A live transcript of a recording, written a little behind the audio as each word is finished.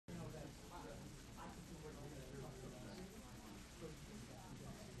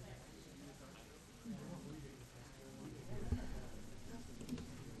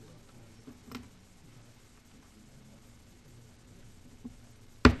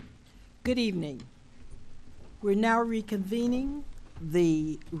Good evening. We're now reconvening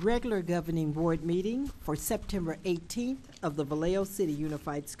the regular governing board meeting for September 18th of the Vallejo City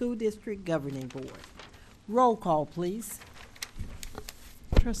Unified School District Governing Board. Roll call, please.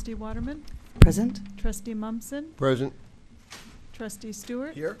 Trustee Waterman. Present. Trustee Mumson. Present. Trustee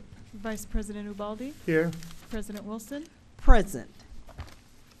Stewart. Here. Vice President Ubaldi. Here. President Wilson. Present.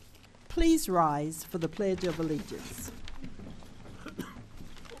 Please rise for the Pledge of Allegiance.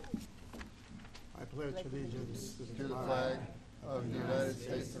 I pledge allegiance to the flag of the United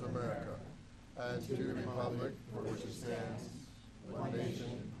States of America and to the republic for which it stands, one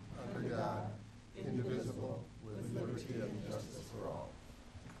nation, under God, indivisible, with liberty and justice for all.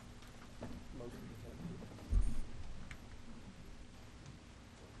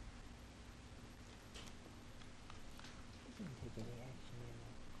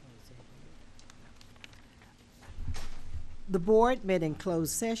 The board met in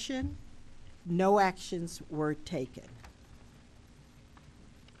closed session. No actions were taken.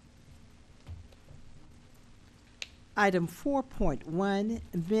 Item 4.1,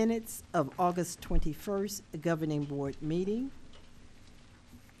 minutes of August 21st Governing Board meeting.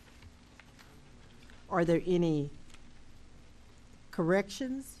 Are there any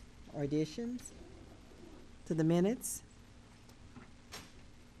corrections or additions to the minutes?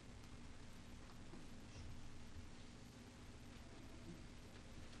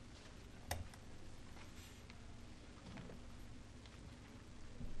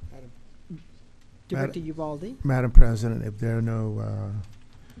 Director Ubaldi. Madam President, if there are no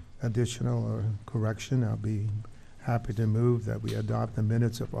additional or correction, I'll be happy to move that we adopt the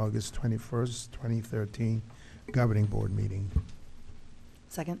minutes of August 21st, 2013 Governing Board meeting.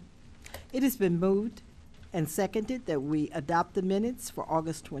 Second. It has been moved and seconded that we adopt the minutes for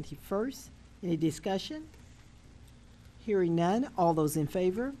August 21st. Any discussion? Hearing none. All those in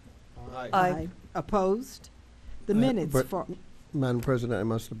favor? Aye. Opposed? The minutes but- for, Madam President, I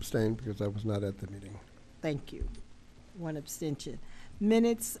must abstain because I was not at the meeting. thank you. One abstention.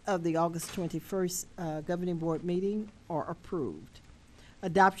 Minutes of the August 21st Governing Board meeting are approved.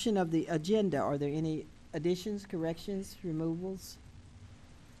 Adoption of the agenda. Are there any additions, corrections, removals?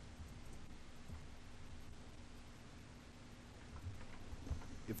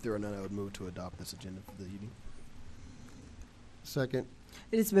 If there are none, I would move to adopt this agenda for the evening. Second.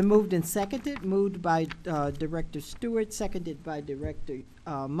 It has been moved and seconded, moved by Director Stewart, seconded by Director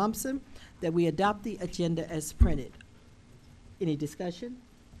Mumson, that we adopt the agenda as printed. Any discussion?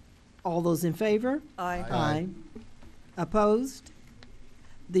 All those in favor? Aye. Aye. Opposed?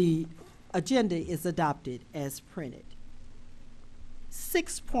 The agenda is adopted as printed.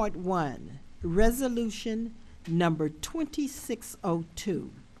 6.1, Resolution Number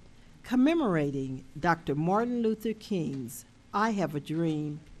 2602, commemorating Dr. Martin Luther King's I Have a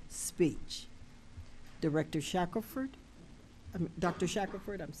Dream speech. Dr. Shackelford,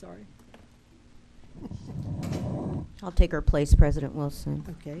 I'm sorry. I'll take her place, President Wilson.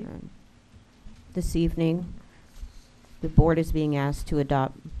 Okay. This evening, the board is being asked to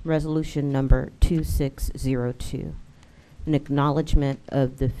adopt resolution number 2602, an acknowledgement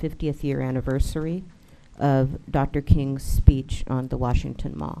of the 50th year anniversary of Dr. King's speech on the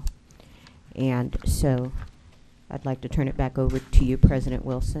Washington Mall. And so I'd like to turn it back over to you, President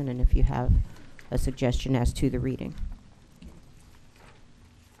Wilson, and if you have a suggestion as to the reading.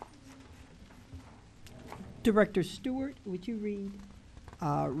 Director Stewart, would you read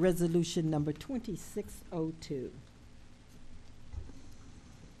resolution number 2602?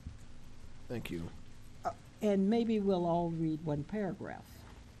 Thank you. And maybe we'll all read one paragraph,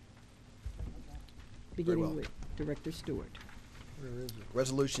 beginning well. with Director Stewart. Where is it?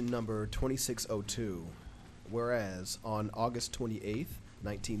 Resolution number 2602. Whereas on August 28th,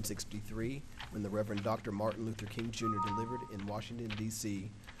 1963, when the Reverend Dr. Martin Luther King Jr. delivered in Washington, D.C.,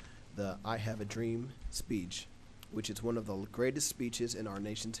 the I Have a Dream speech, which is one of the greatest speeches in our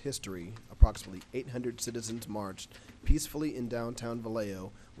nation's history, approximately 800 citizens marched peacefully in downtown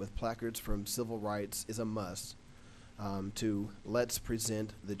Vallejo with placards from civil rights is a must to let's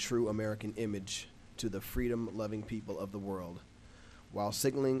present the true American image to the freedom-loving people of the world, while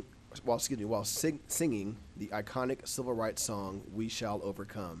singing the iconic civil rights song, We Shall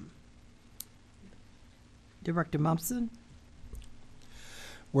Overcome. Director Mumson.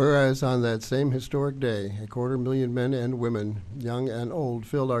 Whereas on that same historic day, 250,000 men and women, young and old,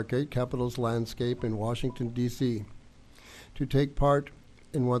 filled our great capital's landscape in Washington, D.C., to take part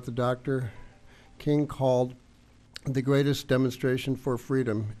in what the Dr. King called the greatest demonstration for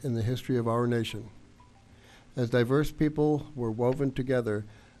freedom in the history of our nation. As diverse people were woven together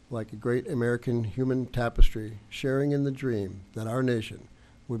like a great American human tapestry, sharing in the dream that our nation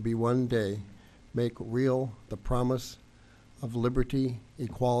would be one day make real the promise of liberty,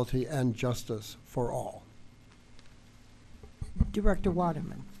 equality, and justice for all. Director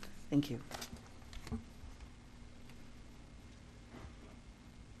Waterman. Thank you.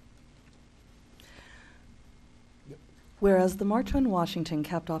 Whereas the March on Washington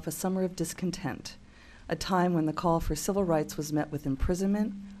capped off a summer of discontent, a time when the call for civil rights was met with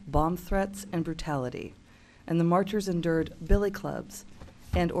imprisonment, bomb threats, and brutality, and the marchers endured billy clubs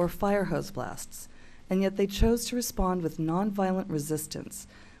and/or fire hose blasts, and yet they chose to respond with nonviolent resistance,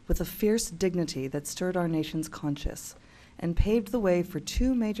 with a fierce dignity that stirred our nation's conscience, and paved the way for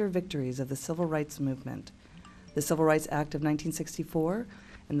two major victories of the civil rights movement, the Civil Rights Act of 1964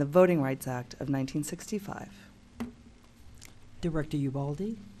 and the Voting Rights Act of 1965. Director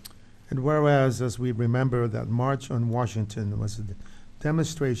Ubaldi. And whereas, as we remember that March on Washington was a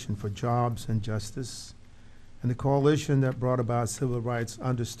demonstration for jobs and justice, and the coalition that brought about civil rights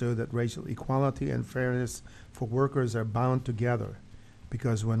understood that racial equality and fairness for workers are bound together,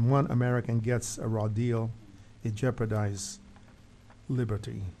 because when one American gets a raw deal, it jeopardizes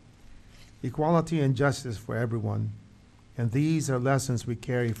liberty. Equality and justice for everyone, and these are lessons we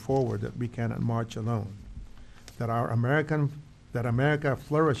carry forward that we cannot march alone, that America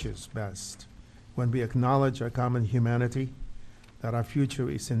flourishes best when we acknowledge our common humanity, that our future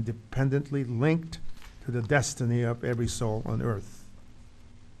is independently linked to the destiny of every soul on earth.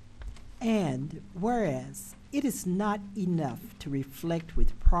 And whereas it is not enough to reflect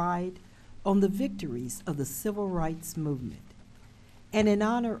with pride on the victories of the civil rights movement, and in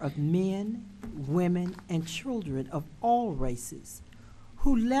honor of men, women, and children of all races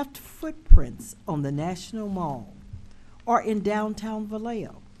who left footprints on the National Mall or in downtown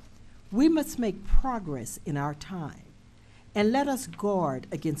Vallejo, we must make progress in our time, and let us guard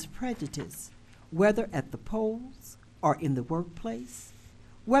against prejudice, whether at the polls or in the workplace,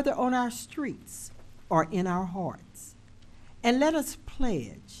 whether on our streets or in our hearts. And let us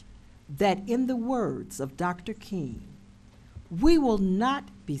pledge that, in the words of Dr. King, we will not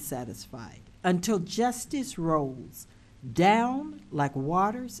be satisfied until justice rolls down like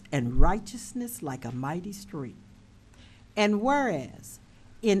waters and righteousness like a mighty stream. And whereas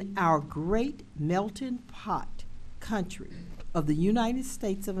in our great melting pot country of the United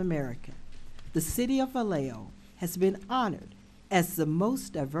States of America, the city of Vallejo has been honored as the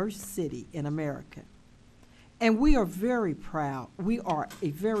most diverse city in America. And we are very proud. We are a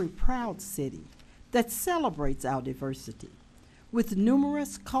very proud city that celebrates our diversity with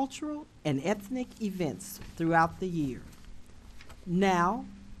numerous cultural and ethnic events throughout the year. Now,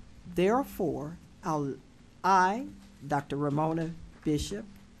 therefore, I, Dr. Ramona Bishop,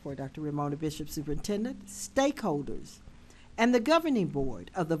 for Dr. Ramona Bishop Superintendent, stakeholders, and the governing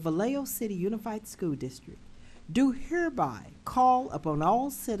board of the Vallejo City Unified School District do hereby call upon all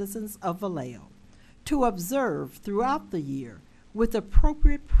citizens of Vallejo to observe throughout the year with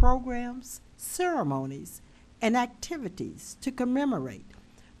appropriate programs, ceremonies, and activities to commemorate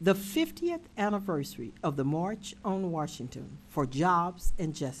the 50th anniversary of the March on Washington for Jobs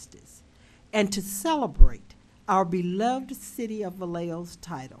and Justice, and to celebrate our beloved city of Vallejo's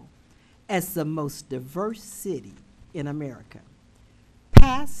title as the most diverse city in America.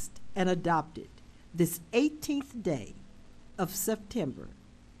 Passed and adopted this 18th day of September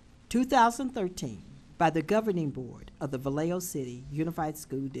 2013 by the governing board of the Vallejo City Unified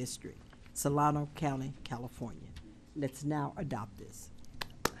School District, Solano County, California. Let's now adopt this.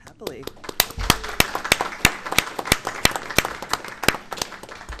 Happily.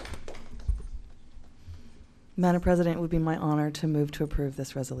 Madam President, it would be my honor to move to approve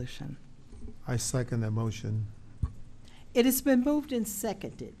this resolution. I second the motion. It has been moved and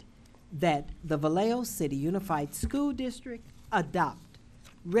seconded that the Vallejo City Unified School District adopt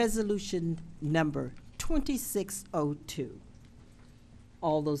resolution number 2602.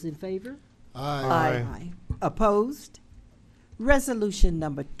 All those in favor? Aye. Opposed? Resolution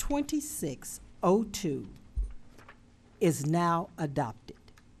number 2602 is now adopted.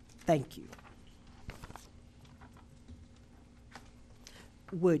 Thank you.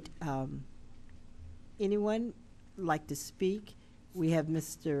 Would anyone like to speak? We have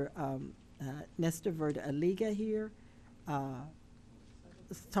Mr. Nestor Verda Aliga here,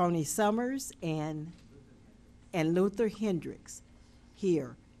 Tony Summers, and Luther Hendricks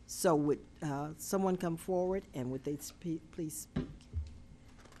here. So would someone come forward, and would they please speak?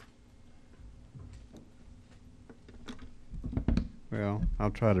 Well,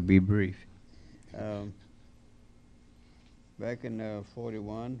 I'll try to be brief. Back in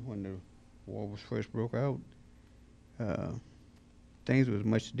 41, when the war was first broke out, things was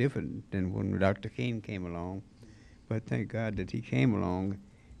much different than when Dr. King came along. But thank God that he came along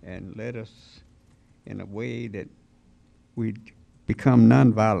and led us in a way that we become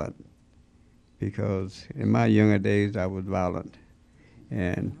nonviolent, because in my younger days I was violent.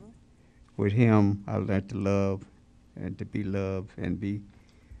 And with him, I learned to love and to be loved, and be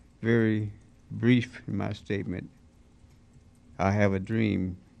very brief in my statement. I have a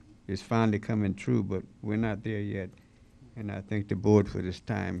dream. It's finally coming true, but we're not there yet. And I thank the board for this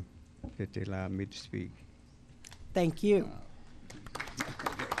time that they allowed me to speak. Thank you.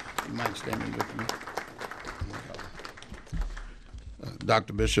 You mind standing with me?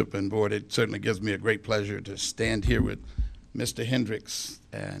 Dr. Bishop and board, it certainly gives me a great pleasure to stand here with Mr. Hendricks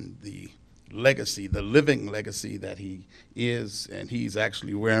and the legacy, the living legacy that he is, and he's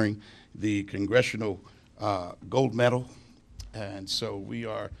actually wearing the Congressional Gold Medal. And so we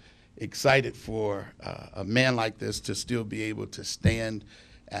are excited for a man like this to still be able to stand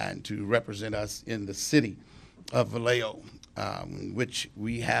and to represent us in the city of Vallejo, which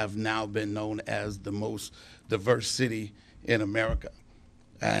we have now been known as the most diverse city in America.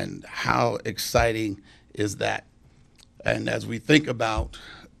 And how exciting is that? And as we think about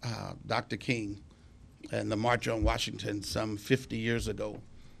Dr. King and the March on Washington some 50 years ago,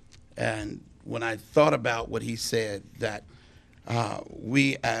 and when I thought about what he said, that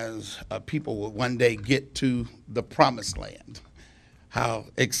we as a people will one day get to the promised land, how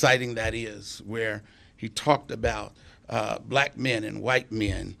exciting that is, where he talked about black men and white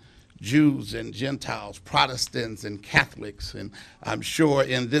men, Jews and Gentiles, Protestants and Catholics, and I'm sure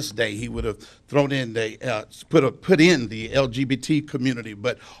in this day he would have thrown in the put in the LGBT community.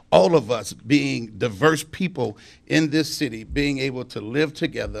 But all of us being diverse people in this city, being able to live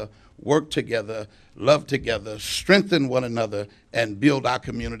together, work together, love together, strengthen one another, and build our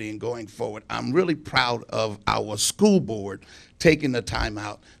community and going forward. I'm really proud of our school board taking the time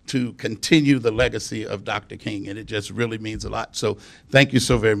out to continue the legacy of Dr. King, and it just really means a lot. So thank you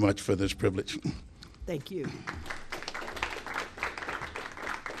so very much for this privilege. Thank you.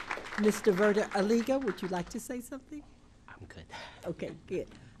 Mr. Verda Aliga, would you like to say something? I'm good. Okay, good.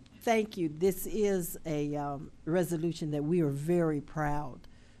 Thank you. This is a resolution that we are very proud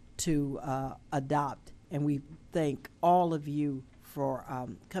to adopt, and we thank all of you for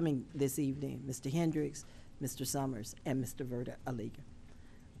coming this evening, Mr. Hendricks, Mr. Summers, and Mr. Verda Aliga.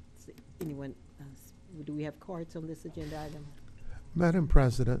 Anyone else? Do we have cards on this agenda item? Madam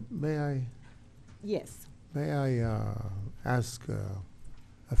President, may I Yes. ask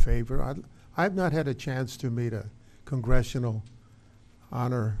a favor? I've not had a chance to meet a congressional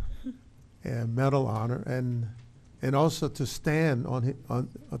honor, medal honor, and also to stand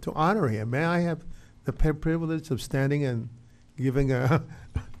to honor him. May I have the privilege of standing and giving an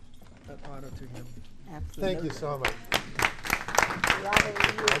honor to him? Absolutely. Thank you so much.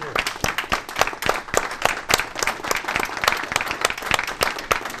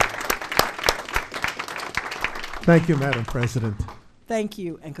 Thank you, Madam President. Thank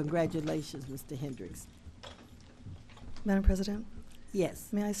you, and congratulations, Mr. Hendricks. Madam President, Yes.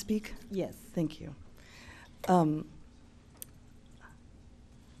 may I speak? Yes. Thank you.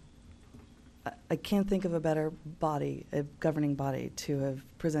 I can't think of a better body, a governing body, to have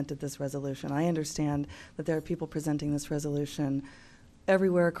presented this resolution. I understand that there are people presenting this resolution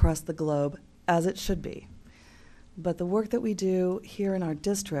everywhere across the globe, as it should be. But the work that we do here in our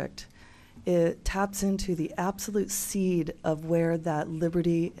district, it taps into the absolute seed of where that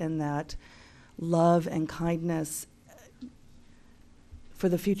liberty and that love and kindness for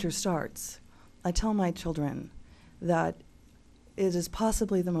the future starts. I tell my children that it is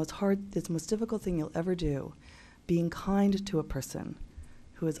possibly the most difficult thing you'll ever do, being kind to a person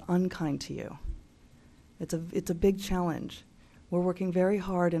who is unkind to you. It's a big challenge. We're working very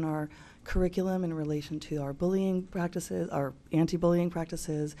hard in our curriculum in relation to our bullying practices, our anti-bullying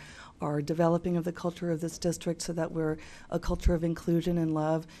practices, our developing of the culture of this district so that we're a culture of inclusion and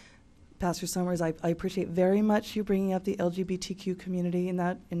love. Pastor Summers, I appreciate very much you bringing up the LGBTQ community in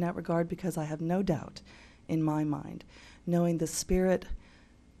that regard, because I have no doubt in my mind, knowing the spirit,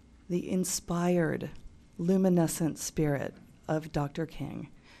 the inspired, luminescent spirit of Dr. King,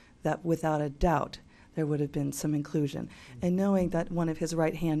 that without a doubt there would have been some inclusion. And knowing that one of his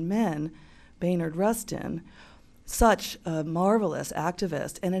right-hand men, Baynard Rustin, such a marvelous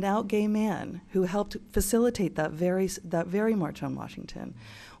activist and an out gay man who helped facilitate that very March on Washington.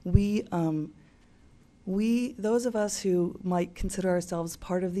 We, those of us who might consider ourselves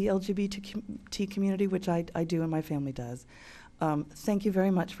part of the LGBT community, which I do and my family does, thank you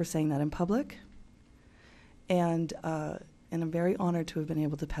very much for saying that in public. And I'm very honored to have been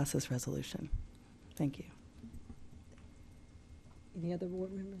able to pass this resolution. Thank you. Any other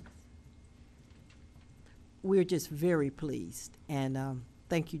board members? We're just very pleased, and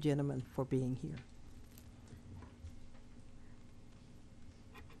thank you, gentlemen, for being here.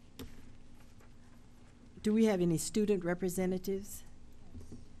 Do we have any student representatives?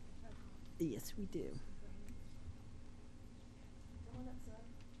 Yes, we do.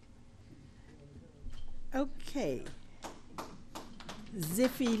 Okay.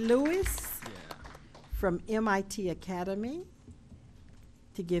 Ziffy Lewis from MIT Academy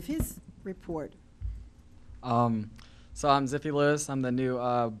to give his report. So I'm Ziffy Lewis. I'm the new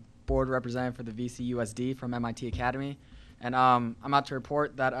board representative for the VCUSD from MIT Academy. And I'm out to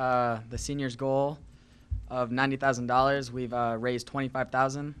report that the seniors' goal of $90,000, we've raised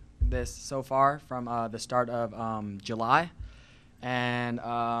 $25,000 this so far from the start of July. And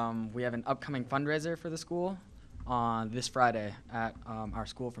we have an upcoming fundraiser for the school on this Friday at our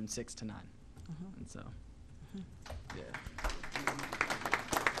school from 6 to 9. And so, yeah.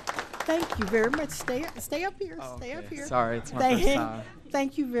 Thank you very much. Stay up here. Oh, Stay up okay. here. Sorry, it's my first time.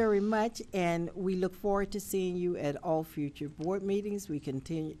 Thank you very much, and we look forward to seeing you at all future board meetings. We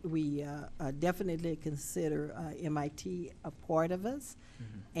definitely consider MIT a part of us,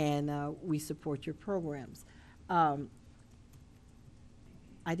 and we support your programs. I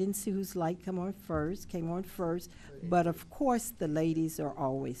didn't see whose light came on first, but of course the ladies are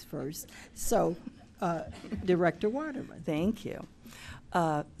always first. So, Director Waterman. Thank you.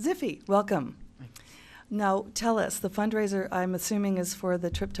 Ziffy, welcome. Now, tell us, the fundraiser, I'm assuming, is for the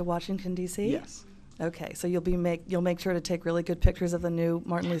trip to Washington, D.C.? Yes. Okay, so you'll make sure to take really good pictures of the new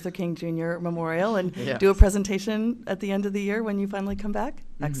Martin Luther King Jr. Memorial and Yes. do a presentation at the end of the year when you finally come back?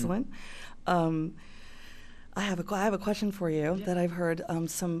 Excellent. I have a question for you that I've heard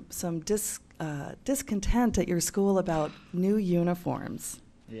some discontent at your school about new uniforms.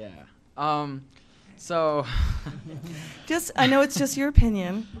 Yeah. So, I know it's just your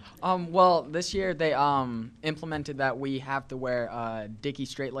opinion. well, this year they implemented that we have to wear Dickie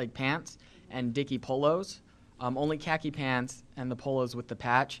straight leg pants and Dickie polos, only khaki pants and the polos with the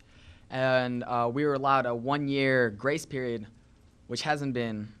patch. And we were allowed a 1-year grace period, which hasn't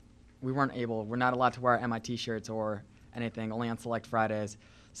been, we're not allowed to wear MIT shirts or anything, only on select Fridays.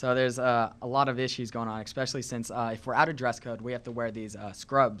 So there's a lot of issues going on, especially since if we're out of dress code, we have to wear these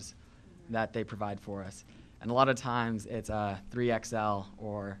scrubs that they provide for us. And a lot of times it's 3XL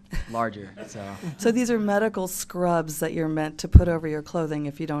or larger. So these are medical scrubs that you're meant to put over your clothing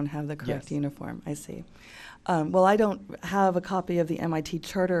if you don't have the correct Yes. uniform. I see. Well, I don't have a copy of the MIT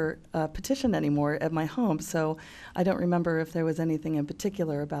charter petition anymore at my home, so I don't remember if there was anything in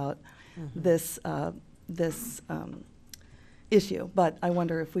particular about this issue. But I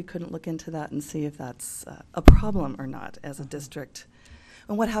wonder if we couldn't look into that and see if that's a problem or not as a district.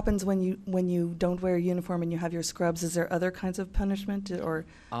 And what happens when you don't wear a uniform and you have your scrubs? Is there other kinds of punishment or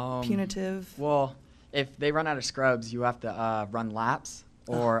punitive? Well, if they run out of scrubs, you have to run laps,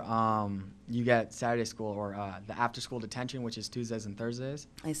 or you get Saturday school or the after-school detention, which is Tuesdays and Thursdays.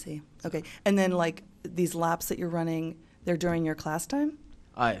 I see. Okay. And then, like, these laps that you're running, they're during your class time?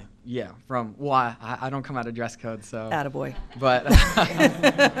 Yeah. I don't come out of dress code, so. Attaboy. But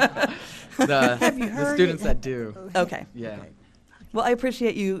the students that do. Okay. Yeah. Okay. Well, I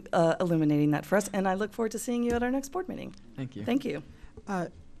appreciate you illuminating that for us, and I look forward to seeing you at our next board meeting. Thank you. Thank you.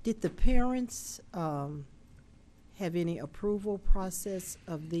 Did the parents have any approval process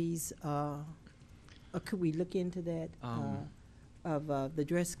of these? Or could we look into that of the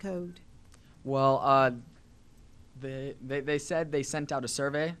dress code? Well, they said they sent out a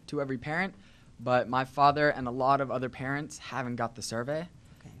survey to every parent, but my father and a lot of other parents haven't got the survey.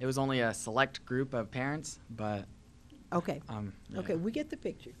 Okay. It was only a select group of parents, but. Okay. Yeah. Okay, we get the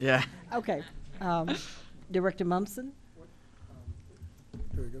picture. Yeah. Okay. Director Mumson?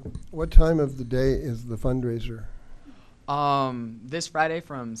 There we go. What time of the day is the fundraiser? This Friday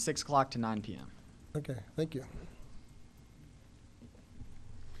from 6 o'clock to 9 p.m. Okay, thank you.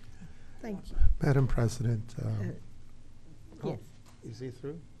 Thank you. Madam President. Yes. Is he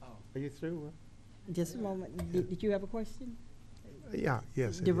through? Are you through? Just a moment. Did you have a question? Yeah,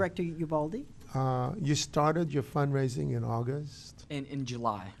 yes. I did. Director Ubaldi? You started your fundraising in August? In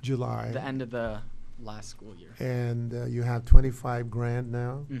July. July. The end of the last school year. And you have 25 grand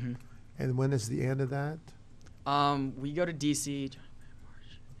now? Mm-hmm. And when is the end of that? We go to DC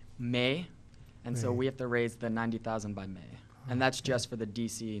May, and so May. we have to raise the $90,000 by May. And that's just for the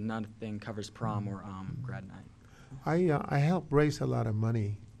DC. Nothing covers prom or grad night. I help raise a lot of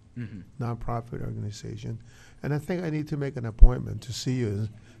money, Mm-hmm. nonprofit organization, and I think I need to make an appointment to see you,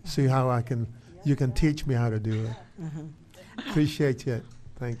 see how you can teach me how to do it. Appreciate it.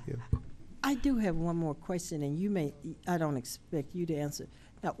 Thank you. I do have one more question, and I don't expect you to answer.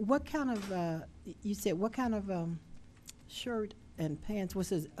 Now, what kind of, you said what kind of shirt and pants,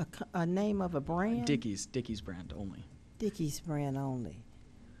 what's a name of a brand? Dickies brand only. Dickies brand only.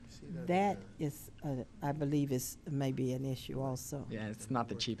 That is, I believe, is maybe an issue also. Yeah, it's not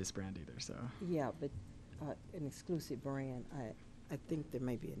the cheapest brand either. So Yeah, but an exclusive brand, I think there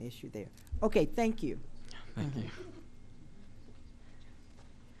may be an issue there. Okay, thank you. thank you.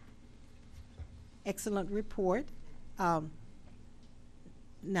 Excellent report. Now,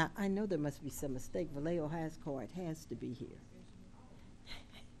 I know there must be some mistake. Vallejo High School has to be here.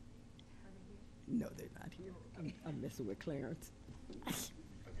 No, they're not here. I'm messing with Clarence.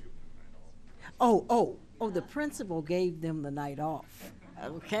 Oh, the principal gave them the night off.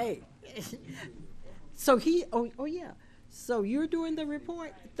 Okay. So yeah. So you're doing the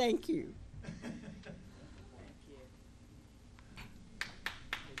report? Thank you.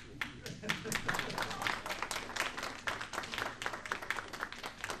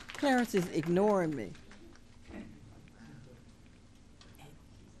 Clarence is ignoring me. I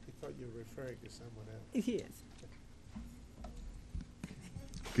thought you were referring to someone else. Yes.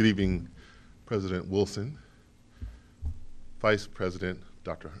 Good evening, President Wilson, Vice President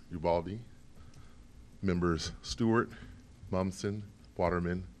Dr. Ubaldi, members Stewart, Mumson,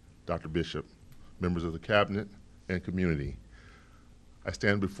 Waterman, Dr. Bishop, members of the Cabinet, and community. I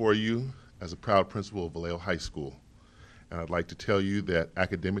stand before you as a proud principal of Vallejo High School, and I'd like to tell you that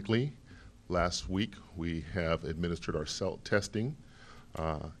academically, last week we have administered our CELT testing,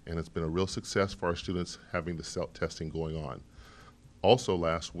 and it's been a real success for our students having the CELT testing going on. Also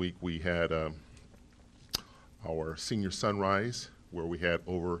last week we had our senior sunrise, where we had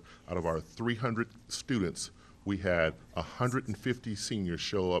out of our 300 students, we had 150 seniors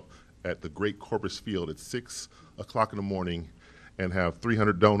show up at the Great Corpus Field at 6 o'clock in the morning and have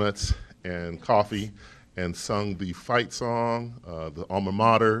 300 donuts and coffee and sung the fight song, the alma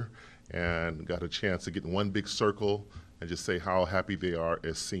mater, and got a chance to get in one big circle and just say how happy they are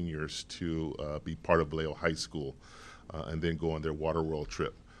as seniors to be part of Vallejo High School and then go on their Water World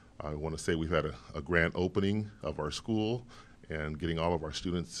trip. I want to say we've had a grand opening of our school and getting all of our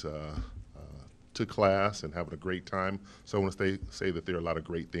students to class and having a great time. So I want to say that there are a lot of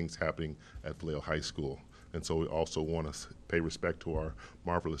great things happening at Vallejo High School. And so we also want to pay respect to our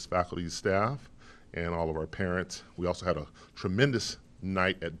marvelous faculty, staff, and all of our parents. We also had a tremendous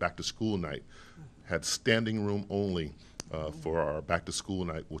night at Back to School Night. Had standing room only for our Back to School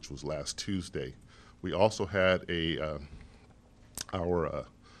Night, which was last Tuesday. We also had our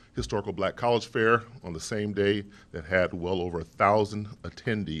Historical Black College Fair on the same day that had well over 1,000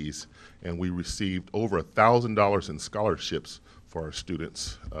 attendees, and we received over $1,000 in scholarships for our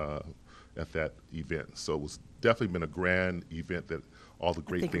students at that event. So it was definitely been a grand event that all the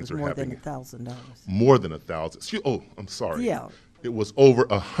great things are happening. More than $1,000. More than 1,000. Oh, I'm sorry. Yeah. It was over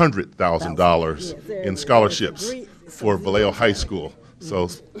 $100,000 in scholarships for Vallejo High School. So,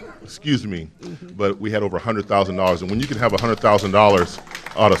 excuse me, but we had over $100,000. And when you can have $100,000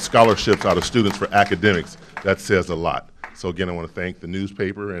 out of scholarships out of students for academics, that says a lot. So again, I want to thank the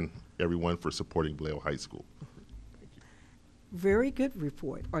newspaper and everyone for supporting Vallejo High School. Very good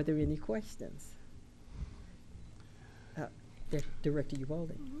report. Are there any questions? Director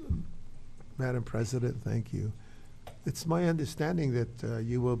Ubaldi. Madam President, thank you. It's my understanding that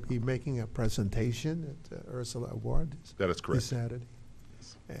you will be making a presentation at Ursula Award. That is correct. This Saturday.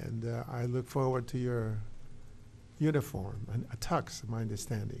 And I look forward to your uniform, a tux, my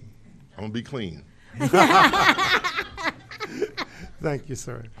understanding. I'm going to be clean. Thank you,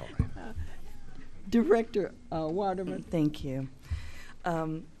 sir. All right. Director Waterman. Thank you.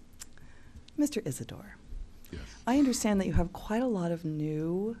 Mr. Isidore, Yes. I understand that you have quite a lot of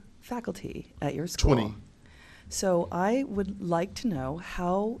new faculty at your school. 20. So I would like to know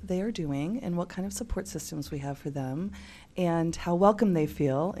how they are doing and what kind of support systems we have for them and how welcome they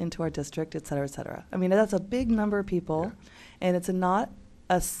feel into our district, et cetera, et cetera. I mean, that's a big number of people, and it's not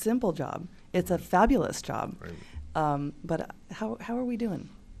a simple job. It's a fabulous job. Right. But how are we doing?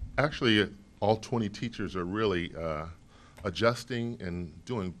 Actually, all 20 teachers are really adjusting and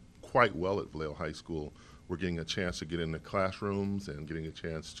doing quite well at Vallejo High School. We're getting a chance to get in the classrooms and getting a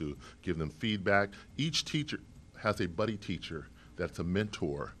chance to give them feedback. Each teacher has a buddy teacher that's a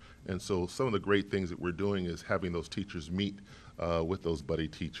mentor. And so some of the great things that we're doing is having those teachers meet with those buddy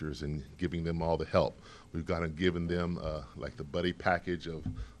teachers and giving them all the help. We've gone and given them like the buddy package of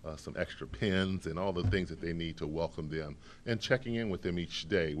some extra pens and all the things that they need to welcome them and checking in with them each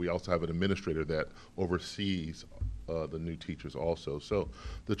day. We also have an administrator that oversees the new teachers also. So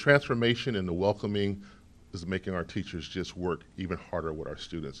the transformation and the welcoming is making our teachers just work even harder with our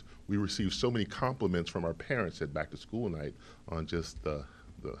students. We receive so many compliments from our parents at Back to School Night on just the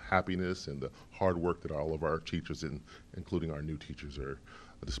the happiness and the hard work that all of our teachers, including our new teachers, are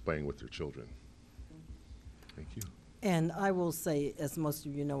displaying with their children. Thank you. And I will say, as most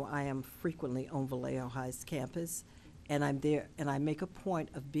of you know, I am frequently on Vallejo High's campus, and I'm there, and I make a point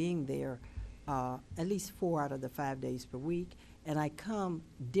of being there at least 4 out of the 5 days per week, and I come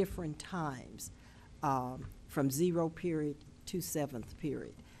different times, from 0 period to 7th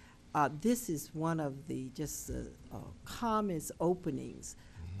period. This is one of the just calmest openings.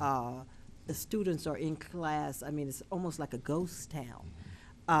 The students are in class. I mean, it's almost like a ghost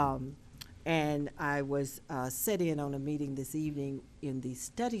town. And I was set in on a meeting this evening in the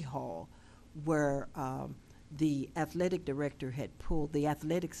study hall where the athletic director had pulled, the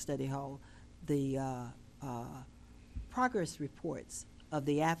athletic study hall, the progress reports of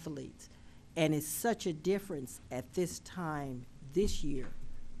the athletes. And it's such a difference at this time this year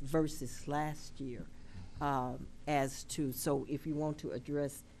versus last year as to, so if you want to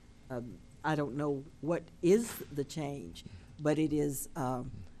address, I don't know what is the change, but it is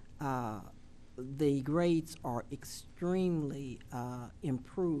the grades are extremely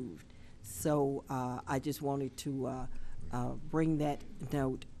improved. So I just wanted to bring that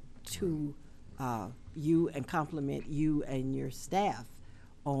note to you and compliment you and your staff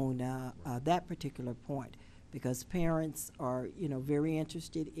on that particular point, because parents are, you know, very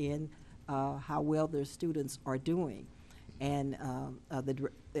interested in how well their students are doing. And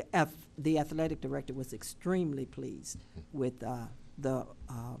the athletic director was extremely pleased with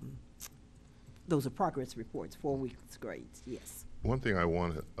those are progress reports, 4 weeks grades, yes. One thing I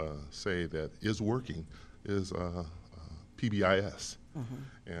want to say that is working is PBIS,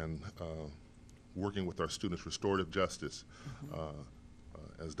 and working with our students, restorative justice.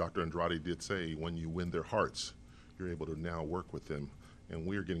 As Dr. Andrade did say, when you win their hearts, you're able to now work with them, and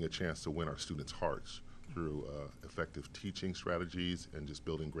we are getting a chance to win our students' hearts through effective teaching strategies and just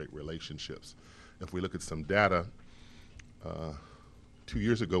building great relationships. If we look at some data, 2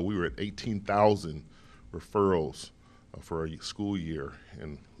 years ago we were at 18,000 referrals for a school year,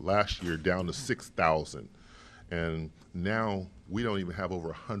 and last year down to 6,000. And now we don't even have over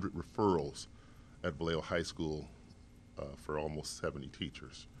 100 referrals at Vallejo High School for almost 70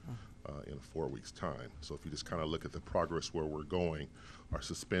 teachers in 4 weeks' time. So if you just kind of look at the progress where we're going, our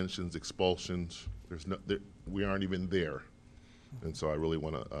suspensions, expulsions, we aren't even there. And so I really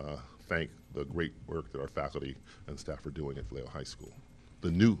want to thank the great work that our faculty and staff are doing at Vallejo High School, the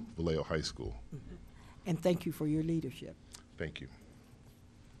new Vallejo High School. And thank you for your leadership. Thank you.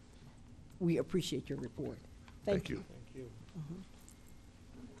 We appreciate your report. Thank you. Thank you.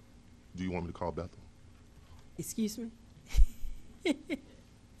 Do you want me to call Bethel? Excuse me?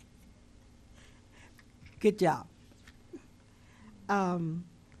 Good job.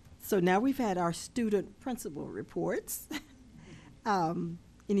 So now we've had our student principal reports.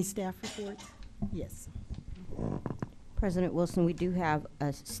 Any staff reports? Yes. President Wilson, we do have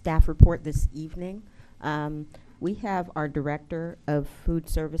a staff report this evening. We have our Director of Food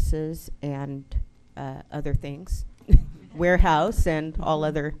Services and other things, warehouse and all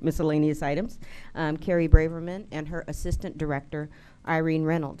other miscellaneous items, Carrie Braverman, and her Assistant Director, Irene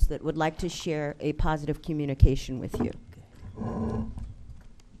Reynolds, that would like to share a positive communication with you.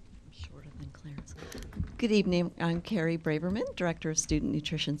 Shorter than Clarence. Good evening. I'm Carrie Braverman, Director of Student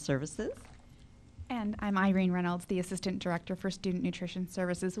Nutrition Services. And I'm Irene Reynolds, the Assistant Director for Student Nutrition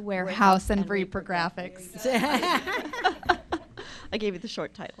Services, Warehouse and Reprographics. I gave you the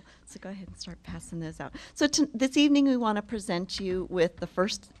short title, so go ahead and start passing those out. So this evening we want to present you with the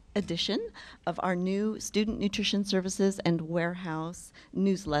first edition of our new Student Nutrition Services and Warehouse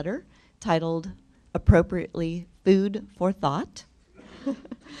newsletter titled appropriately Food for Thought.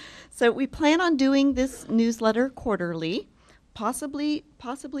 So we plan on doing this newsletter quarterly, possibly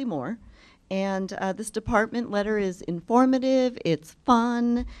more. And this department letter is informative, it's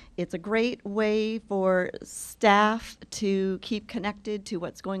fun, it's a great way for staff to keep connected to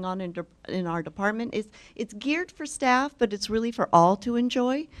what's going on in our department. It's geared for staff, but it's really for all to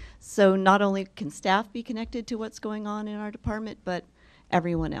enjoy. So not only can staff be connected to what's going on in our department, but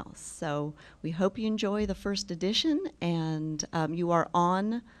everyone else. So we hope you enjoy the first edition, and you are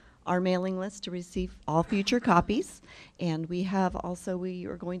on our mailing list to receive all future copies. And we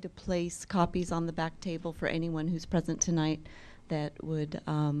are going to place copies on the back table for anyone who's present tonight that would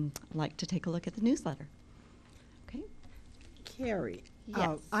like to take a look at the newsletter. Okay? Carrie,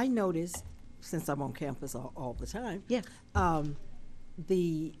 Yes. I noticed, since I'm on campus all the time, Yes.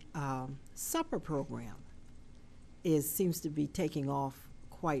 The supper program seems to be taking off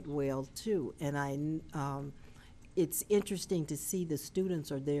quite well too. And it's interesting to see the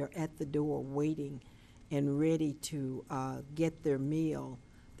students are there at the door waiting and ready to get their meal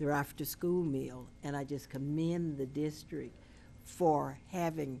their after-school meal. And I just commend the district for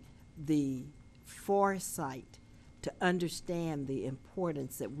having the foresight to understand the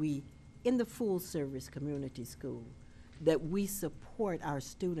importance that we, in the full-service community school, that we support our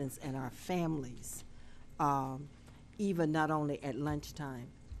students and our families, even not only at lunchtime,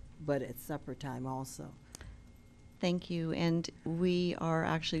 but at supper time also. Thank you. And we are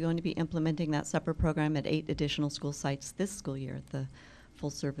actually going to be implementing that supper program at 8 additional school sites this school year at the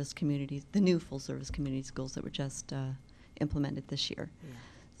full-service communities, the new full-service community schools that were just implemented this year.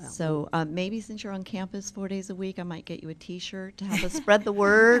 Yeah. So maybe since you're on campus 4 days a week, I might get you a T-shirt to help us spread the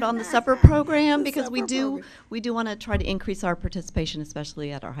word on the supper program, because we do want to try to increase our participation,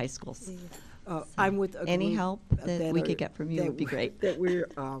 especially at our high schools. So I'm with a any group help that we could get from you would be great. That we're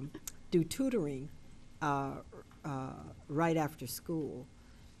do tutoring right after school,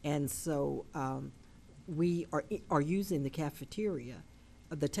 and so we are using the cafeteria,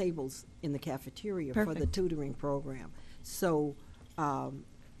 the tables in the cafeteria for the Perfect. tutoring program. So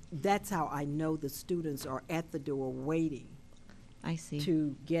that's how I know the students are at the door waiting I see.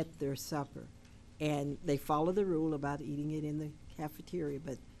 to get their supper, and they follow the rule about eating it in the cafeteria.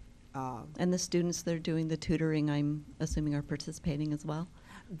 But And the students that are doing the tutoring, I'm assuming, are participating as well?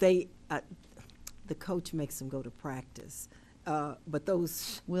 they the coach makes them go to practice, but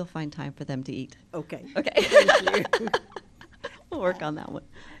those We'll find time for them to eat. okay. Okay. Thank you. We'll work on that one.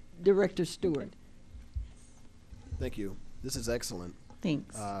 Director Stewart. Thank you. This is excellent.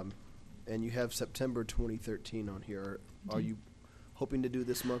 Thanks. And you have September 2013 on here. Are you hoping to do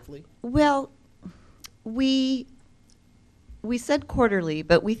this monthly? Well, we said quarterly,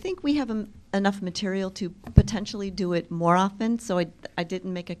 but we think we have enough material to potentially do it more often, so I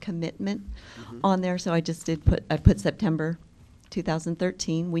didn't make a commitment on there, so I just I put September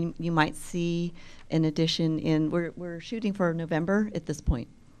 2013. You might see an edition we're shooting for November at this point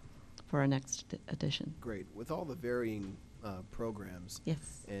for our next edition. Great. With all the varying programs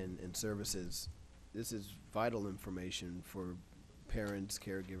Yes. and services, this is vital information for parents,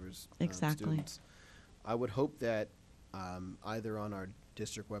 caregivers, Exactly. students. I would hope that either on our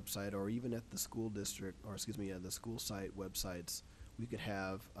district website or even at the school district, or excuse me, the school site websites, we could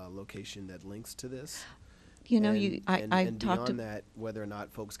have a location that links to this. You know, and, I and talked beyond to. that, whether or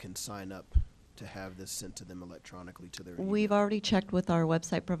not folks can sign up to have this sent to them electronically to their We've email. already checked with our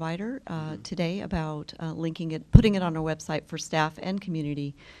website provider today about linking it, putting it on our website for staff and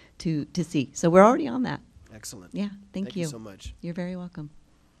community to see. So we're already on that. Excellent. Yeah, thank you. so much. You're very welcome.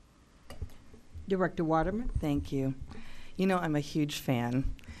 Director Waterman. Thank you. You know, I'm a huge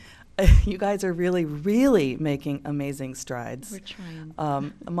fan. You guys are really, really making amazing strides. We're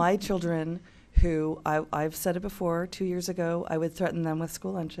trying. My children, who I've said it before, 2 years ago, I would threaten them with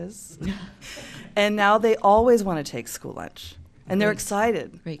school lunches. And now they always want to take school lunch. And they're Great.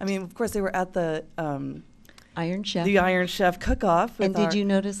 excited. Great. I mean, of course, they were at the Iron Chef. Iron Chef cook-off. And with did you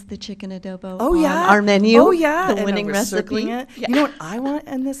notice the chicken adobo Oh, on yeah. our menu? Oh, yeah. The And winning we're recipe. circling it. Yeah. You know what I want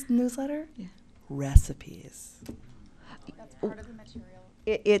in this newsletter? Yeah. Recipes. That's part of the material.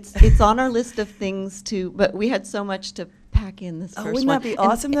 It's on our list of things but we had so much to pack in this Oh, first wouldn't one. that be And-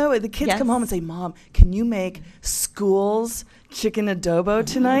 awesome, though? The kids come home and Yes. say, Mom, can you make school's chicken adobo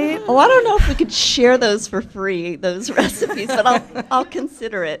tonight? Oh, I don't know if we could share those for free, those recipes, but I'll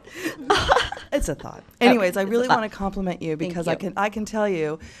consider it. It's a thought. Anyways, I it's a really thought. want to compliment you Thank because you. I can tell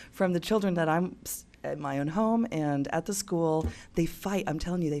you from the children that I'm at my own home and at the school, they fight. I'm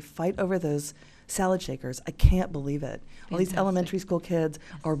telling you, they fight over those salad shakers. I can't believe it. All these Fantastic. elementary school kids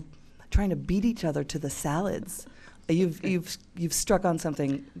are trying to beat each other to the salads. You've struck on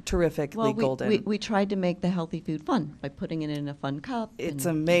something terrifically Well, golden. we tried to make the healthy food fun by putting it in a fun cup. It's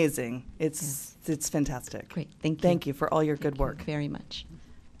and- amazing. It's fantastic. Great, thank you. Thank you for all your Thank good you work. very much.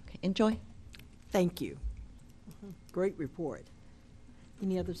 Okay, enjoy. Thank you. Great report.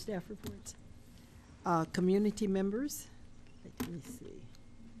 Any other staff reports? Community members? Let me see.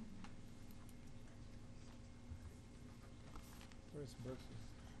 Where's Berkey?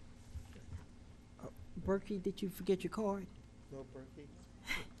 Berkey, did you forget your card? No, Berkey.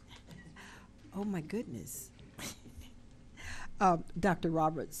 Oh, my goodness. Dr.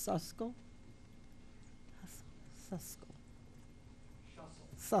 Robert Suskell?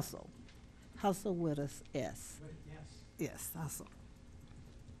 Sussel. Hustle with us, S. Yes, Hustle.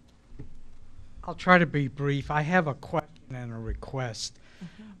 I'll try to be brief. I have a question and a request.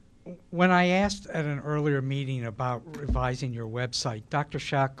 When I asked at an earlier meeting about revising your website, Dr.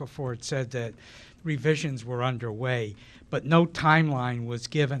 Shackelford said that revisions were underway, but no timeline was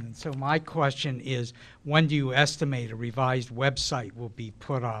given. And so my question is, when do you estimate a revised website will be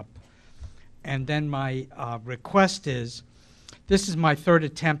put up? And then my request is, This is my third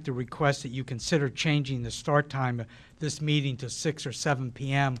attempt to request that you consider changing the start time of this meeting to 6 or 7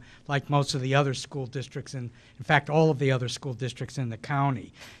 p.m. like most of the other school districts, and in fact all of the other school districts in the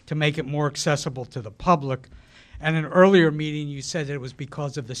county, to make it more accessible to the public. At an earlier meeting, you said that it was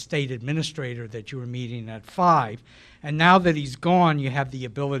because of the state administrator that you were meeting at 5. And now that he's gone, you have the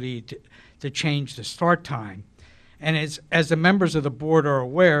ability to change the start time. And as the members of the board are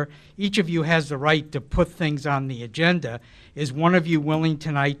aware, each of you has the right to put things on the agenda. Is one of you willing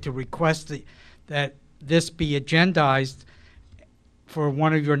tonight to request that this be agendized for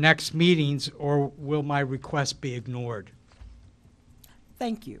one of your next meetings, or will my request be ignored?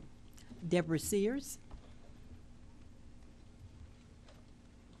 Thank you. Deborah Sears.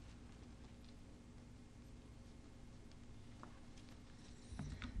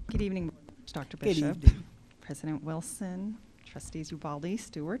 Good evening, Dr. Good Bishop, evening. President Wilson, Trustees Ubaldi,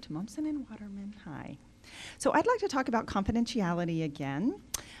 Stewart, Mumson, and Waterman. Hi. So I'd like to talk about confidentiality again.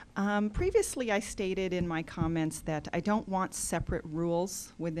 Previously, I stated in my comments that I don't want separate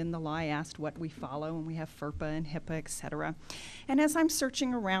rules within the law. I asked what we follow, and we have FERPA and HIPAA, et cetera. And as I'm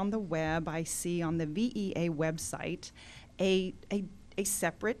searching around the web, I see on the VEA website a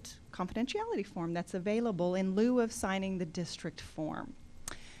separate confidentiality form that's available in lieu of signing the district form.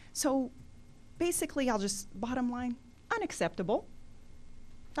 So basically, I'll just, bottom line, unacceptable.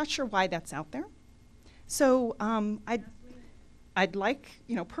 Not sure why that's out there. So I'd like,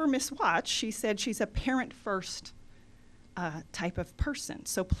 per Ms. Watts, she said she's a parent-first type of person.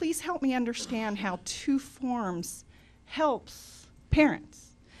 So please help me understand how 2 forms helps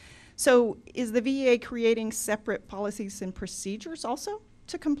parents. So is the VEA creating separate policies and procedures also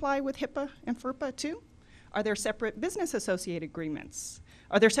to comply with HIPAA and FERPA too? Are there separate business associate agreements?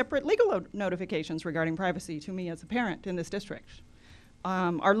 Are there separate legal notifications regarding privacy to me as a parent in this district?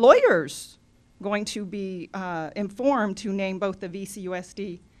 Are lawyers going to be informed to name both the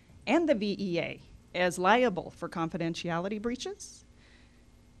VCUSD and the VEA as liable for confidentiality breaches?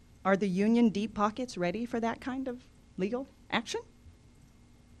 Are the union deep pockets ready for that kind of legal action?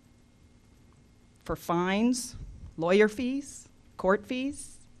 For fines, lawyer fees, court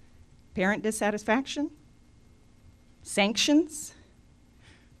fees, parent dissatisfaction, sanctions?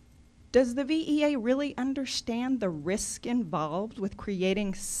 Does the VEA really understand the risk involved with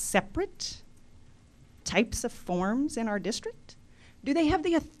creating separate types of forms in our district? Do they have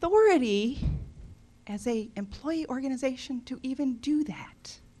the authority as an employee organization to even do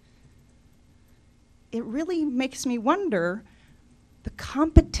that? It really makes me wonder the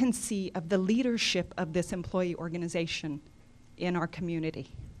competency of the leadership of this employee organization in our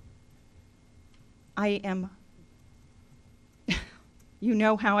community. You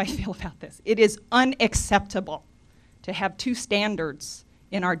know how I feel about this. It is unacceptable to have 2 standards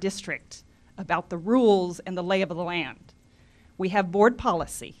in our district about the rules and the lay of the land. We have board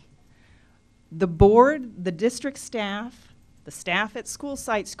policy. The board, the district staff, the staff at school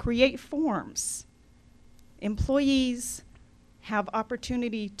sites create forms. Employees have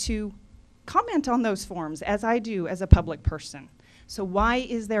opportunity to comment on those forms, as I do as a public person. So why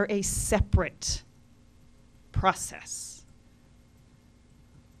is there a separate process?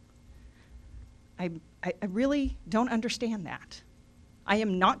 I really don't understand that. I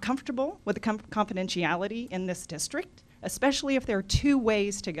am not comfortable with the confidentiality in this district, especially if there are 2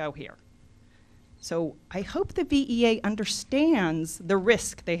 ways to go here. So I hope the VEA understands the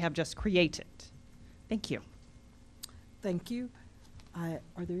risk they have just created. Thank you. Thank you. Are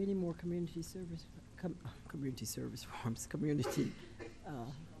there any more community service forms?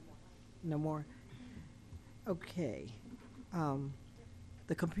 No more? Okay.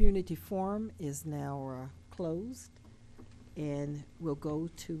 The community forum is now closed, and we'll go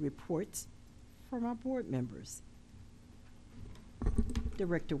to reports from our board members.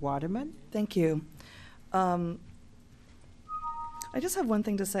 Director Waterman. Thank you. I just have one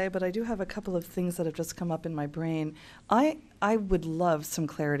thing to say, but I do have a couple of things that have just come up in my brain. I would love some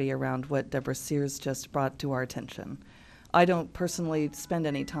clarity around what Deborah Sears just brought to our attention. I don't personally spend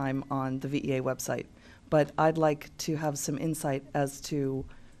any time on the VEA website, but I'd like to have some insight as to,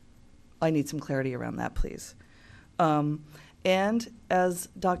 I need some clarity around that, please. And as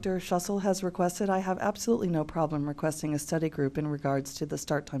Dr. Schussel has requested, I have absolutely no problem requesting a study group in regards to the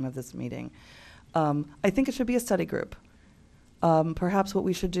start time of this meeting. I think it should be a study group. Perhaps what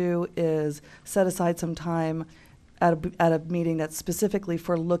we should do is set aside some time at a meeting that's specifically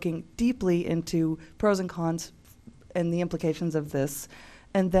for looking deeply into pros and cons and the implications of this.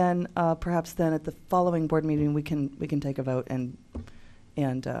 And then perhaps then at the following board meeting we can take a vote and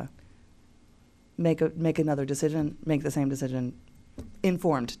make another decision, make the same decision,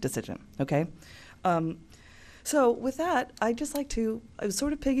 informed decision. Okay. So with that, I was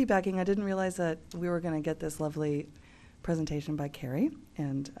sort of piggybacking. I didn't realize that we were going to get this lovely presentation by Carrie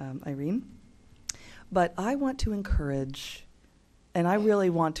and Irene. But I want to encourage, and I really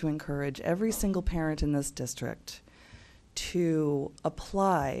want to encourage every single parent in this district to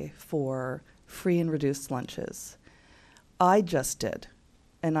apply for free and reduced lunches. I just did,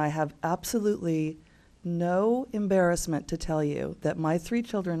 and I have absolutely no embarrassment to tell you that my 3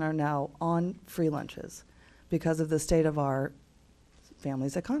 children are now on free lunches because of the state of our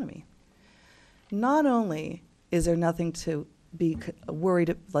family's economy. Not only is there nothing to be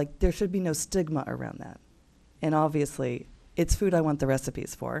worried, like there should be no stigma around that. And obviously, it's food I want the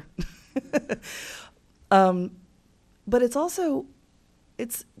recipes for. But it's also,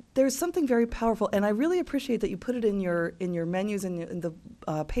 there's something very powerful, and I really appreciate that you put it in your menus and in the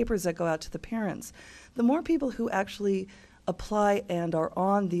papers that go out to the parents. The more people who actually apply and are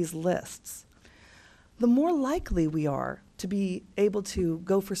on these lists, the more likely we are to be able to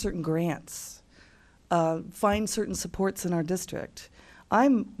go for certain grants, find certain supports in our district.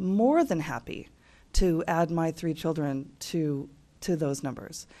 I'm more than happy to add my 3 children to those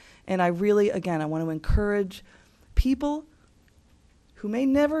numbers. And I really, again, I want to encourage people who may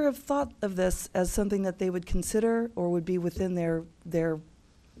never have thought of this as something that they would consider or would be within their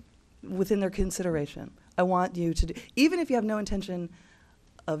consideration. I want you to do, even if you have no intention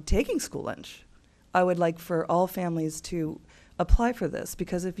of taking school lunch, I would like for all families to apply for this,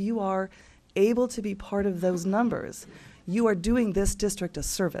 because if you are able to be part of those numbers, you are doing this district a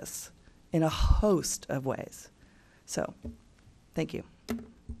service in a host of ways. So, thank you. Can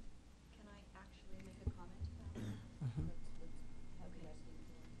I actually make a comment about it?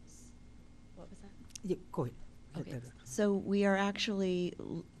 What was that? Yeah, go ahead. Okay. So we are actually,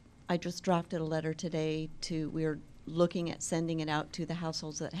 I just drafted a letter today we're looking at sending it out to the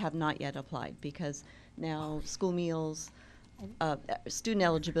households that have not yet applied, because now school meals, student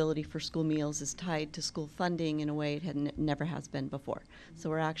eligibility for school meals is tied to school funding in a way it never has been before. So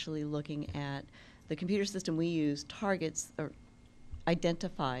we're actually looking at the computer system we use targets or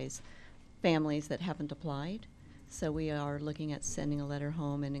identifies families that haven't applied. So we are looking at sending a letter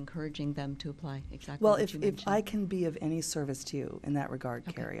home and encouraging them to apply. Exactly. Well, what you if mentioned. I can be of any service to you in that regard,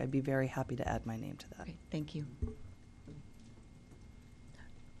 Okay. Carrie, I'd be very happy to add my name to that. Okay, thank you.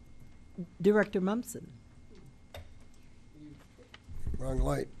 Director Mumson. Wrong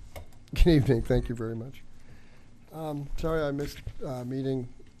light. Good evening. Thank you very much. Sorry I missed meeting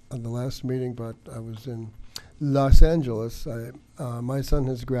on the last meeting, but I was in Los Angeles. My son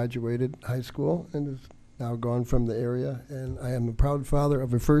has graduated high school and is now gone from the area, and I am a proud father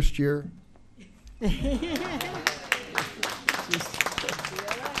of a first-year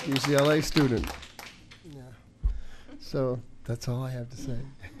UCLA student. Yeah. So that's all I have to say.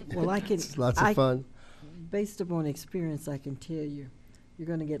 Well, I can. It's lots of fun. Based upon experience, I can tell you, you're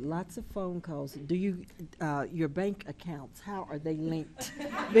going to get lots of phone calls. Do you, your bank accounts, how are they linked?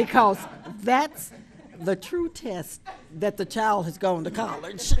 Because that's the true test that the child has gone to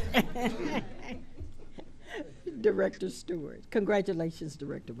college. Director Stewart. Congratulations,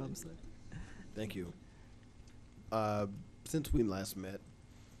 Director Mumson. Thank you. Since we last met,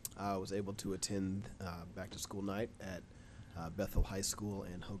 I was able to attend back to school night at Bethel High School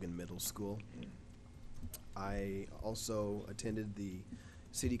and Hogan Middle School. I also attended the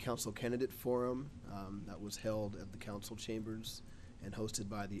City Council Candidate Forum that was held at the council chambers and hosted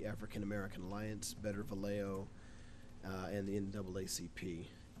by the African American Alliance, Better Vallejo, and the NAACP.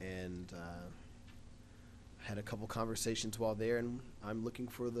 And had a couple conversations while there, and I'm looking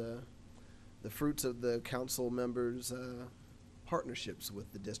for the fruits of the council members' partnerships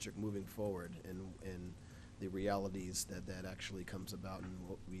with the district moving forward, and the realities that actually comes about and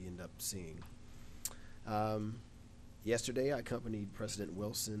what we end up seeing. Yesterday, I accompanied President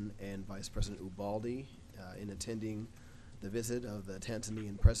Wilson and Vice President Ubaldi in attending the visit of the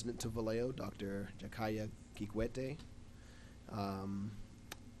Tanzanian President to Vallejo, Dr. Jakaya Kikwete.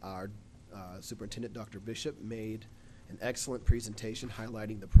 Our Superintendent, Dr. Bishop, made an excellent presentation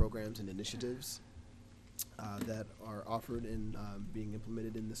highlighting the programs and initiatives that are offered and being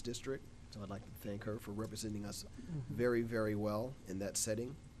implemented in this district. So I'd like to thank her for representing us very, very well in that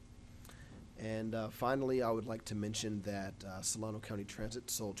setting. And finally, I would like to mention that Solano County Transit,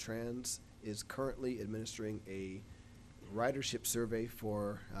 Sol Trans, is currently administering a ridership survey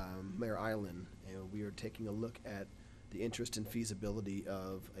for Mare Island, and we are taking a look at the interest and feasibility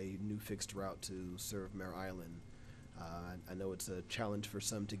of a new fixed route to serve Mare Island. I know it's a challenge for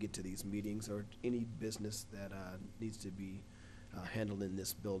some to get to these meetings or any business that needs to be handled in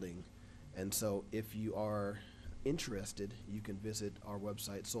this building. And so if you are interested, you can visit our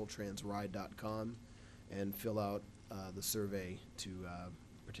website, soltransride.com, and fill out the survey to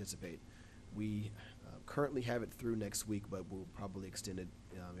participate. We currently have it through next week, but we'll probably extend it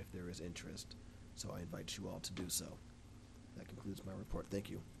if there is interest. So I invite you all to do so. That concludes my report. Thank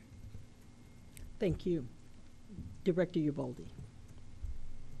you. Thank you. Director Ubaldi.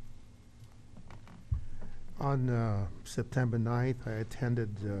 On September 9th, I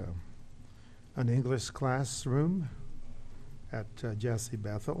attended an English classroom at Jesse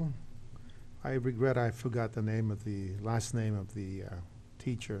Bethel. I regret I forgot the name of the last name of the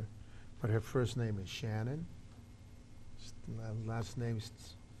teacher, but her first name is Shannon. Last names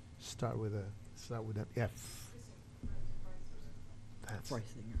start with an F. That's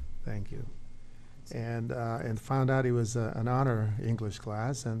thank you. And found out he was an honor English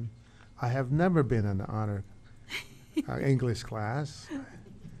class, and I have never been in an honor English class,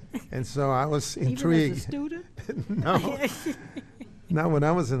 and so I was intrigued. Even as a student? No, not when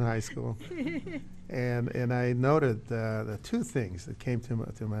I was in high school. And I noted the two things that came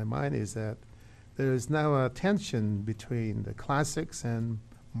to my mind is that there is now a tension between the classics and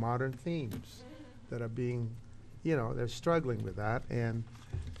modern themes that are being, they're struggling with that, and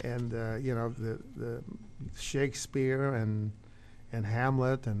the Shakespeare and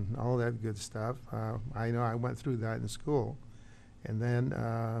Hamlet and all that good stuff. I know I went through that in school, and then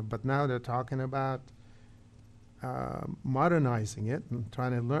but now they're talking about modernizing it and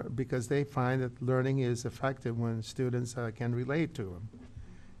trying to learn, because they find that learning is effective when students can relate to them.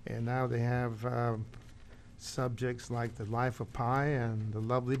 And now they have subjects like the Life of Pi and the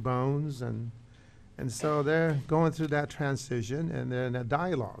Lovely Bones, and so they're going through that transition, and they're in a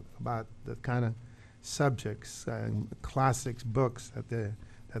dialogue about the kind of subjects and classics books that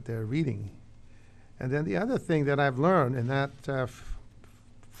they're reading. And then the other thing that I've learned in that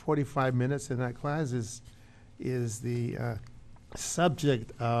 45 minutes in that class is the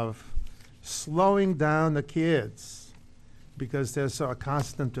subject of slowing down the kids, because they're so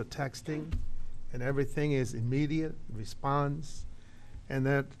accustomed to texting and everything is immediate response, and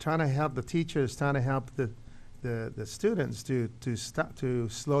they're trying to help the teachers, trying to help the students to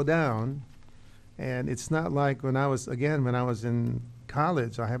slow down. And it's not like when I was in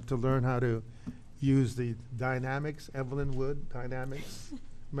college, I have to learn how to use the dynamics, Evelyn Wood dynamics.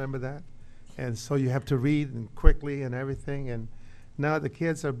 Remember that? And so you have to read and quickly and everything. And now the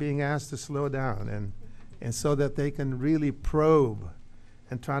kids are being asked to slow down, and so that they can really probe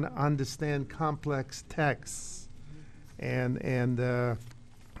and try to understand complex texts, and to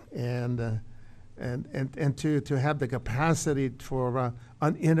have the capacity for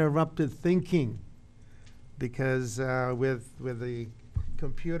uninterrupted thinking. Because with the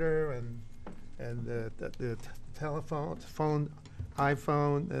computer and the telephone,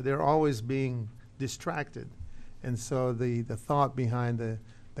 iPhone, they're always being distracted. And so the thought behind the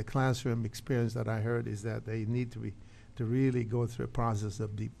classroom experience that I heard is that they need to really go through a process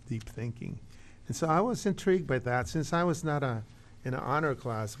of deep thinking. And so I was intrigued by that. Since I was not in an honor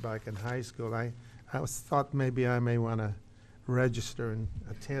class back in high school, I thought maybe I may want to register and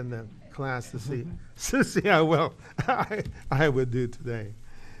attend the class to see how well I would do today.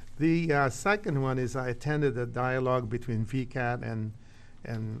 The second one is I attended a dialogue between VCAT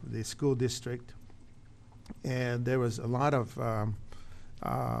and the school district, and there was a lot of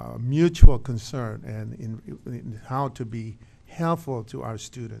mutual concern and in how to be helpful to our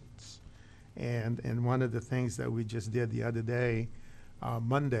students. And one of the things that we just did the other day,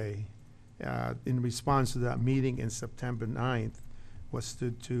 Monday, in response to that meeting in September 9th, was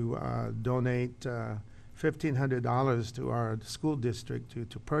to donate $1,500 to our school district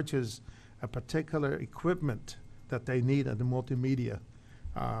to purchase a particular equipment that they need at the multimedia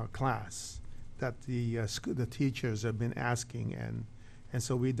class that the teachers have been asking, and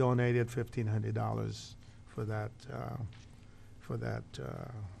so we donated $1,500 for that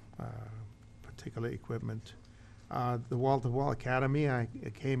particular equipment. The Wall-to-Wall Academy, I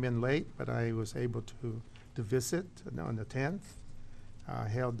came in late, but I was able to visit on the 10th.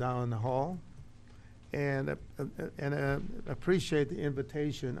 Held down in the hall, and appreciate the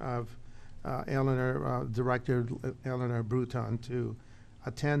invitation of Director Eleanor Bruton to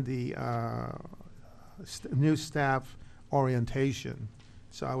attend the new staff orientation.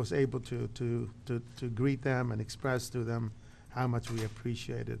 So I was able to greet them and express to them how much we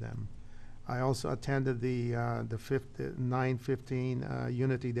appreciated them. I also attended the 9/15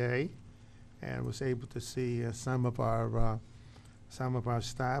 Unity Day, and was able to see some of our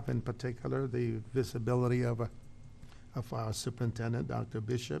staff, in particular the visibility of our superintendent, Dr.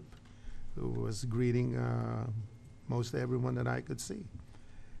 Bishop, who was greeting most everyone that I could see.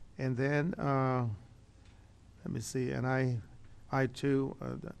 And then let me see, and I too,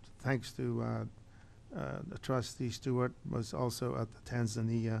 thanks to The Trustee Stewart was also at the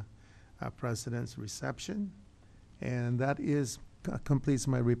Tanzania President's reception. And that completes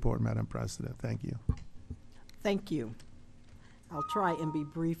my report, Madam President. Thank you. Thank you. I'll try and be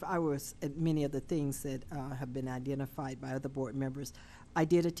brief. I was at many of the things that have been identified by other board members. I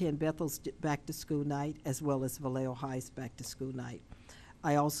did attend Bethel's back-to-school night as well as Vallejo High's back-to-school night.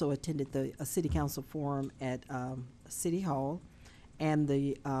 I also attended the City Council forum at City Hall and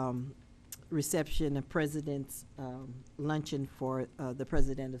the reception and President's luncheon for the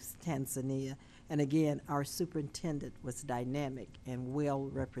President of Tanzania. And again, our superintendent was dynamic and well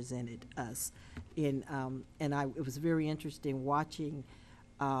represented us. It was very interesting watching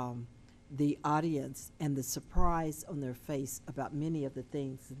the audience and the surprise on their face about many of the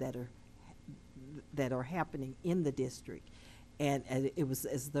things that are happening in the district. And it was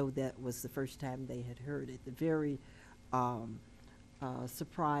as though that was the first time they had heard it. Very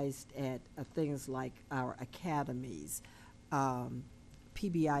surprised at things like our academies,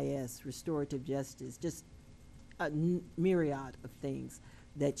 PBIS, restorative justice, just a myriad of things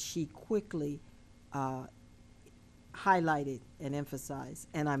that she quickly highlighted and emphasized.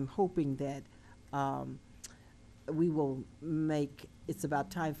 And I'm hoping that we will it's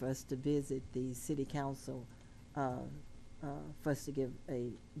about time for us to visit the City Council, for us to give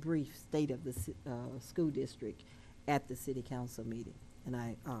a brief state of the school district at the City Council meeting. And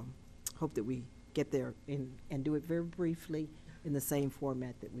I hope that we get there and do it very briefly in the same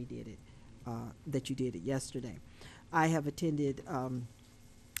format that we did it, that you did it yesterday. I have attended,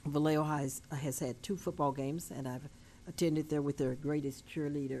 Vallejo High has had 2 football games, and I've attended there with their greatest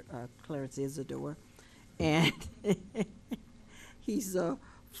cheerleader, Clarence Isidore, and he's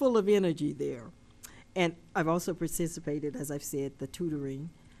full of energy there. And I've also participated, as I've said, the tutoring.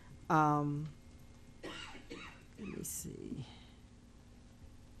 Let me see.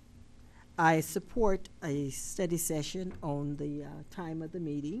 I support a study session on the time of the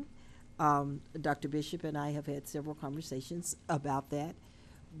meeting. Dr. Bishop and I have had several conversations about that,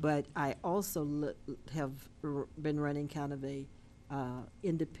 but I also have been running kind of a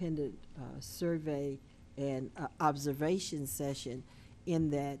independent survey and observation session, in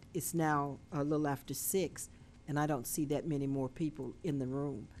that it's now a little after 6, and I don't see that many more people in the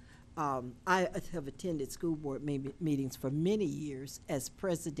room. I have attended school board meetings for many years as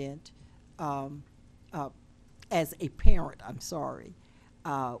president, as a parent,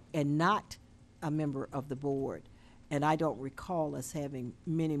 and not a member of the board. And I don't recall us having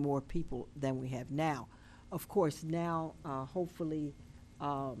many more people than we have now. Of course, now, hopefully,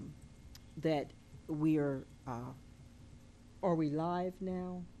 that we are we live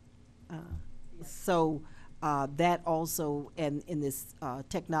now? So that also, and in this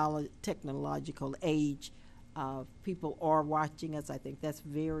technological age, people are watching us. I think that's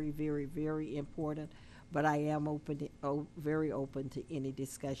very, very, very important. But I am very open to any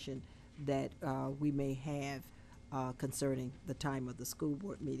discussion that we may have concerning the time of the school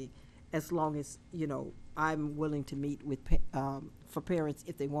board meeting, as long as, I'm willing to meet with for parents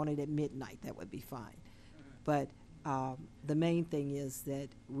if they want it at midnight. That would be fine. But the main thing is that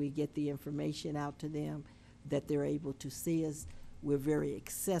we get the information out to them, that they're able to see us. We're very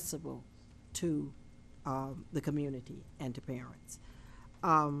accessible to the community and to parents.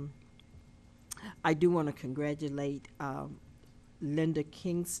 I do want to congratulate Linda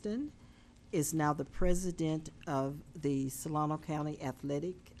Kingston is now the president of the Solano County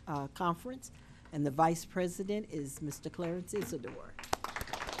Athletic Conference, and the vice president is Mr. Clarence Isidore.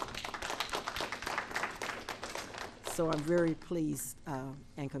 So I'm very pleased,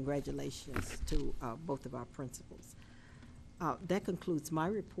 and congratulations to both of our principals. That concludes my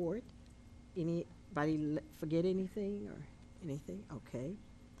report. Anybody forget anything or anything? Okay.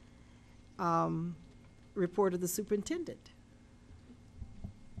 Report of the superintendent.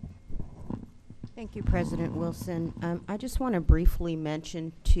 Thank you, President Wilson. I just want to briefly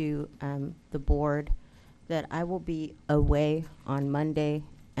mention to the board that I will be away on Monday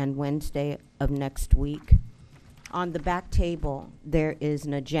and Wednesday of next week. On the back table, there is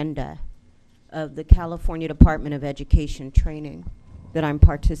an agenda of the California Department of Education training that I'm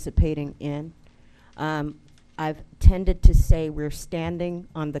participating in. I've tended to say we're standing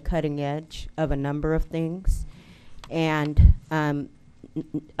on the cutting edge of a number of things, and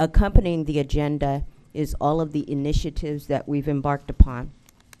accompanying the agenda is all of the initiatives that we've embarked upon.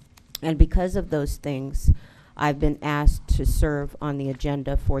 And because of those things, I've been asked to serve on the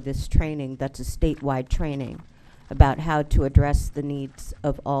agenda for this training that's a statewide training about how to address the needs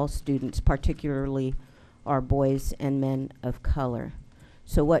of all students, particularly our boys and men of color.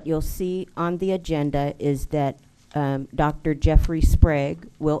 So what you'll see on the agenda is that Dr. Jeffrey Sprague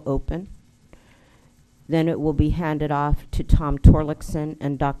will open. Then it will be handed off to Tom Torlickson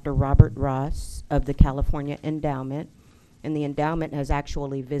and Dr. Robert Ross of the California Endowment. And the endowment has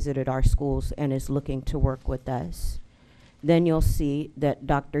actually visited our schools and is looking to work with us. Then you'll see that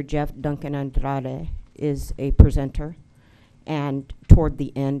Dr. Jeff Duncan Andrade is a presenter, and toward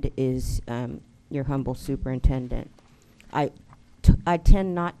the end is your humble superintendent. I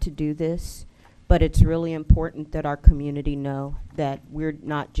tend not to do this, but it's really important that our community know that we're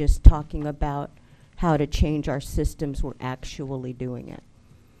not just talking about how to change our systems, we're actually doing it.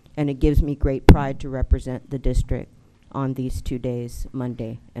 And it gives me great pride to represent the district on these 2 days,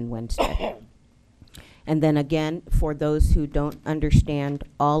 Monday and Wednesday. And then again, for those who don't understand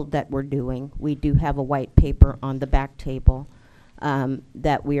all that we're doing, we do have a white paper on the back table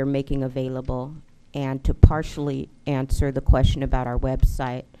that we are making available. And to partially answer the question about our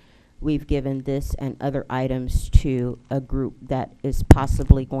website, we've given this and other items to a group that is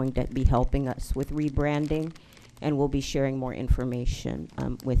possibly going to be helping us with rebranding, and we'll be sharing more information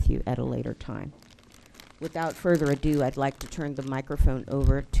with you at a later time. Without further ado, I'd like to turn the microphone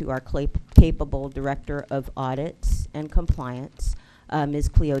over to our capable Director of Audits and Compliance, Ms.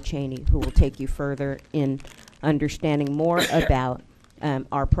 Cleo Cheney, who will take you further in understanding more about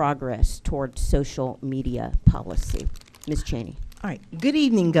our progress towards social media policy. Ms. Cheney. All right. Good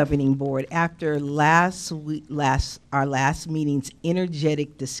evening, Governing Board. After our last meeting's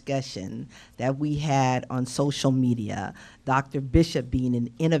energetic discussion that we had on social media, Dr. Bishop, being an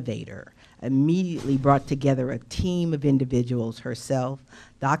innovator, immediately brought together a team of individuals, herself,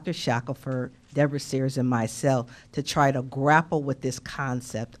 Dr. Shackelford, Deborah Sears, and myself, to try to grapple with this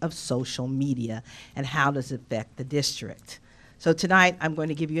concept of social media and how does it affect the district. So tonight, I'm going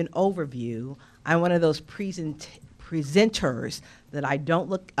to give you an overview. I'm one of those presenters that I don't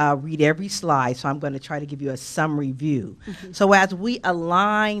read every slide, so I'm going to try to give you a summary view. So as we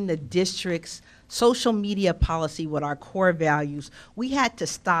align the district's social media policy with our core values, we had to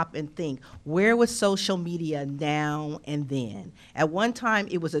stop and think, where was social media now and then? At one time,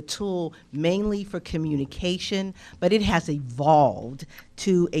 it was a tool mainly for communication, but it has evolved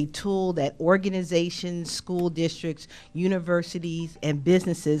to a tool that organizations, school districts, universities, and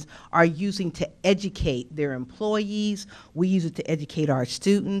businesses are using to educate their employees. We use it to educate our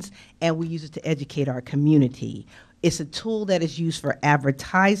students, and we use it to educate our community. It's a tool that is used for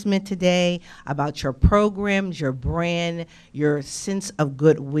advertisement today, about your programs, your brand, your sense of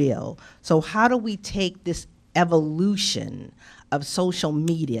goodwill. So how do we take this evolution of social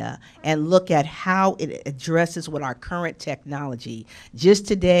media and look at how it addresses with our current technology? Just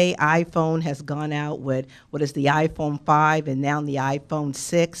today, iPhone has gone out with what is the iPhone 5 and now the iPhone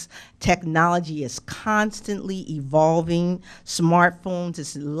 6. Technology is constantly evolving. Smartphones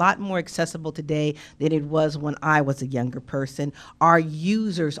is a lot more accessible today than it was when I was a younger person. Our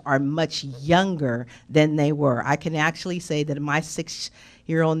users are much younger than they were. I can actually say that my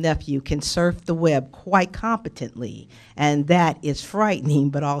 6-year-old nephew can surf the web quite competently, and that is frightening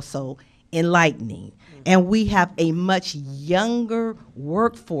but also enlightening. And we have a much younger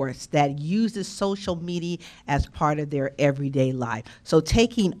workforce that uses social media as part of their everyday life. So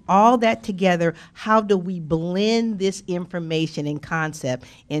taking all that together, how do we blend this information and concept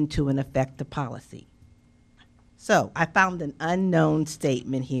into an effective policy? So I found an unknown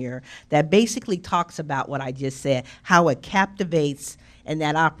statement here that basically talks about what I just said, how it captivates and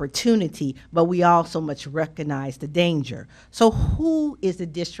that opportunity, but we also must recognize the danger. So who is the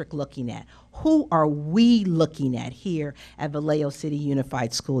district looking at? Who are we looking at here at Vallejo City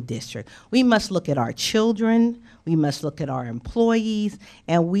Unified School District? We must look at our children, we must look at our employees,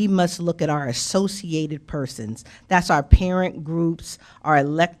 and we must look at our associated persons. That's our parent groups, our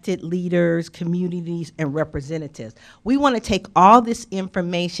elected leaders, communities, and representatives. We want to take all this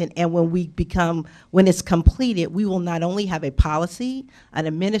information, and when it's completed, we will not only have a policy, an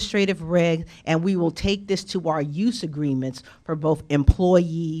administrative reg, and we will take this to our use agreements for both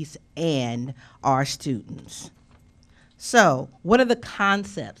employees and our students. So what are the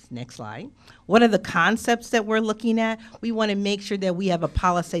concepts? Next slide. What are the concepts that we're looking at? We want to make sure that we have a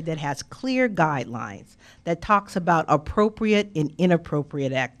policy that has clear guidelines, that talks about appropriate and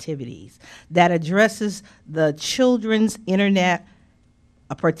inappropriate activities, that addresses the Children's Internet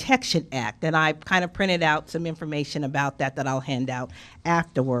Protection Act, and I kind of printed out some information about that I'll hand out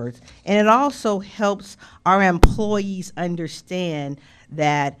afterwards. And it also helps our employees understand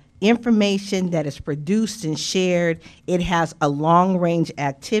that information that is produced and shared, it has a long-range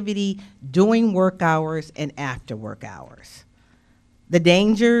activity during work hours and after work hours. The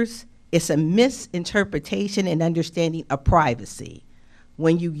dangers, it's a misinterpretation and understanding of privacy.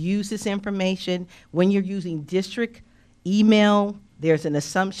 When you use this information, when you're using district email, there's an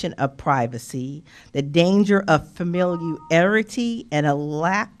assumption of privacy, the danger of familiarity, and a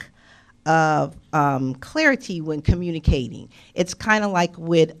lack of clarity when communicating. It's kind of like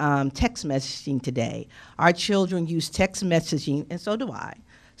with text messaging today. Our children use text messaging, and so do I,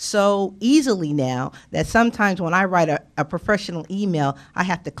 so easily now that sometimes when I write a professional email, I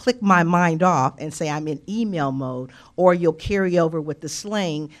have to click my mind off and say I'm in email mode, or you'll carry over with the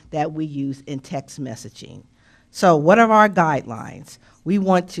slang that we use in text messaging. So what are our guidelines? We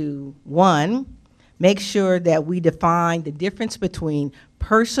want to, one, make sure that we define the difference between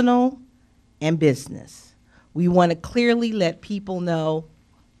personal and business. We want to clearly let people know,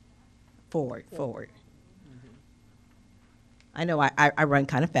 forward. I know I run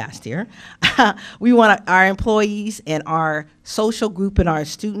kind of fast here. We want our employees and our social group and our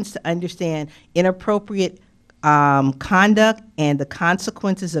students to understand inappropriate conduct and the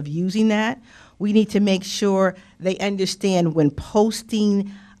consequences of using that. We need to make sure they understand when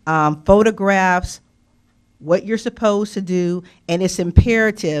posting photographs, what you're supposed to do, and it's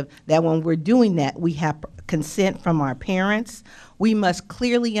imperative that when we're doing that, we have consent from our parents. We must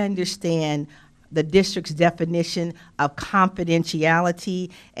clearly understand the district's definition of confidentiality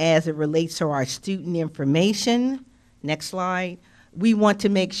as it relates to our student information. Next slide. We want to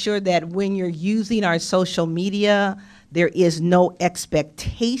make sure that when you're using our social media, there is no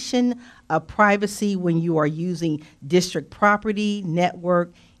expectation of privacy when you are using district property,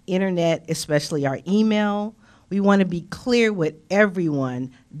 network, internet, especially our email. We want to be clear with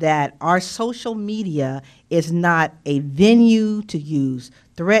everyone that our social media is not a venue to use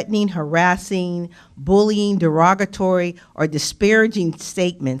threatening, harassing, bullying, derogatory, or disparaging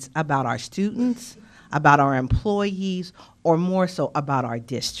statements about our students, about our employees, or more so about our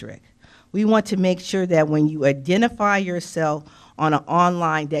district. We want to make sure that when you identify yourself on an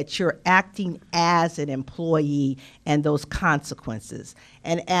online that you're acting as an employee and those consequences.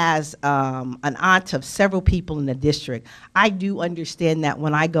 And as an aunt of several people in the district, I do understand that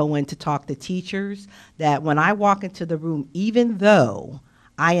when I go in to talk to teachers, that when I walk into the room, even though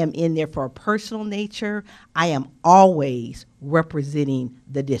I am in there for a personal nature, I am always representing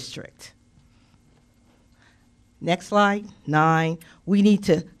the district. Next slide, 9. We need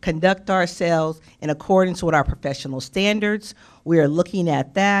to conduct ourselves in accordance with our professional standards. We are looking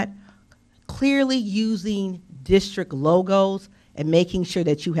at that, clearly using district logos and making sure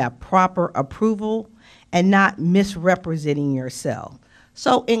that you have proper approval and not misrepresenting yourself.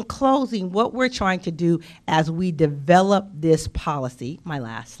 So in closing, what we're trying to do as we develop this policy, my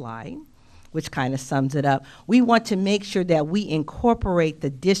last slide, which kind of sums it up, we want to make sure that we incorporate the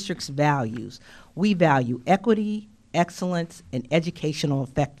district's values. We value equity, excellence, and educational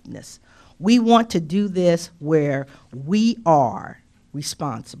effectiveness. We want to do this where we are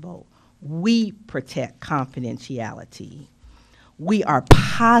responsible. We protect confidentiality. We are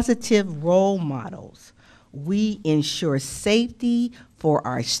positive role models. We ensure safety for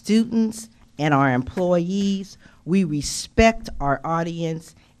our students and our employees. We respect our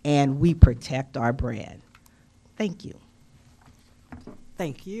audience, and we protect our brand. Thank you.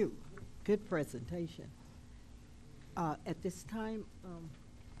 Thank you. Good presentation. At this time,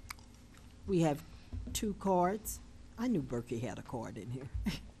 we have 2 cards. I knew Berkey had a card in here.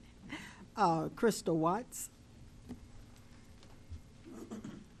 Crystal Watts.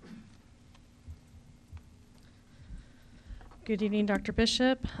 Good evening, Dr.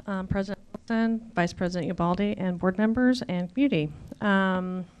 Bishop, President Wilson, Vice President Ubaldi, and board members and community.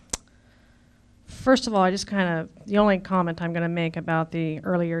 First of all, the only comment I'm going to make about the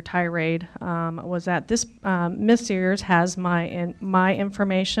earlier tirade was that this Ms. Sears has my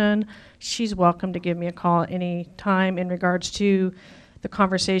information. She's welcome to give me a call at any time in regards to the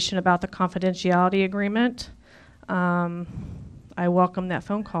conversation about the confidentiality agreement. I welcome that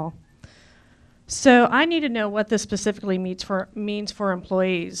phone call. So I need to know what this specifically means for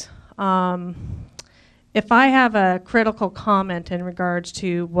employees. If I have a critical comment in regards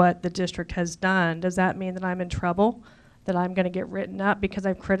to what the district has done, does that mean that I'm in trouble? That I'm going to get written up because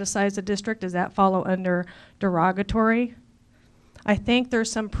I've criticized the district? Does that follow under derogatory? I think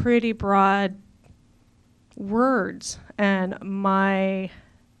there's some pretty broad words, and my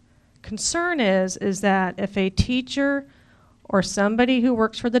concern is that if a teacher or somebody who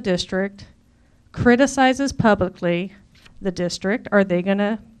works for the district criticizes publicly the district, are they going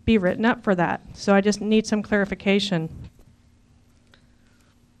to be written up for that? So I just need some clarification.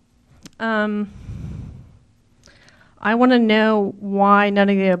 I want to know why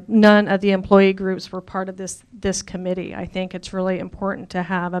none of the employee groups were part of this committee. I think it's really important to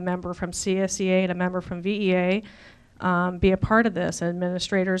have a member from CSEA and a member from VEA. be a part of this,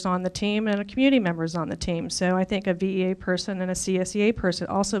 administrators on the team and community members on the team. So I think a VEA person and a CSEA person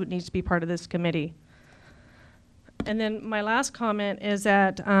also needs to be part of this committee. And then my last comment is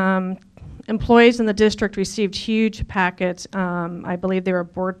that employees in the district received huge packets. I believe they were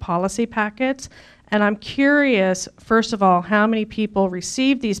board policy packets. And I'm curious, first of all, how many people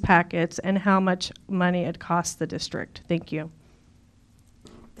received these packets and how much money it cost the district. Thank you.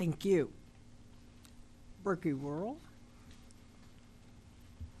 Thank you. Berkey Worrell.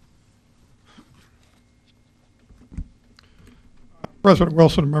 President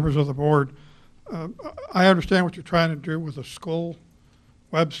Wilson and members of the board, I understand what you're trying to do with the school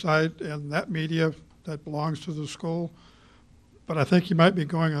website and that media that belongs to the school, but I think you might be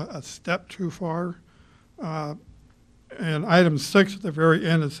going a step too far. And item 6 at the very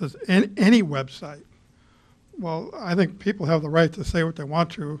end, it says any website. Well, I think people have the right to say what they want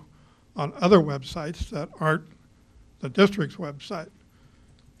to on other websites that aren't the district's website.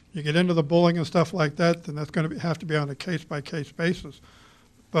 You get into the bullying and stuff like that, then that's going to have to be on a case-by-case basis.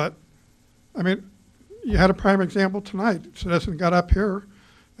 But, I mean, you had a prime example tonight. Citizen got up here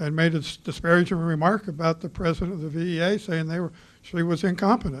and made a disparaging remark about the president of the VEA, saying she was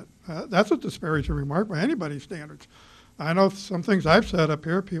incompetent. That's a disparaging remark by anybody's standards. I know some things I've said up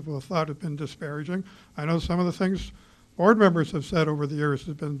here people have thought have been disparaging. I know some of the things board members have said over the years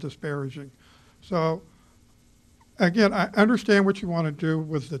have been disparaging. So, again, I understand what you want to do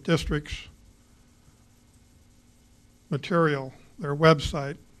with the district's material, their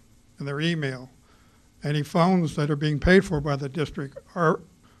website, and their email. Any phones that are being paid for by the district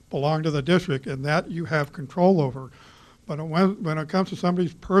belong to the district, and that you have control over. But when it comes to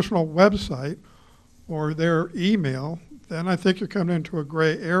somebody's personal website or their email, then I think you're coming into a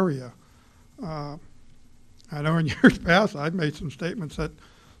gray area. I know in years past I've made some statements at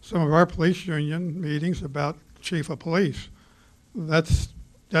some of our police union meetings about chief of police. That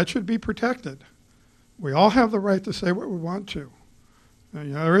should be protected. We all have the right to say what we want to.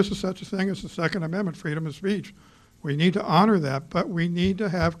 And, there is such a thing as the Second Amendment, freedom of speech. We need to honor that, but we need to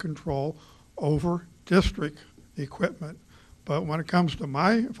have control over district equipment. But when it comes to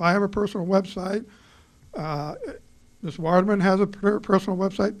if I have a personal website, Ms. Waterman has a personal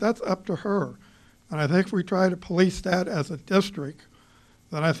website, that's up to her. And I think if we try to police that as a district,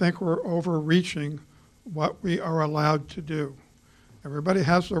 then I think we're overreaching what we are allowed to do. Everybody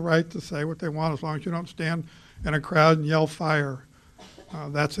has the right to say what they want as long as you don't stand in a crowd and yell fire.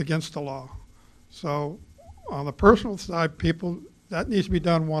 That's against the law. So on the personal side, that needs to be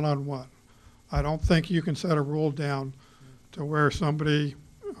done one-on-one. I don't think you can set a rule down to where somebody,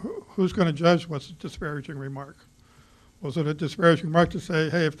 who's going to judge what's a disparaging remark? Was it a disparaging remark to say,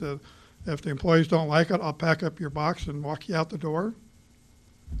 hey, if the employees don't like it, I'll pack up your box and walk you out the door?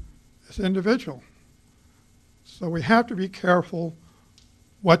 It's individual. So we have to be careful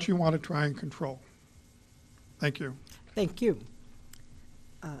what you want to try and control. Thank you. Thank you.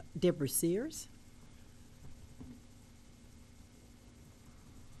 Deborah Sears.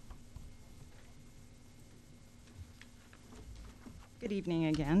 Good evening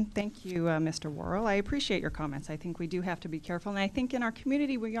again. Thank you, Mr. Worrell. I appreciate your comments. I think we do have to be careful, and I think in our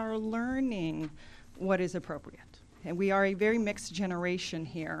community we are learning what is appropriate. And we are a very mixed generation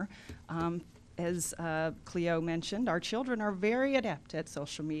here. As Cleo mentioned, our children are very adept at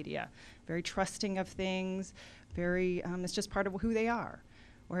social media, very trusting of things, it's just part of who they are.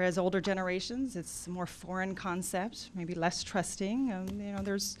 Whereas older generations, it's more foreign concept, maybe less trusting,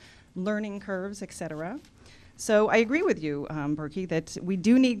 there's learning curves, et cetera. So I agree with you, Berkey, that we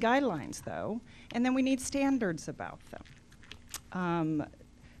do need guidelines, though, and then we need standards about them.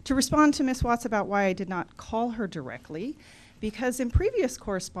 To respond to Ms. Watts about why I did not call her directly, because in previous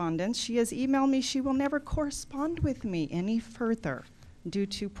correspondence, she has emailed me she will never correspond with me any further due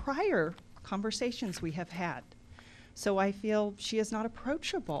to prior conversations we have had. So I feel she is not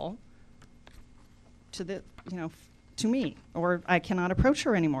approachable to to me, or I cannot approach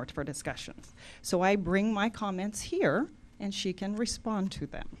her anymore for discussions. So I bring my comments here, and she can respond to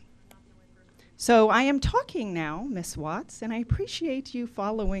them. So I am talking now, Ms. Watts, and I appreciate you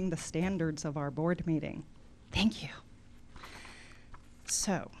following the standards of our board meeting. Thank you.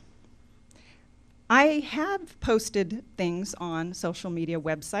 So I have posted things on social media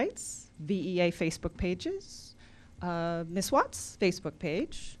websites, VEA Facebook pages, Ms. Watts' Facebook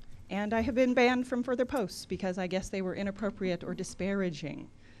page, and I have been banned from further posts because I guess they were inappropriate or disparaging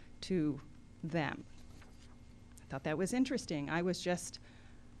to them. I thought that was interesting. I was just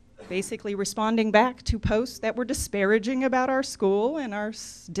basically responding back to posts that were disparaging about our school and our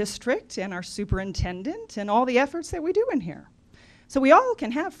district and our superintendent and all the efforts that we do in here. So we all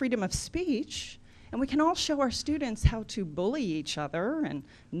can have freedom of speech, And we can all show our students how to bully each other and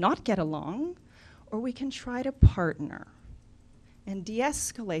not get along, or we can try to partner and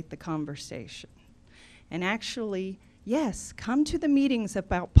de-escalate the conversation. And actually, yes, come to the meetings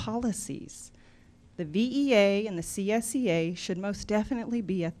about policies. The VEA and the CSEA should most definitely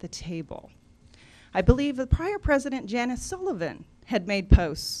be at the table. I believe the prior president, Janice Sullivan, had made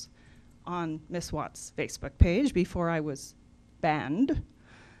posts on Ms. Watt's Facebook page before I was banned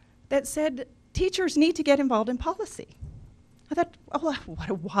that said teachers need to get involved in policy. I thought, oh, what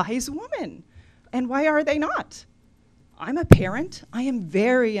a wise woman. And why are they not? I'm a parent. I am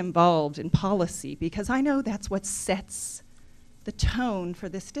very involved in policy because I know that's what sets the tone for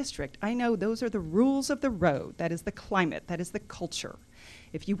this district. I know those are the rules of the road. That is the climate. That is the culture.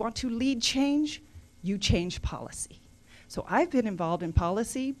 If you want to lead change, you change policy. So I've been involved in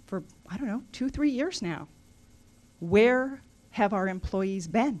policy for, 2-3 years now. Where have our employees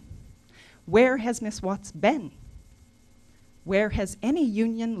been? Where has Ms. Watts been? Where has any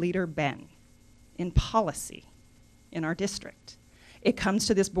union leader been in policy in our district? It comes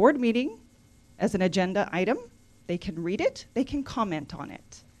to this board meeting as an agenda item. They can read it, they can comment on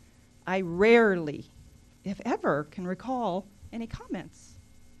it. I rarely, if ever, can recall any comments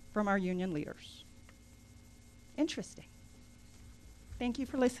from our union leaders. Interesting. Thank you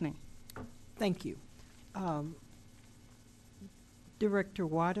for listening. Thank you. Director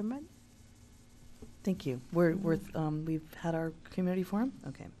Waterman? Thank you. We've had our community forum?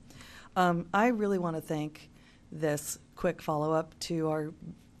 Okay. I really want to thank this quick follow-up to our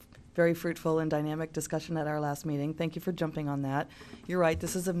very fruitful and dynamic discussion at our last meeting. Thank you for jumping on that. You're right,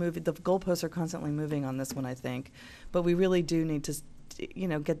 this is a movie. The goalposts are constantly moving on this one, I think. But we really do need to,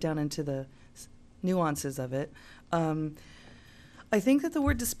 get down into the nuances of it. I think that the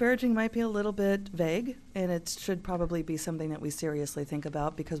word disparaging might be a little bit vague, and it should probably be something that we seriously think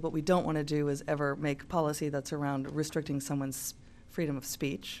about, because what we don't want to do is ever make policy that's around restricting someone's freedom of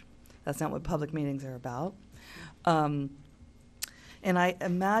speech. That's not what public meetings are about. And I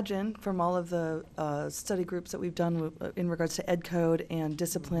imagine from all of the study groups that we've done in regards to ed code and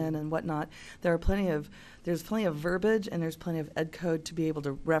discipline and whatnot, there's plenty of verbiage and there's plenty of ed code to be able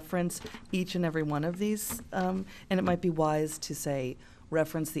to reference each and every one of these. And it might be wise to say,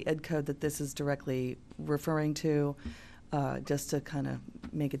 reference the ed code that this is directly referring to, just to kind of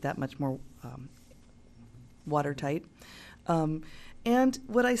make it that much more watertight. And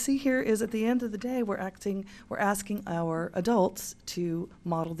what I see here is, at the end of the day, we're asking our adults to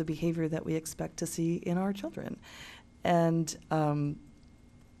model the behavior that we expect to see in our children. And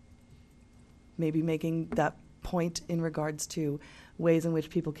maybe making that point in regards to ways in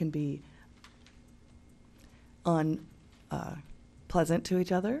which people can be unpleasant to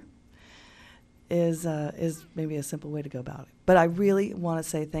each other is maybe a simple way to go about it. But I really want to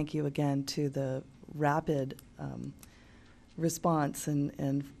say thank you again to the rapid response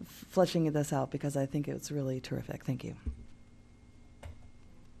and fleshing this out, because I think it's really terrific. Thank you.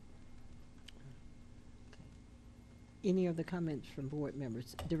 Any other comments from board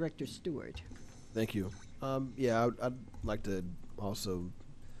members? Director Stewart. Thank you. I'd like to also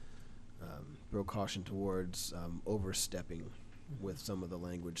throw caution towards overstepping with some of the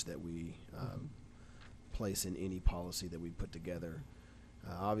language that we place in any policy that we put together.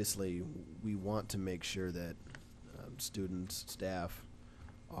 Obviously, we want to make sure that students, staff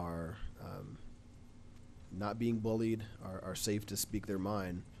are not being bullied, are safe to speak their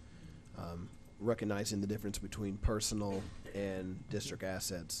mind, recognizing the difference between personal and district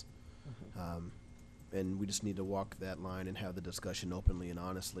assets. And we just need to walk that line and have the discussion openly and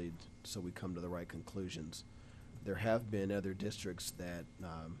honestly so we come to the right conclusions. There have been other districts that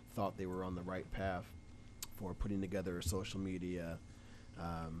thought they were on the right path for putting together social media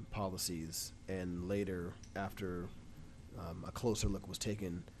policies, and later, after a closer look was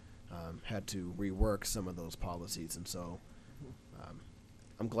taken, had to rework some of those policies. And so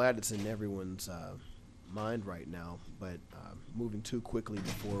I'm glad it's in everyone's mind right now, but moving too quickly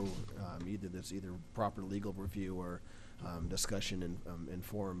before either proper legal review or discussion and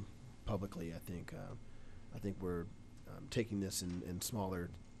forum publicly, I think we're taking this in smaller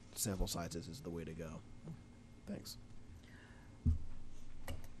sample sizes is the way to go. Thanks.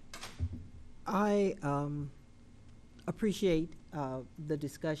 I appreciate the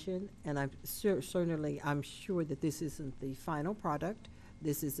discussion, and I'm I'm sure that this isn't the final product.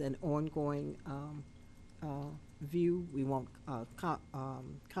 This is an ongoing view. We want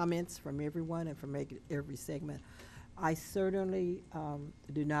comments from everyone and from every segment. I certainly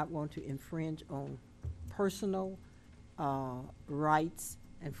do not want to infringe on personal rights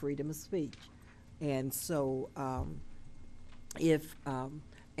and freedom of speech. And so if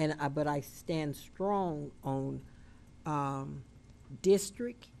but I stand strong on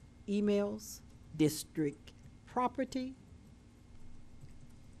district emails, district property.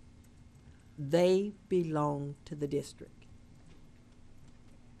 They belong to the district.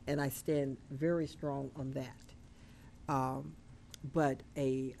 And I stand very strong on that. But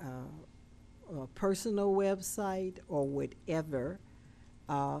a personal website or whatever,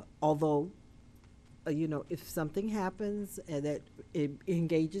 although, you know, if something happens and that it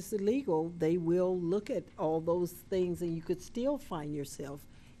engages the legal, they will look at all those things and you could still find yourself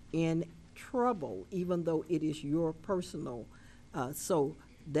in trouble, even though it is your personal. So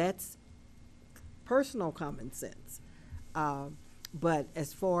that's personal common sense. But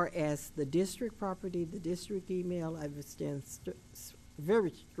as far as the district property, the district email, I stand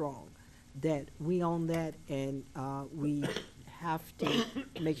very strong that we own that, and we have to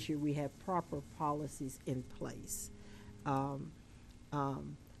make sure we have proper policies in place. And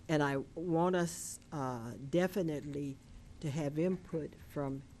I want us definitely to have input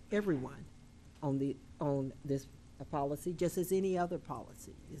from everyone on this policy, just as any other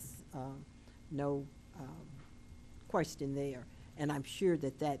policy. Is no question there, and I'm sure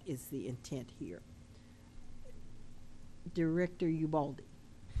that that is the intent here. Director Ubaldi.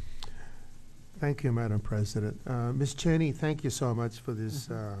 Thank you, Madam President. Ms. Cheney, thank you so much for this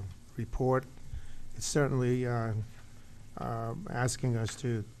report. It's certainly asking us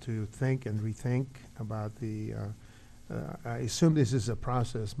to think and rethink about the, I assume this is a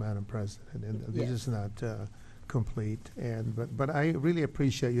process, Madam President, and this is not complete. But I really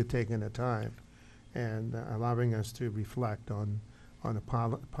appreciate you taking the time and allowing us to reflect on the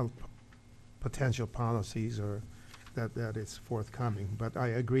potential policies or that is forthcoming. But I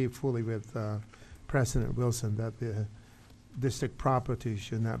agree fully with President Wilson that the district property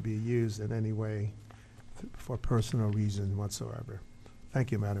should not be used in any way for personal reason whatsoever.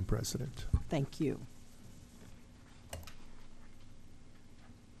 Thank you, Madam President. Thank you.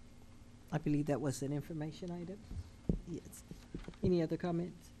 I believe that was an information item. Yes. Any other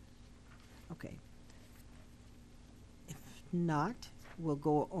comments? Okay. If not, we'll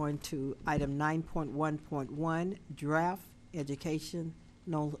go on to item 9.1.1, draft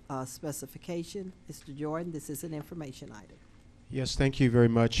educational specification. Mr. Jordan, this is an information item. Yes, thank you very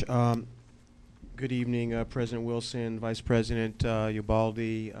much. Good evening, President Wilson, Vice President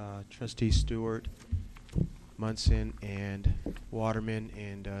Ubaldi, Trustee Stewart, Munson, and Waterman,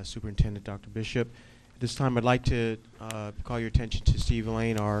 and Superintendent Dr. Bishop. At this time, I'd like to call your attention to Steve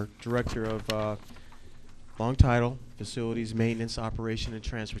Lane, our Director of long title, Facilities, Maintenance, Operation, and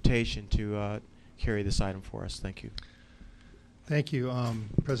Transportation, to carry this item for us. Thank you. Thank you,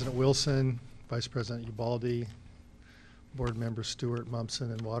 President Wilson, Vice President Ubaldi, Board Members Stewart,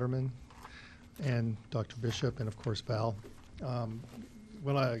 Mumpson, and Waterman, and Dr. Bishop, and of course Val.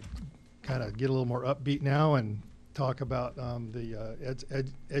 When I kind of get a little more upbeat now and talk about the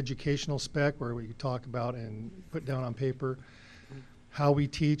educational spec, where we talk about and put down on paper how we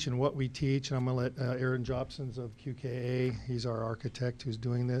teach and what we teach. And I'm going to let Aaron Jobsons of QKA, he's our architect who's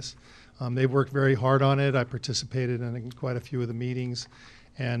doing this. They've worked very hard on it. I participated in quite a few of the meetings.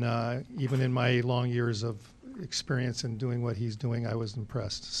 And even in my long years of experience in doing what he's doing, I was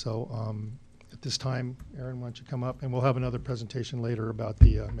impressed. So at this time, Aaron, why don't you come up, and we'll have another presentation later about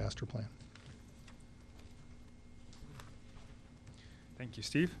the master plan. Thank you,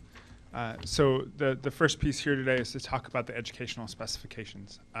 Steve. So the first piece here today is to talk about the educational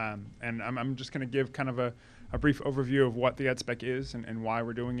specifications. And I'm just going to give kind of a brief overview of what the EdSpec is and why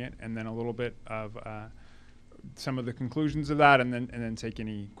we're doing it, and then a little bit of some of the conclusions of that, and then take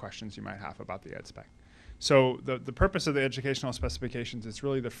any questions you might have about the EdSpec. So the purpose of the educational specifications is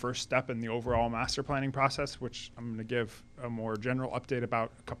really the first step in the overall master planning process, which I'm going to give a more general update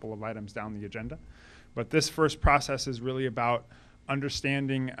about a couple of items down the agenda. But this first process is really about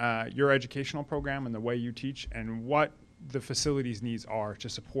understanding your educational program and the way you teach and what the facilities needs are to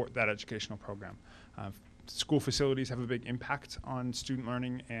support that educational program. School facilities have a big impact on student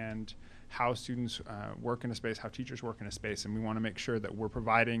learning and how students work in a space, how teachers work in a space, and we want to make sure that we're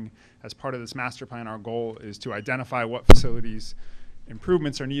providing, as part of this master plan, our goal is to identify what facilities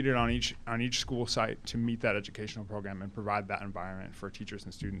improvements are needed on each school site to meet that educational program and provide that environment for teachers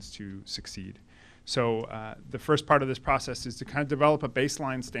and students to succeed. So the first part of this process is to kind of develop a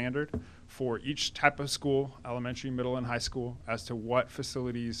baseline standard for each type of school, elementary, middle, and high school, as to what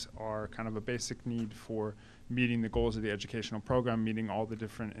facilities are kind of a basic need for meeting the goals of the educational program, meeting all the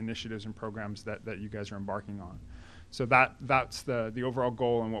different initiatives and programs that you guys are embarking on. So that's the overall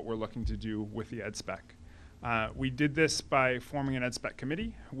goal and what we're looking to do with the EdSpec. We did this by forming an EdSpec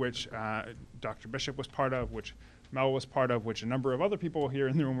committee, which Dr. Bishop was part of, which Mel was part of, which a number of other people here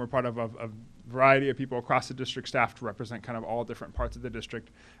in the room were part of a variety of people across the district staff to represent kind of all different parts of the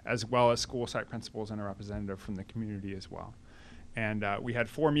district, as well as school site principals and a representative from the community as well. And we had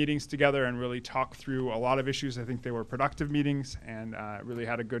 4 meetings together and really talked through a lot of issues. I think they were productive meetings and really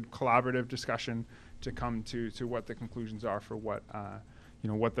had a good collaborative discussion to come to what the conclusions are for what,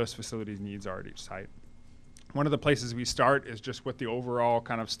 what those facilities needs are at each site. One of the places we start is just with the overall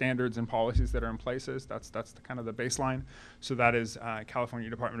kind of standards and policies that are in places. That's the kind of the baseline. So that is California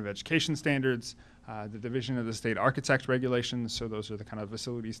Department of Education standards, the Division of the State Architect regulations. So those are the kind of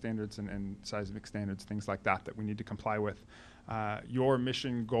facility standards and seismic standards, things like that we need to comply with. Your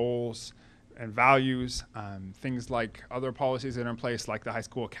mission goals and values, things like other policies that are in place, like the high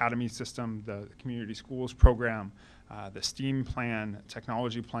school academy system, the community schools program, the STEAM plan,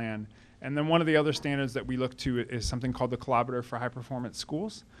 technology plan. And then one of the other standards that we look to is something called the Collaborative for High Performance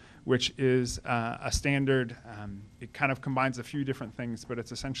Schools, which is a standard. It kind of combines a few different things, but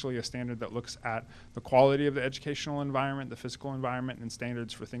it's essentially a standard that looks at the quality of the educational environment, the physical environment, and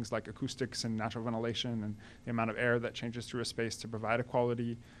standards for things like acoustics and natural ventilation and the amount of air that changes through a space to provide a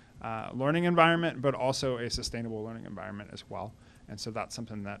quality learning environment, but also a sustainable learning environment as well. And so that's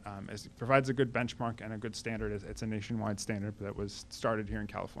something that provides a good benchmark and a good standard. It's a nationwide standard that was started here in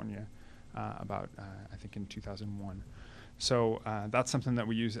California I think in 2001. So that's something that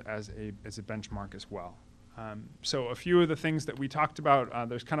we use as a benchmark as well. So a few of the things that we talked about,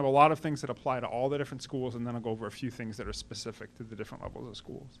 there's kind of a lot of things that apply to all the different schools, and then I'll go over a few things that are specific to the different levels of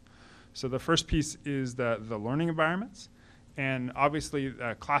schools. So the first piece is the learning environments. And obviously,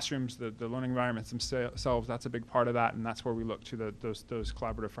 classrooms, the learning environments themselves, that's a big part of that, and that's where we look to those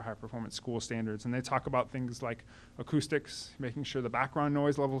Collaborative for High Performance School standards. And they talk about things like acoustics, making sure the background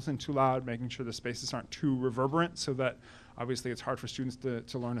noise level isn't too loud, making sure the spaces aren't too reverberant, so that obviously it's hard for students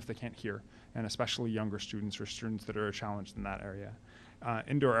to learn if they can't hear, and especially younger students or students that are challenged in that area.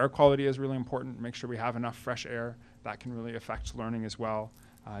 Indoor air quality is really important. Make sure we have enough fresh air. That can really affect learning as well.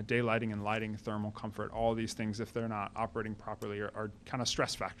 Daylighting and lighting, thermal comfort, all these things, if they're not operating properly, are kind of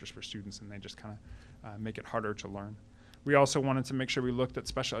stress factors for students, and they just kind of make it harder to learn. We also wanted to make sure we looked at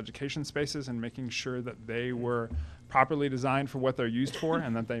special education spaces and making sure that they were properly designed for what they're used for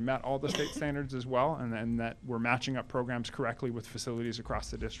and that they met all the state standards as well, and that we're matching up programs correctly with facilities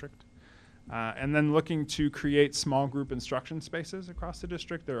across the district. And then looking to create small group instruction spaces across the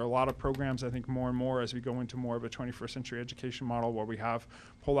district. There are a lot of programs, I think, more and more as we go into more of a 21st century education model where we have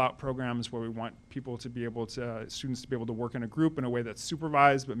pull-out programs where we want people to be able to, students to be able to work in a group in a way that's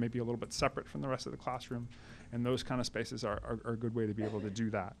supervised but maybe a little bit separate from the rest of the classroom. And those kind of spaces are a good way to be able to do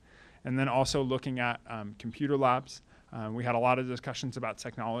that. And then also looking at computer labs. We had a lot of discussions about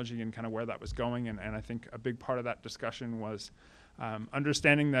technology and kind of where that was going, and I think a big part of that discussion was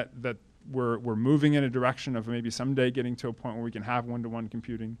understanding that we're moving in a direction of maybe someday getting to a point where we can have one-to-one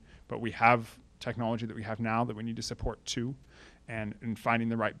computing, but we have technology that we have now that we need to support too, and finding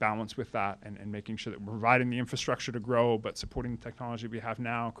the right balance with that and making sure that we're providing the infrastructure to grow, but supporting the technology we have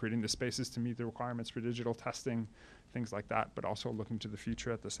now, creating the spaces to meet the requirements for digital testing, things like that, but also looking to the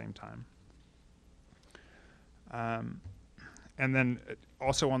future at the same time. And then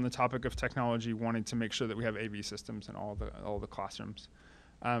also on the topic of technology, wanting to make sure that we have AV systems in all the classrooms.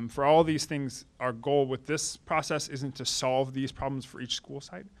 For all these things, our goal with this process isn't to solve these problems for each school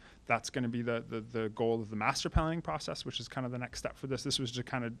site. That's going to be the goal of the master planning process, which is kind of the next step for this. This was to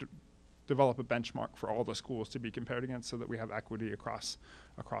kind of develop a benchmark for all the schools to be compared against so that we have equity across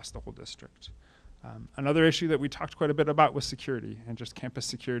the whole district. Another issue that we talked quite a bit about was security and just campus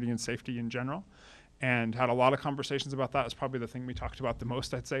security and safety in general, and had a lot of conversations about that. It's probably the thing we talked about the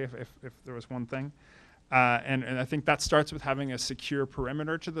most, I'd say, if there was one thing. And I think that starts with having a secure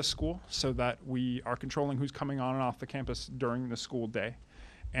perimeter to the school so that we are controlling who's coming on and off the campus during the school day.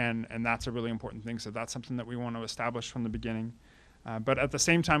 And that's a really important thing. So that's something that we want to establish from the beginning. But at the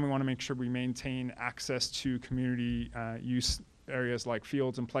same time, we want to make sure we maintain access to community use areas like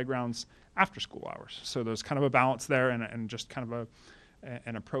fields and playgrounds after school hours. So there's kind of a balance there and just kind of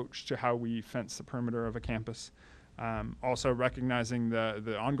an approach to how we fence the perimeter of a campus. Also recognizing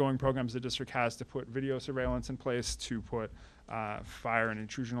the ongoing programs the district has to put video surveillance in place, to put fire and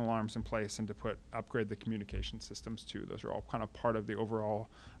intrusion alarms in place, and to upgrade the communication systems too. Those are all kind of part of the overall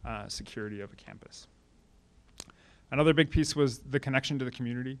security of a campus. Another big piece was the connection to the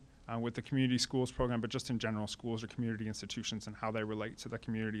community with the community schools program, but just in general, schools or community institutions and how they relate to the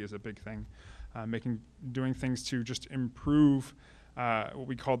community is a big thing. Doing things to just improve what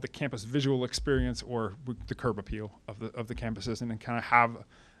we called the campus visual experience, or the curb appeal of the campuses, and then kind of have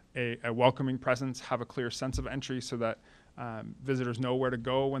a welcoming presence, have a clear sense of entry so that visitors know where to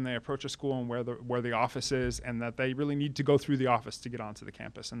go when they approach a school and where the office is, and that they really need to go through the office to get onto the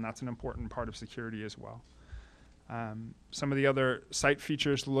campus, and that's an important part of security as well. Some of the other site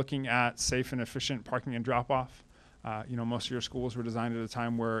features, looking at safe and efficient parking and drop-off. Most of your schools were designed at a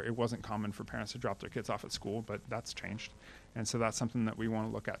time where it wasn't common for parents to drop their kids off at school, but that's changed. And so that's something that we want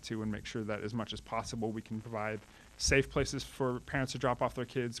to look at too, and make sure that as much as possible we can provide safe places for parents to drop off their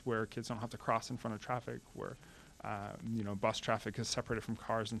kids, where kids don't have to cross in front of traffic, where bus traffic is separated from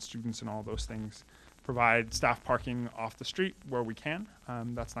cars and students and all those things. Provide staff parking off the street where we can.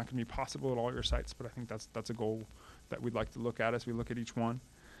 That's not going to be possible at all your sites, but I think that's a goal that we'd like to look at as we look at each one.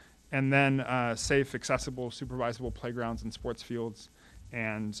 And then safe, accessible, supervisable playgrounds and sports fields,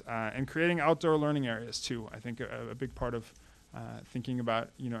 and creating outdoor learning areas too. I think a big part of thinking about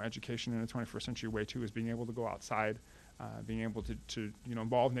education in a 21st century way too is being able to go outside, being able to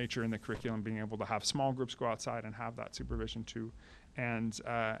involve nature in the curriculum, being able to have small groups go outside and have that supervision too, and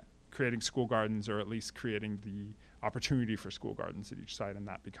creating school gardens, or at least creating the opportunity for school gardens at each site, and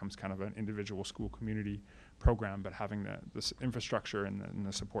that becomes kind of an individual school community program, but having the infrastructure and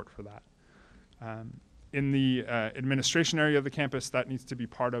the support for that. In the administration area of the campus, that needs to be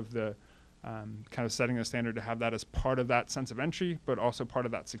part of the kind of setting a standard to have that as part of that sense of entry, but also part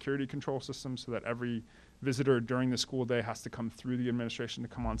of that security control system, so that every visitor during the school day has to come through the administration to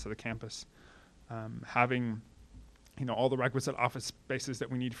come onto the campus. Having all the requisite office spaces that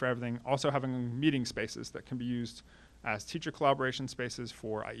we need for everything. Also having meeting spaces that can be used as teacher collaboration spaces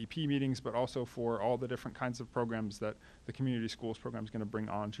for IEP meetings, but also for all the different kinds of programs that the community schools program is going to bring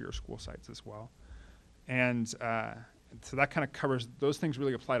onto your school sites as well. And so that kind of covers, those things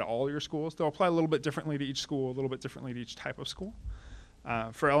really apply to all your schools. They'll apply a little bit differently to each school, a little bit differently to each type of school.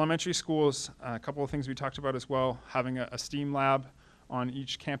 For elementary schools, a couple of things we talked about as well, having a STEAM lab on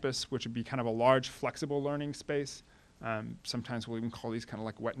each campus, which would be kind of a large flexible learning space. Sometimes we'll even call these kind of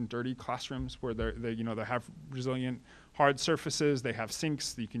like wet and dirty classrooms, where they have resilient hard surfaces, they have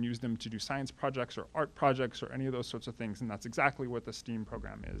sinks, you can use them to do science projects or art projects or any of those sorts of things, and that's exactly what the STEAM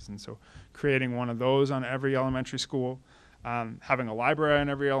program is. And so creating one of those on every elementary school, having a library in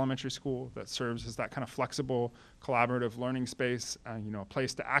every elementary school that serves as that kind of flexible, collaborative learning space, a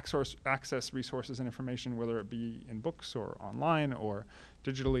place to access resources and information, whether it be in books or online or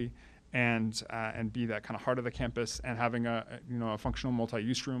digitally, and be that kind of heart of the campus, and having a functional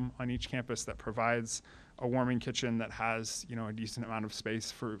multi-use room on each campus that provides a warming kitchen that has a decent amount of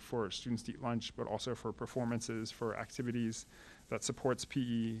space for students to eat lunch, but also for performances, for activities, that supports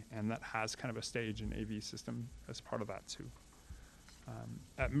PE, and that has kind of a stage and AV system as part of that too.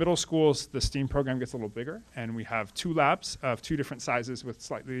 At middle schools, the STEAM program gets a little bigger, and we have 2 labs of 2 different sizes with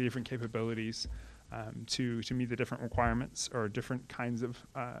slightly different capabilities to meet the different requirements, or different kinds of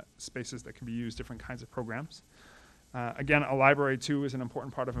spaces that can be used, different kinds of programs. Again, a library too is an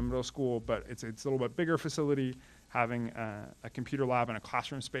important part of a middle school, but it's a little bit bigger facility, having a computer lab and a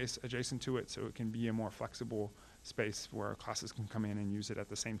classroom space adjacent to it, so it can be a more flexible space where classes can come in and use it at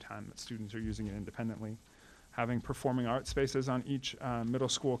the same time that students are using it independently. Having performing arts spaces on each middle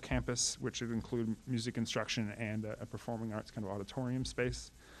school campus, which would include music instruction and a performing arts kind of auditorium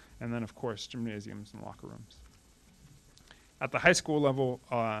space. And then, of course, gymnasiums and locker rooms. At the high school level,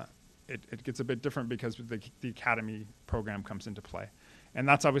 it gets a bit different because the academy program comes into play. And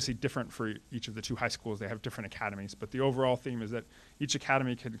that's obviously different for each of the 2 high schools. They have different academies. But the overall theme is that each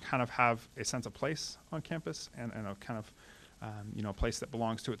academy can kind of have a sense of place on campus, and a kind of a place that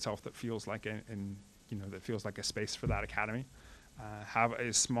belongs to itself, that feels like that feels like a space for that academy. Have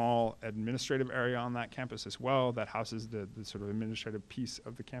a small administrative area on that campus as well that houses the sort of administrative piece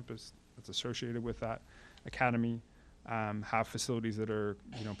of the campus that's associated with that academy. Have facilities that are,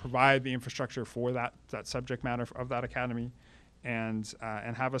 provide the infrastructure for that subject matter of that academy, and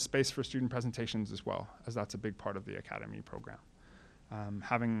have a space for student presentations as well, as that's a big part of the academy program.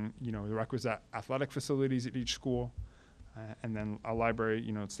 Having, the requisite athletic facilities at each school, and then a library,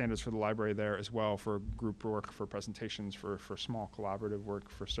 standards for the library there as well, for group work, for presentations, for small collaborative work,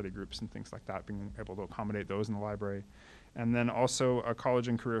 for study groups and things like that, being able to accommodate those in the library. And then also a college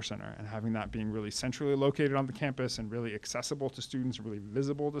and career center, and having that being really centrally located on the campus and really accessible to students, really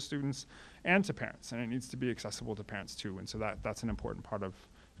visible to students and to parents. And it needs to be accessible to parents too. And so that's an important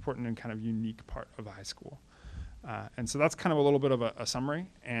and kind of unique part of the high school. And so that's kind of a little bit of a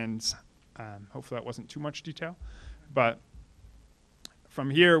summary, and hopefully that wasn't too much detail. But from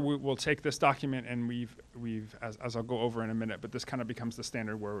here, we'll take this document, and we've as I'll go over in a minute, but this kind of becomes the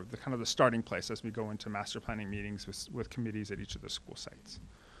standard, where the kind of the starting place as we go into master planning meetings with committees at each of the school sites.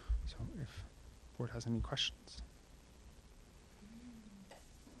 So if the board has any questions.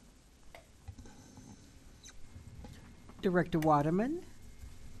 Director Waterman.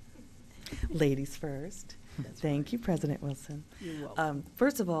 Ladies first. Thank you, President Wilson. You're welcome.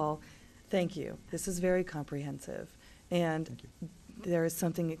 First of all, thank you. This is very comprehensive. And there is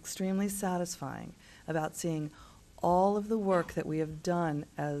something extremely satisfying about seeing all of the work that we have done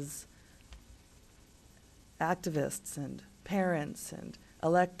as activists and parents and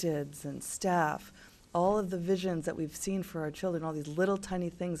electeds and staff, all of the visions that we've seen for our children, all these little tiny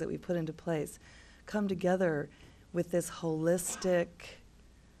things that we put into place, come together with this holistic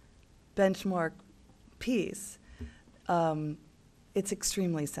benchmark piece. It's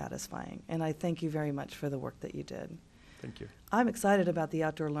extremely satisfying, and I thank you very much for the work that you did. Thank you. I'm excited about the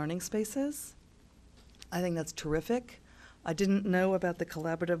outdoor learning spaces. I think that's terrific. I didn't know about the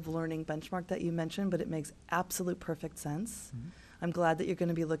collaborative learning benchmark that you mentioned, but it makes absolute perfect sense. I'm glad that you're going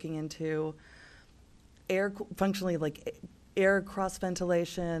to be looking into functionally like air cross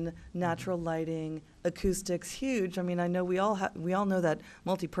ventilation, natural lighting, acoustics, huge. I mean, I know we all know that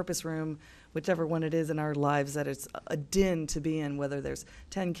multi-purpose room, whichever one it is in our lives, that it's a din to be in, whether there's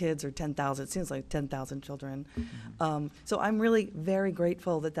 10 kids or 10,000. It seems like 10,000 children. So I'm really very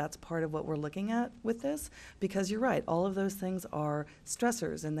grateful that that's part of what we're looking at with this, because you're right, all of those things are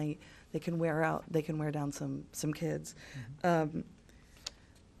stressors, and they can wear out, they can wear down some kids.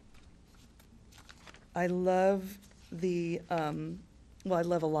 I love I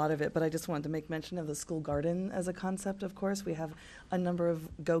love a lot of it, but I just wanted to make mention of the school garden as a concept, of course. We have a number of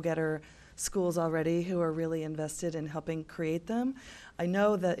go-getter schools already who are really invested in helping create them. I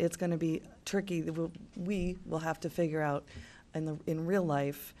know that it's going to be tricky. We will have to figure out in real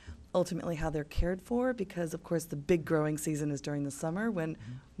life ultimately how they're cared for, because of course the big growing season is during the summer when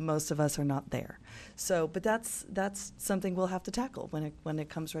most of us are not there. So, but that's something we'll have to tackle when it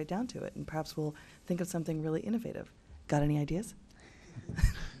comes right down to it, and perhaps we'll think of something really innovative. Got any ideas?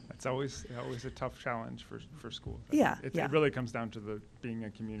 That's always a tough challenge for schools. Yeah, It yeah. really comes down to being a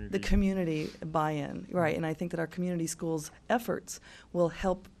community. The community buy-in, right? And I think that our community schools' efforts will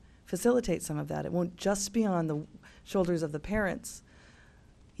help facilitate some of that. It won't just be on the shoulders of the parents,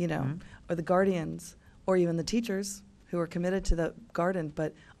 or the guardians, or even the teachers who are committed to the garden,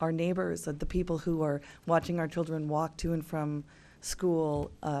 but our neighbors, the people who are watching our children walk to and from school.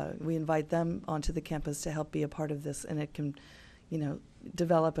 We invite them onto the campus to help be a part of this, and it can,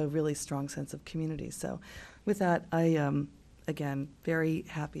 develop a really strong sense of community. So with that, I, again, very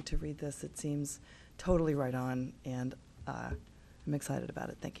happy to read this. It seems totally right on, and I'm excited about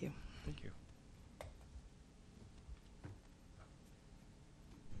it. Thank you. Thank you.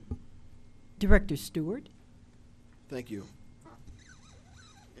 Director Stewart. Thank you.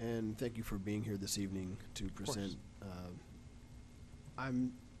 And thank you for being here this evening to present.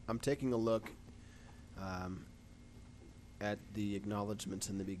 I'm taking a look at the acknowledgments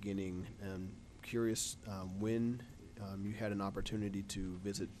in the beginning, and curious when you had an opportunity to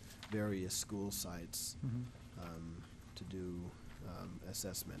visit various school sites to do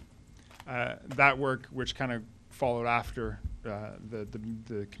assessment. That work, which kind of followed after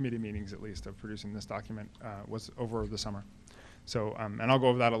the committee meetings, at least, of producing this document, was over the summer. So, and I'll go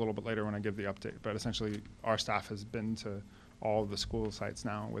over that a little bit later when I give the update, but essentially our staff has been to all of the school sites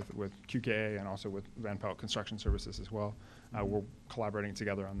now with QKA and also with Van Pelt Construction Services as well. We're collaborating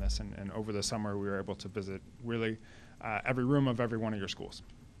together on this, and over the summer we were able to visit really every room of every one of your schools.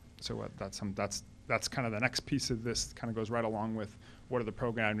 So that's kind of the next piece of this, kind of goes right along with what are the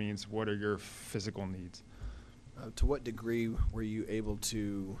program needs, what are your physical needs. To what degree were you able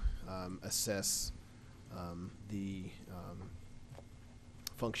to assess the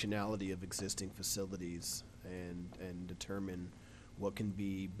functionality of existing facilities and determine what can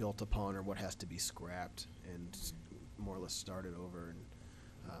be built upon or what has to be scrapped and more or less started over and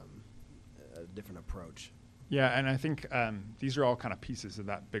a different approach? Yeah, and I think these are all kind of pieces of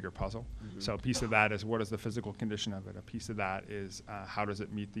that bigger puzzle. So a piece of that is what is the physical condition of it. A piece of that is how does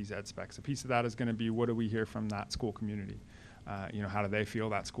it meet these ed specs. A piece of that is going to be what do we hear from that school community. How do they feel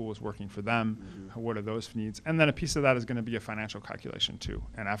that school is working for them? What are those needs? And then a piece of that is going to be a financial calculation too.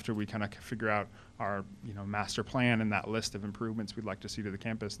 And after we kind of figure out our master plan and that list of improvements we'd like to see to the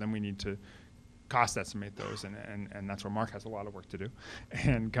campus, then we need to cost estimate those, and that's where Mark has a lot of work to do,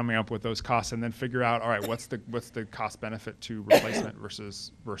 and coming up with those costs, and then figure out, all right, what's the cost benefit to replacement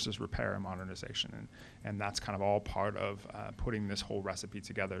versus repair and modernization, and that's kind of all part of putting this whole recipe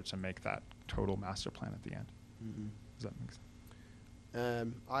together to make that total master plan at the end. Does that make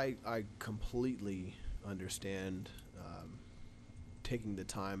sense? I completely understand taking the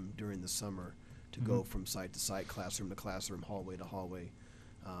time during the summer to go from site to site, classroom to classroom, hallway to hallway,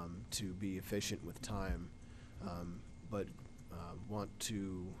 to be efficient with time, but want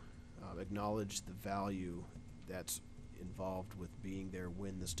to acknowledge the value that's involved with being there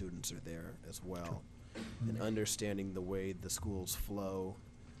when the students are there as well, and understanding the way the schools flow,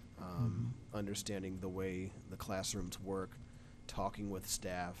 understanding the way the classrooms work, talking with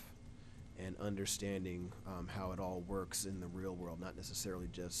staff, and understanding how it all works in the real world, not necessarily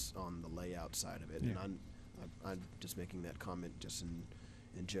just on the layout side of it. Yeah. And I'm just making that comment just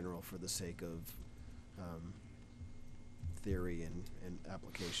in general for the sake of theory and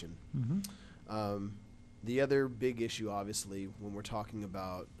application. The other big issue, obviously, when we're talking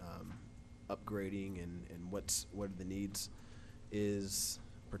about upgrading and what are the needs, is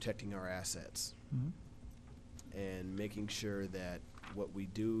protecting our assets and making sure that what we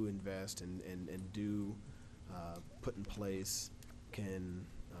do invest and do put in place can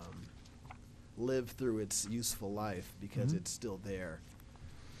live through its useful life, because it's still there.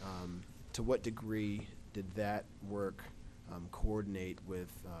 To what degree did that work coordinate with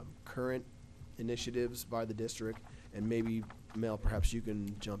current initiatives by the district, and maybe, Mel, perhaps you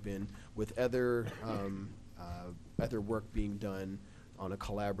can jump in with other work being done on a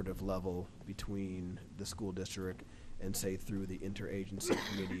collaborative level between the school district and, say, through the interagency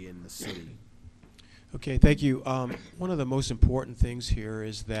committee in the city? Okay, thank you. One of the most important things here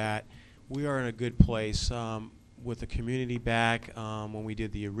is that we are in a good place with the community back when we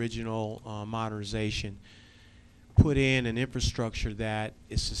did the original modernization, put in an infrastructure that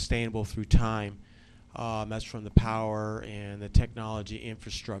is sustainable through time. That's from the power and the technology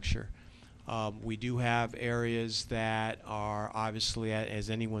infrastructure. We do have areas that are obviously,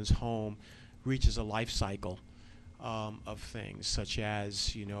 as anyone's home, reaches a life cycle of things, such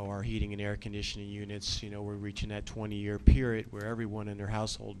as, our heating and air conditioning units. We're reaching that 20-year period where everyone in their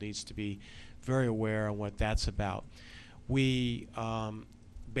household needs to be very aware of what that's about. We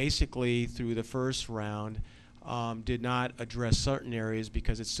basically, through the first round, did not address certain areas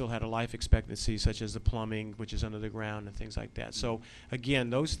because it still had a life expectancy, such as the plumbing, which is under the ground, and things like that. So again,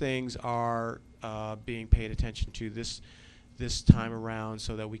 those things are being paid attention to this time around,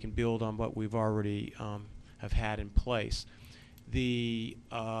 so that we can build on what we've already have had in place. The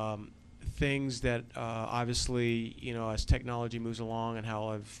things that obviously, as technology moves along and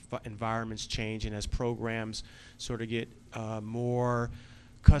how environments change, and as programs sort of get more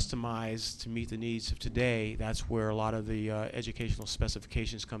customized to meet the needs of today, that's where a lot of the educational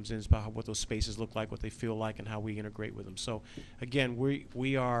specifications comes in, about what those spaces look like, what they feel like, and how we integrate with them. So again,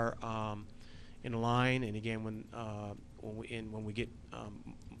 we are in line, and again, when we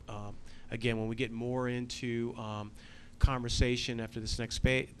get more into conversation after this next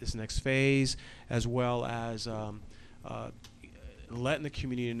phase, as well as letting the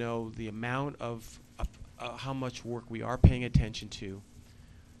community know the amount of how much work we are paying attention to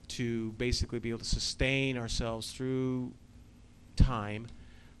basically be able to sustain ourselves through time,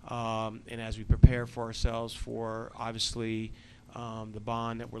 and as we prepare for ourselves for, obviously, the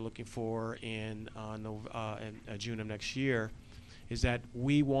bond that we're looking for in June of next year, is that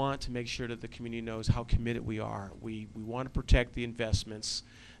we want to make sure that the community knows how committed we are. We want to protect the investments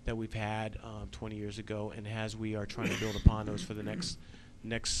that we've had 20 years ago, and as we are trying to build upon those for the next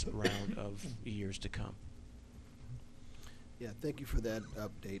round of years to come. Yeah, thank you for that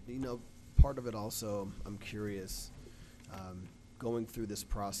update. Part of it also, I'm curious, going through this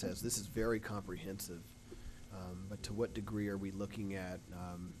process, this is very comprehensive, but to what degree are we looking at,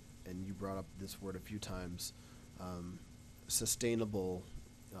 and you brought up this word a few times, sustainable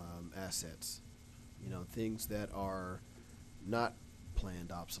assets, things that are not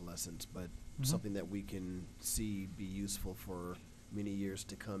planned obsolescence, but something that we can see be useful for many years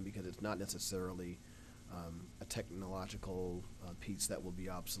to come, because it's not necessarily a technological piece that will be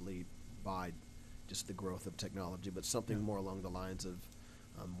obsolete by just the growth of technology, but something more along the lines of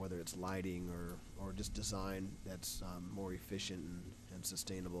whether it's lighting or just design that's more efficient and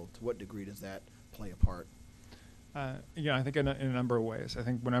sustainable. To what degree does that play a part? I think in a number of ways. I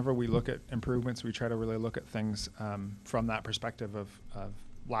think whenever we look at improvements, we try to really look at things from that perspective of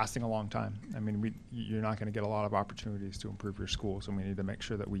lasting a long time. I mean, you're not going to get a lot of opportunities to improve your school, so we need to make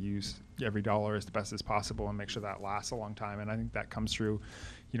sure that we use every dollar as best as possible and make sure that lasts a long time. And I think that comes through,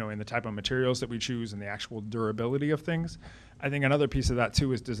 in the type of materials that we choose and the actual durability of things. I think another piece of that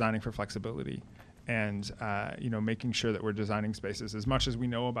too is designing for flexibility. And making sure that we're designing spaces. As much as we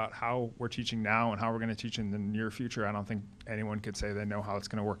know about how we're teaching now and how we're going to teach in the near future, I don't think anyone could say they know how it's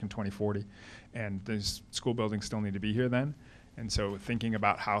going to work in 2040. And these school buildings still need to be here then. And so thinking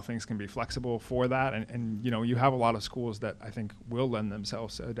about how things can be flexible for that, and you have a lot of schools that I think will lend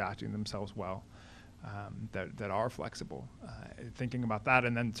themselves to adapting themselves well. that are flexible. Thinking about that,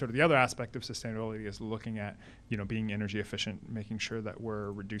 and then sort of the other aspect of sustainability is looking at, being energy efficient, making sure that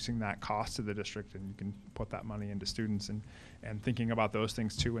we're reducing that cost to the district, and you can put that money into students, and thinking about those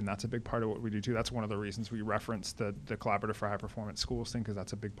things too. And that's a big part of what we do too. That's one of the reasons we reference the Collaborative for High Performance Schools thing, because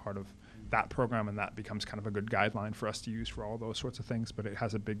that's a big part of that program, and that becomes kind of a good guideline for us to use for all those sorts of things. But it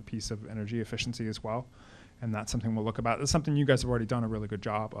has a big piece of energy efficiency as well, and that's something we'll look about. It's something you guys have already done a really good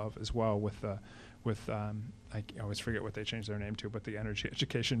job of as well with I always forget what they changed their name to, but the energy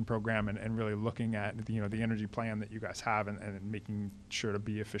education program, and really looking at the energy plan that you guys have, and making sure to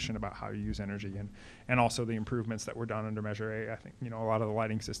be efficient about how you use energy, and also the improvements that were done under Measure A. I think a lot of the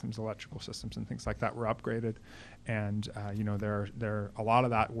lighting systems, electrical systems, and things like that were upgraded, and there a lot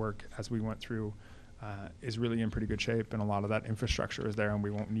of that work as we went through is really in pretty good shape, and a lot of that infrastructure is there, and we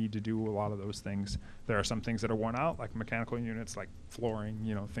won't need to do a lot of those things. There are some things that are worn out, like mechanical units, like flooring,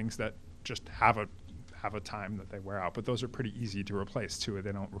 things that just have a time that they wear out, but those are pretty easy to replace too.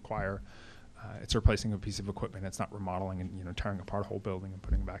 They don't require it's replacing a piece of equipment. It's not remodeling and tearing apart a whole building and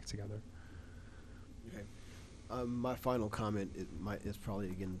putting it back together. Okay. My final comment is probably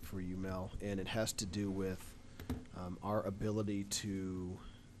again for you, Mel, and it has to do with our ability to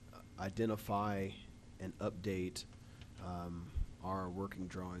identify and update our working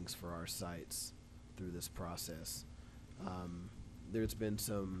drawings for our sites through this process. There's been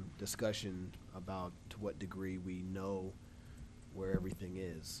some discussion about to what degree we know where everything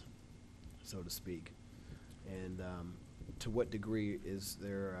is, so to speak, and to what degree is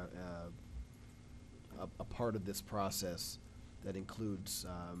there a part of this process that includes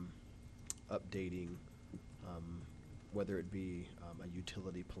updating, whether it be a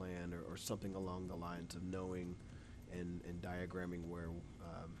utility plan or something along the lines of knowing and diagramming where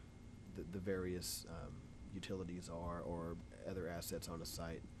the various utilities are, or other assets on a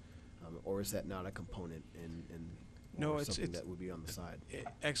site, or is that not a component no, or it's something that would be on the side?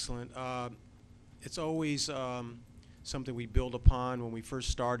 Excellent. It's always something we build upon. When we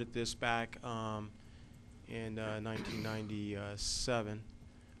first started this back in 1997,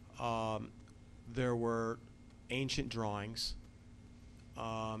 there were ancient drawings,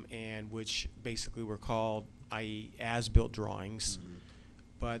 and which basically were called, i.e., as-built drawings,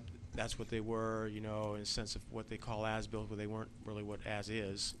 but that's what they were, in a sense of what they call as-built, but they weren't really what as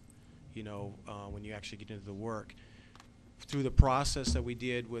is, when you actually get into the work. Through the process that we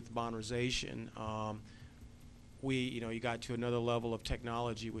did with modernization, you got to another level of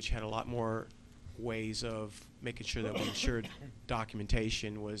technology which had a lot more ways of making sure that we ensured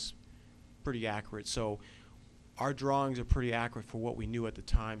documentation was pretty accurate. So our drawings are pretty accurate for what we knew at the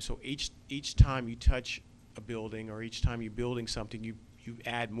time. So each time you touch a building, or each time you're building something, you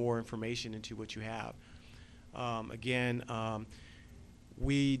add more information into what you have. Again,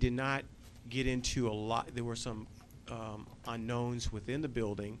 we did not get into a lot. There were some unknowns within the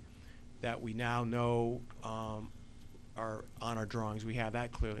building that we now know are on our drawings. We have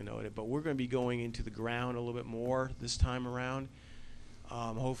that clearly noted, but we're going to be going into the ground a little bit more this time around.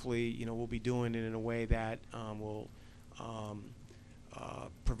 Hopefully, we'll be doing it in a way that will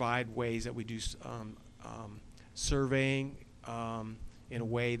provide ways that we do surveying in a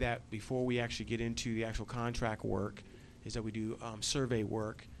way that before we actually get into the actual contract work, is that we do survey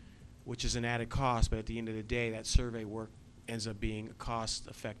work, which is an added cost, but at the end of the day, that survey work ends up being a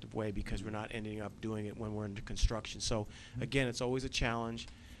cost-effective way because we're not ending up doing it when we're into construction. So again, it's always a challenge.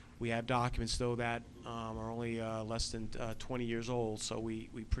 We have documents, though, that are only less than 20 years old, so we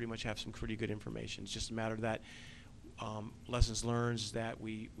pretty much have some pretty good information. It's just a matter that lessons learned is that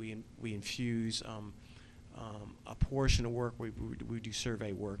we infuse a portion of work, we do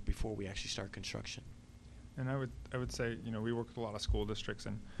survey work before we actually start construction. And I would say, we work with a lot of school districts,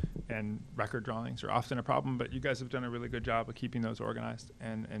 and record drawings are often a problem, but you guys have done a really good job of keeping those organized,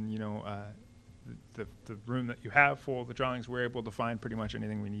 and the room that you have full of the drawings, we're able to find pretty much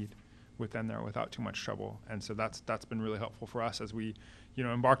anything we need within there without too much trouble. And so that's been really helpful for us as we,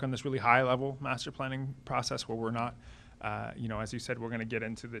 embark on this really high level master planning process where we're not, as you said, we're going to get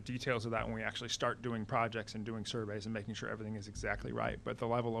into the details of that when we actually start doing projects and doing surveys and making sure everything is exactly right. But the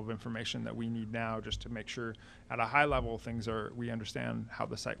level of information that we need now, just to make sure at a high level we understand how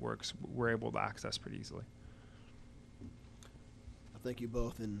the site works, we're able to access pretty easily. Thank you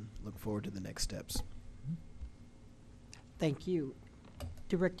both, and look forward to the next steps. Thank you.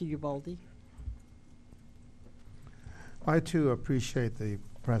 Director Ubaldi. I too appreciate the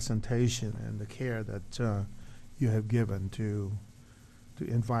presentation and the care that you have given to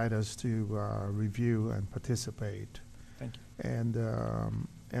invite us to review and participate. Thank you. And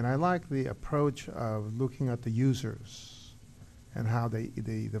I like the approach of looking at the users and how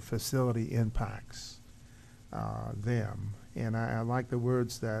the facility impacts them. And I like the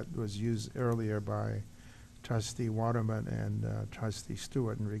words that was used earlier by Trustee Waterman and Trustee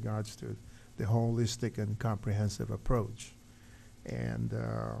Stewart in regards to the holistic and comprehensive approach. And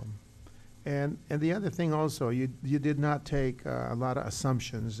the other thing also, you did not take a lot of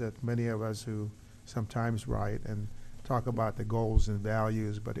assumptions that many of us who sometimes write and talk about the goals and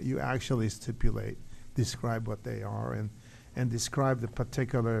values, but you actually describe what they are and describe the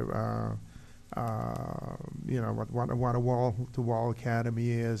particular what a wall-to-wall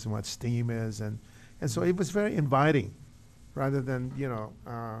academy is and what STEAM is, and so it was very inviting, rather than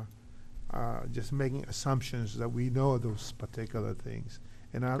just making assumptions that we know those particular things.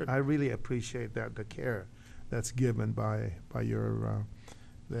 And I really appreciate that, the care that's given by your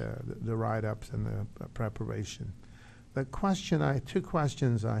the write-ups and the preparation. Two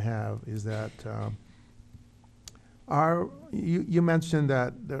questions I have is that. You mentioned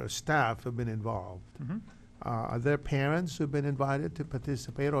that the staff have been involved. Mm-hmm. Are there parents who've been invited to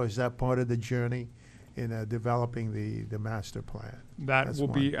participate, or is that part of the journey in developing the master plan? That will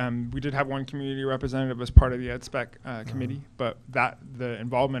be, we did have one community representative as part of the EdSpec committee, but the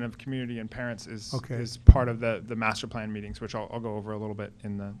involvement of community and parents is part of the master plan meetings, which I'll go over a little bit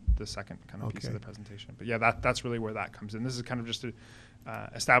in the second kind of piece of the presentation. But yeah, that's really where that comes in. This is kind of just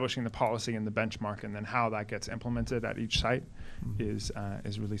establishing the policy and the benchmark, and then how that gets implemented at each site is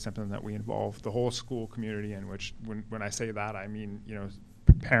really something that we involve the whole school community in, which when I say that, I mean,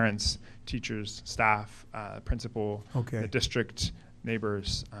 parents, teachers, staff, principal, the district,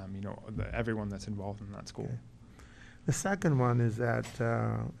 neighbors, everyone that's involved in that school. Okay. The second one is that,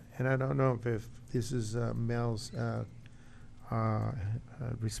 and I don't know if this is Mel's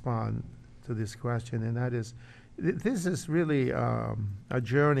respond to this question, and that is, this is really a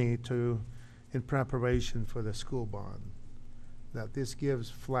journey in preparation for the school bond, that this gives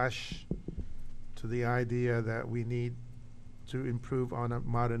flesh to the idea that we need to improve on our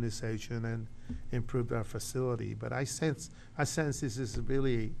modernization and improve our facility. But I sense this is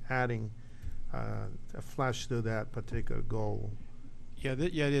really adding a flesh to that particular goal. Yeah,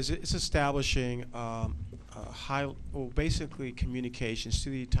 it is. It's establishing basically communications to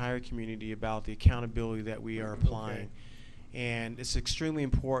the entire community about the accountability that we are applying. And it's extremely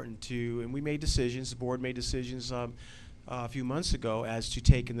important and we made decisions, the board made decisions a few months ago as to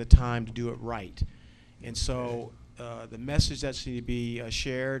taking the time to do it right. And so the message that's need to be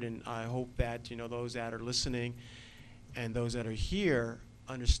shared, and I hope that those that are listening and those that are here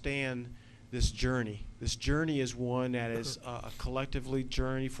understand this journey. This journey is one that is a collectively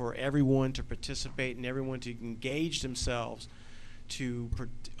journey for everyone to participate and everyone to engage themselves to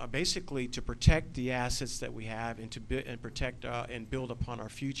basically to protect the assets that we have and to protect and build upon our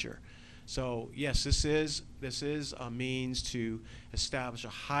future. So yes, this is a means to establish a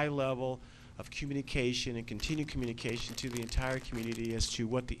high level of communication and continued communication to the entire community as to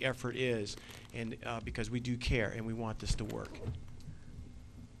what the effort is, and because we do care and we want this to work.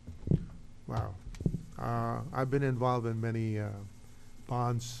 Wow. I've been involved in many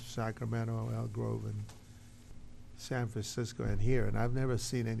bonds, Sacramento, Elk Grove, and San Francisco, and here, and I've never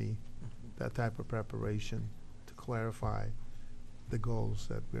seen that type of preparation to clarify the goals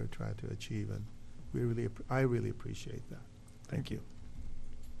that we're trying to achieve, and I really appreciate that. Thank you.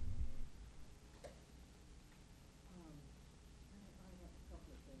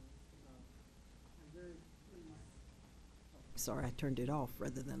 Sorry, I turned it off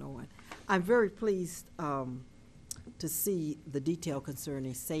rather than on. I'm very pleased to see the detail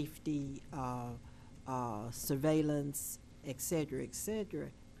concerning safety, surveillance, et cetera, et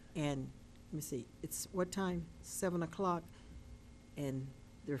cetera. And let me see, it's what time? 7 o'clock, and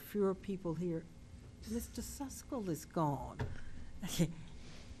there are fewer people here. Mr. Suskell is gone.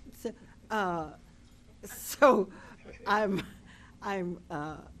 So I'm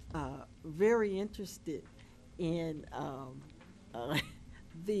very interested in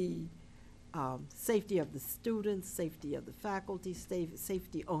the safety of the students, safety of the faculty,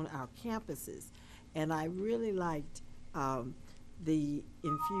 safety on our campuses. And I really liked the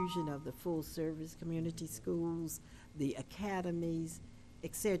infusion of the full service community schools, the academies,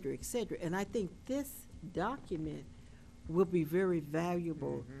 et cetera, et cetera. And I think this document will be very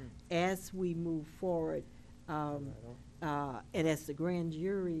valuable as we move forward, and as the grand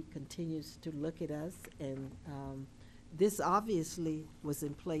jury continues to look at us. And this obviously was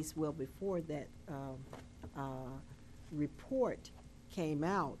in place well before that report came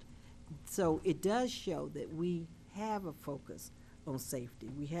out. So it does show that we have a focus on safety.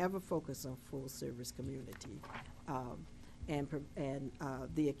 We have a focus on full service community and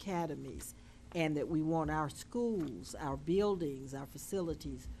the academies. and that we want our schools, our buildings, our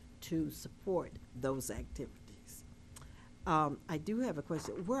facilities to support those activities. I do have a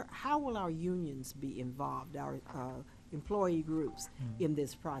question. How will our unions be involved, our employee groups, in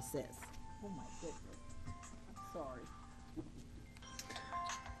this process? Oh my goodness, I'm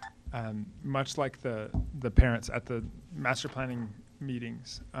sorry. Much like the parents at the master planning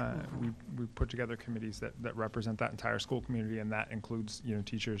meetings, we put together committees that represent that entire school community, and that includes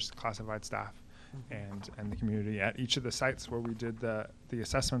teachers, classified staff, and the community. At each of the sites where we did the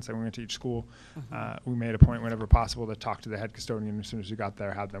assessments and we went to each school, we made a point whenever possible to talk to the head custodian as soon as we got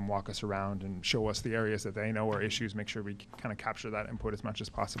there, have them walk us around and show us the areas that they know are issues, make sure we kind of capture that input as much as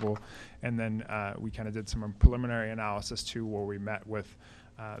possible. And then we kind of did some preliminary analysis too, where we met with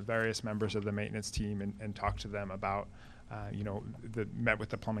various members of the maintenance team and talked to them about met with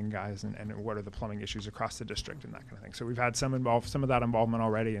the plumbing guys and what are the plumbing issues across the district and that kind of thing. So we've had some of that involvement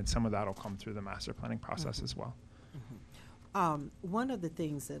already, and some of that will come through the master planning process as well. One of the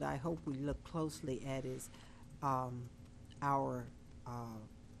things that I hope we look closely at is our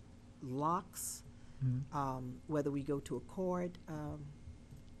locks, whether we go to a cord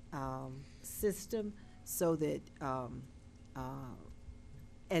system, so that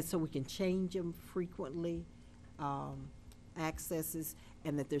and so we can change them frequently, accesses,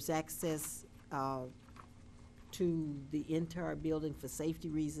 and that there's access to the entire building for safety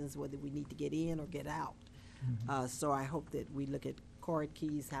reasons, whether we need to get in or get out. So I hope that we look at card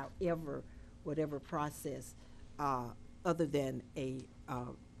keys, whatever process, other than a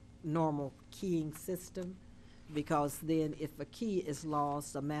normal keying system, because then if a key is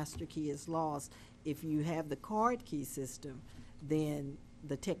lost, a master key is lost, if you have the card key system, then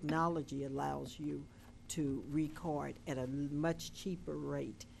the technology allows you to record at a much cheaper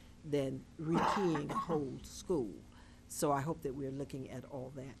rate than rekeying a whole school. So I hope that we're looking at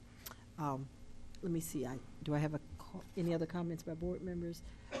all that. Let me see, do I have any other comments by board members?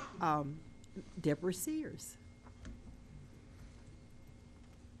 Deborah Sears.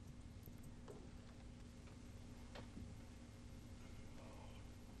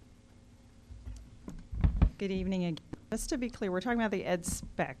 Good evening again. Just to be clear, we're talking about the ed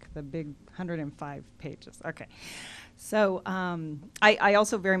spec, the big 105 pages. Okay. So I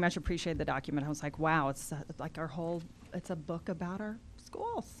also very much appreciate the document. I was like, wow, it's like it's a book about our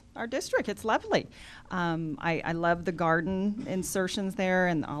schools, our district. It's lovely. I love the garden insertions there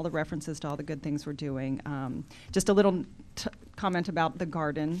and all the references to all the good things we're doing. Just a little comment about the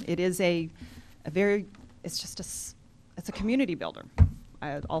garden. It is it's a community builder.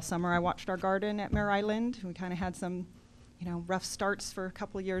 All summer I watched our garden at Mare Island. We kind of had some rough starts for a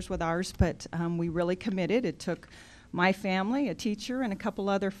couple of years with ours, but we really committed. It took my family, a teacher, and a couple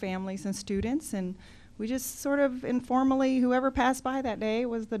other families and students, and we just sort of informally, whoever passed by that day,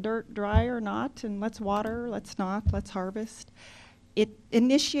 was the dirt dry or not, and let's water, let's not, let's harvest. It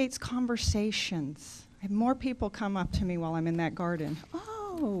initiates conversations. I have more people come up to me while I'm in that garden.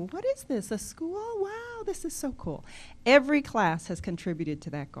 Oh, what is this, a school? Wow, this is so cool. Every class has contributed to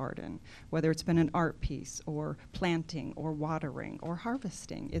that garden, whether it's been an art piece or planting or watering or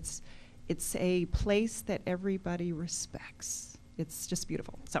harvesting. It's a place that everybody respects. It's just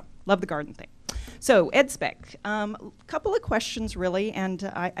beautiful. So, love the garden thing. So, EdSpec, couple of questions really, and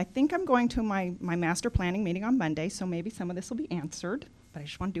I think I'm going to my master planning meeting on Monday, so maybe some of this will be answered, but I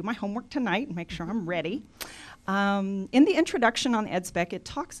just want to do my homework tonight and make sure I'm ready. In the introduction on EdSpec, it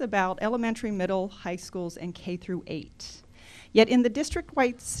talks about elementary, middle, high schools, and K through 8. Yet in the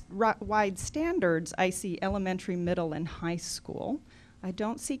district-wide standards, I see elementary, middle, and high school. I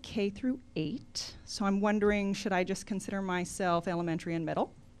don't see K through 8, so I'm wondering, should I just consider myself elementary and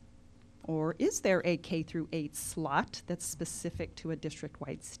middle? Or is there a K through 8 slot that's specific to a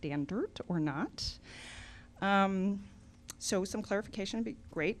district-wide standard or not? So some clarification would be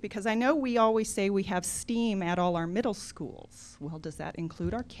great, because I know we always say we have STEAM at all our middle schools. Well, does that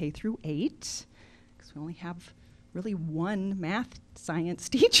include our K through 8? Because we only have really one math science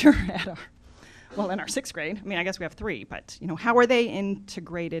teacher at in our 6th grade. I mean, I guess we have 3, but how are they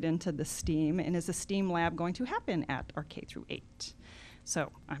integrated into the STEAM, and is a STEAM lab going to happen at our K through 8?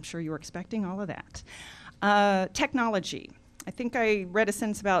 So I'm sure you were expecting all of that. Technology. I think I read a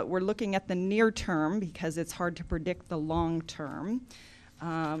sentence about we're looking at the near term because it's hard to predict the long term.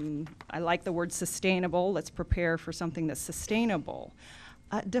 I like the word sustainable. Let's prepare for something that's sustainable.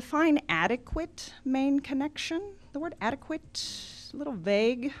 Define adequate main connection. The word adequate, a little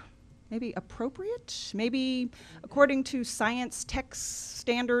vague. Maybe appropriate, maybe according to science text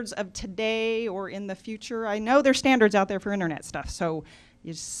standards of today or in the future. I know there's standards out there for internet stuff, so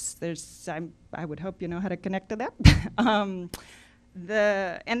I would hope you know how to connect to that.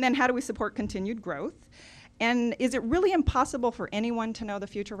 And then how do we support continued growth? And is it really impossible for anyone to know the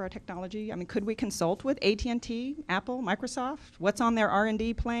future of our technology? I mean, could we consult with AT&T, Apple, Microsoft? What's on their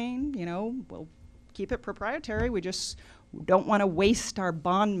R&D plane? You know, we'll keep it proprietary. We just don't want to waste our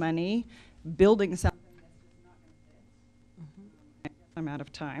bond money building something that's just not going to fit. I'm out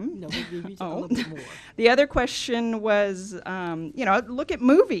of time. No, we'll give you a little bit more. The other question was, you know, look at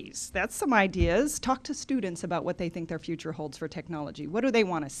movies. That's some ideas. Talk to students about what they think their future holds for technology. What do they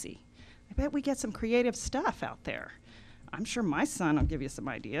want to see? I bet we get some creative stuff out there. I'm sure my son will give you some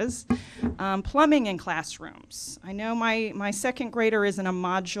ideas. Plumbing in classrooms. I know my second grader is in a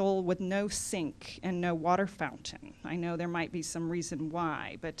module with no sink and no water fountain. I know there might be some reason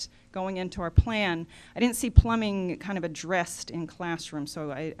why, but going into our plan, I didn't see plumbing kind of addressed in classrooms,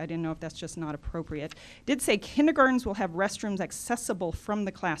 so I didn't know if that's just not appropriate. Did say kindergartens will have restrooms accessible from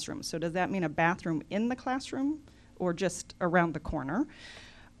the classroom. So does that mean a bathroom in the classroom or just around the corner?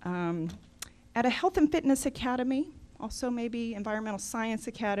 At a health and fitness academy, also maybe environmental science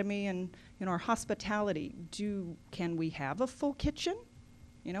academy, and our hospitality, can we have a full kitchen?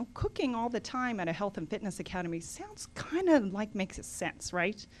 You know, cooking all the time at a health and fitness academy sounds kind of like makes sense,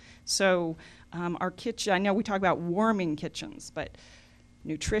 right? So our kitchen, I know we talk about warming kitchens, but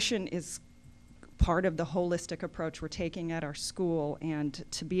nutrition is part of the holistic approach we're taking at our school, and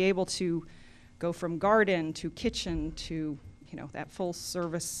to be able to go from garden to kitchen to that full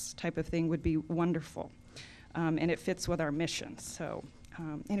service type of thing would be wonderful. And it fits with our mission. So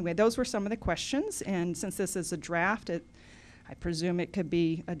anyway, those were some of the questions. And since this is a draft, I presume it could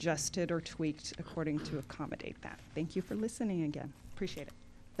be adjusted or tweaked according to accommodate that. Thank you for listening again. Appreciate it.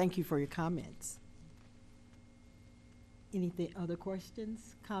 Thank you for your comments. Anything, other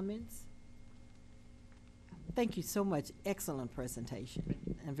questions, comments? Thank you so much. Excellent presentation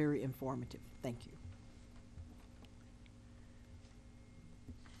and very informative. Thank you.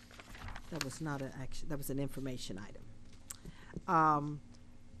 That was not an action, that was an information item.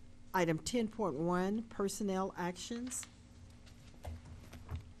 Item 10.1, personnel actions.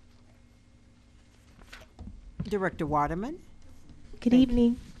 Director Waterman. Good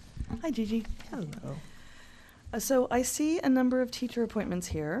evening. Hi, Gigi. Hello. So I see a number of teacher appointments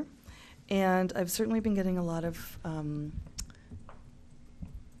here, and I've certainly been getting a lot of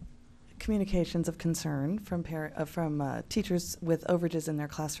communications of concern from teachers with overages in their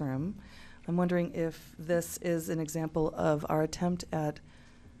classroom. I'm wondering if this is an example of our attempt at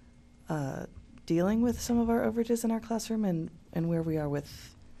dealing with some of our overages in our classroom and where we are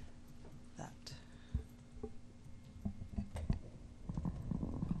with that.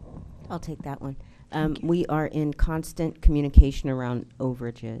 I'll take that one. We are in constant communication around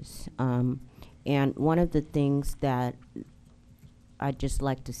overages. And one of the things that I'd just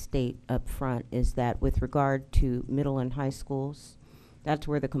like to state up front is that with regard to middle and high schools, that's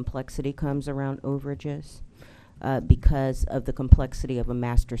where the complexity comes around overages because of the complexity of a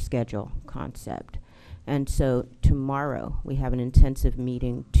master schedule concept. And so tomorrow we have an intensive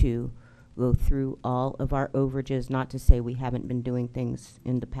meeting to go through all of our overages, not to say we haven't been doing things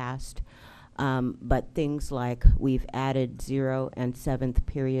in the past, but things like we've added 0 and 7th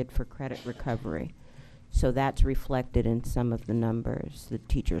period for credit recovery. So that's reflected in some of the numbers that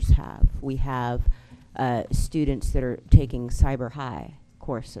teachers have. We have students that are taking cyber high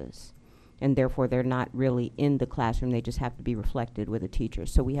courses, and therefore they're not really in the classroom, they just have to be reflected with a teacher.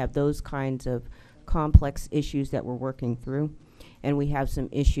 So we have those kinds of complex issues that we're working through, and we have some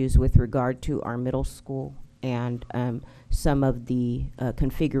issues with regard to our middle school and some of the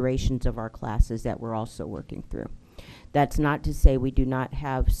configurations of our classes that we're also working through. That's not to say we do not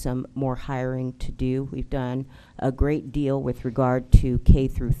have some more hiring to do. We've done a great deal with regard to K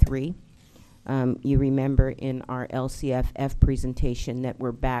through 3. You remember in our LCFF presentation that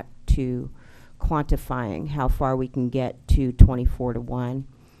we're back to quantifying how far we can get to 24-1.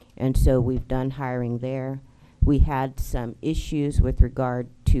 And so we've done hiring there. We had some issues with regard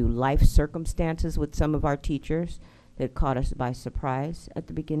to life circumstances with some of our teachers that caught us by surprise at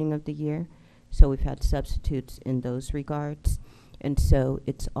the beginning of the year. So we've had substitutes in those regards. And so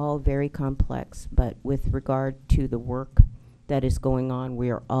it's all very complex, but with regard to the work that is going on, we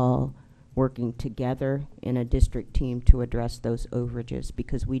are all working together in a district team to address those overages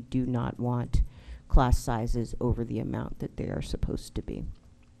because we do not want class sizes over the amount that they are supposed to be.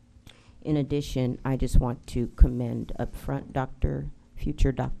 In addition, I just want to commend up front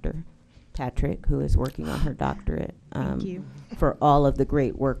future Dr. Patrick, who is working on her doctorate, Thank you. for all of the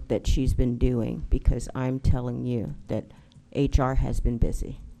great work that she's been doing, because I'm telling you that HR has been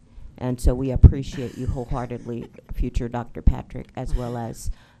busy. And so we appreciate you wholeheartedly, future Dr. Patrick, as well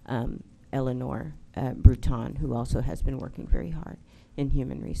as Eleanor Bruton, who also has been working very hard in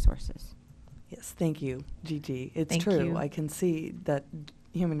human resources. Yes, thank you, Gigi. It's Thank true. you. I can see that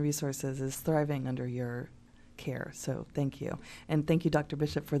human resources is thriving under your care, so thank you. And thank you, Dr.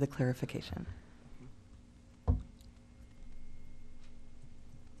 Bishop, for the clarification.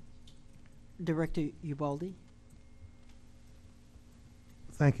 Director Ubaldi?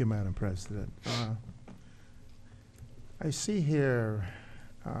 Thank you, Madam President. I see here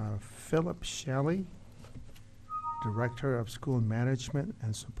Philip Shelley, Director of School Management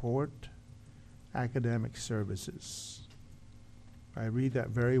and Support, Academic Services. I read that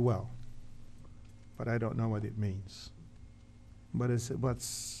very well, but I don't know what it means. What is it?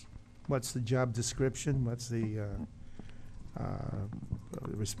 What's the job description? What's the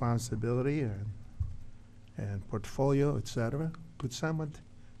responsibility and portfolio, etc.? Could someone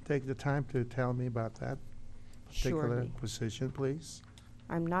take the time to tell me about that particular Surely. position, please?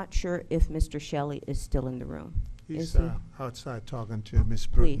 I'm not sure if Mr. Shelley is still in the room. He's Is he? outside talking to Ms.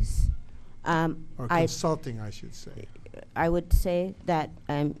 Bruton. Please. Or consulting, I should say. I would say that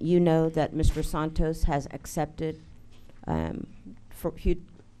you know that Mr. Santos has accepted,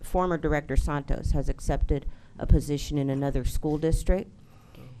 former Director Santos has accepted a position in another school district.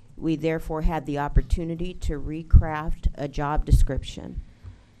 We therefore had the opportunity to recraft a job description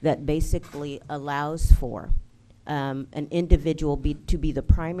that basically allows for an individual to be the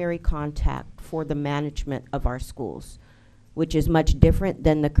primary contact for the management of our schools, which is much different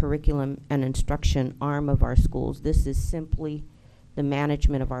than the curriculum and instruction arm of our schools. This is simply the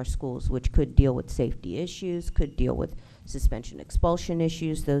management of our schools, which could deal with safety issues, could deal with suspension expulsion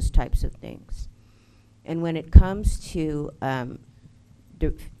issues, those types of things. And when it comes to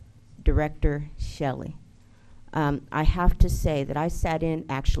Director Shelley, I have to say that I sat in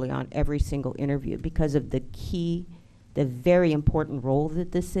actually on every single interview because of the very important role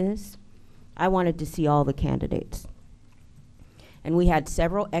that this is. I wanted to see all the candidates. And we had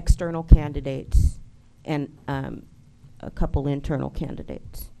several external candidates and a couple internal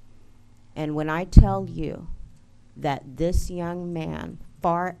candidates. And when I tell you that this young man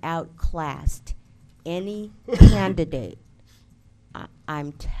far outclassed any candidate,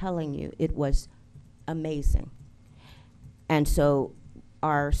 I'm telling you, it was amazing. And so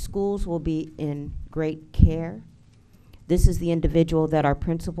our schools will be in great care. This is the individual that our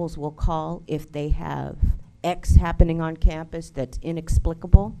principals will call if they have X happening on campus that's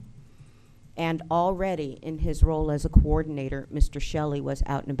inexplicable. And already in his role as a coordinator, Mr. Shelley was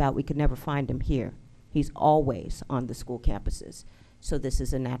out and about. We could never find him here. He's always on the school campuses. So this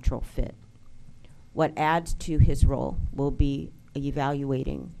is a natural fit. What adds to his role will be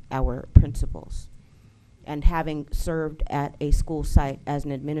evaluating our principals. And having served at a school site as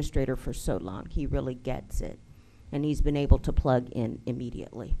an administrator for so long, he really gets it. And he's been able to plug in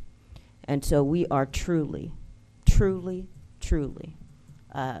immediately. And so we are truly, truly, truly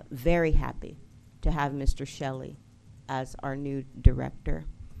very happy to have Mr. Shelley as our new director.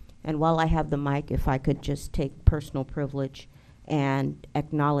 And while I have the mic, if I could just take personal privilege and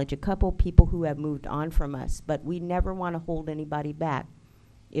acknowledge a couple people who have moved on from us, but we never want to hold anybody back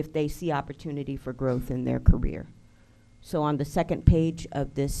if they see opportunity for growth in their career. So on the second page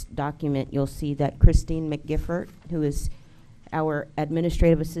of this document, you'll see that Christine McGiffert, who is our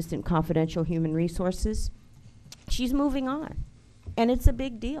Administrative Assistant Confidential Human Resources, she's moving on. And it's a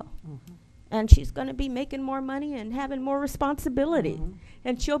big deal. Mm-hmm. And she's going to be making more money and having more responsibility. Mm-hmm.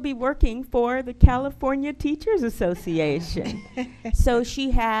 And she'll be working for the California Teachers Association. So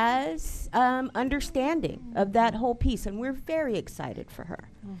she has understanding of that whole piece, and we're very excited for her.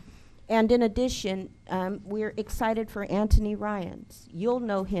 Mm-hmm. And in addition, we're excited for Anthony Ryans. You'll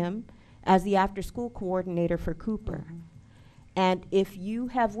know him as the after-school coordinator for Cooper. Mm-hmm. And if you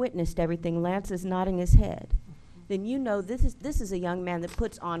have witnessed everything, Lance is nodding his head, then you know this is a young man that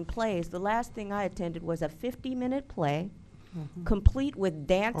puts on plays. The last thing I attended was a 50-minute play, complete with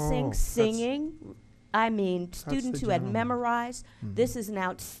dancing, singing. I mean, students who had memorized. Mm-hmm. This is an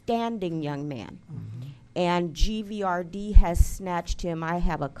outstanding young man. Mm-hmm. And GVRD has snatched him. I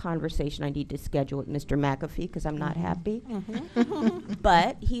have a conversation I need to schedule with Mr. McAfee because I'm not happy. Mm-hmm.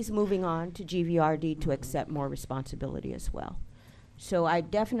 But he's moving on to GVRD to accept more responsibility as well. So I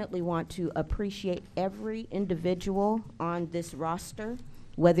definitely want to appreciate every individual on this roster,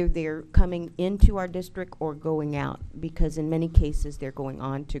 whether they're coming into our district or going out, because in many cases they're going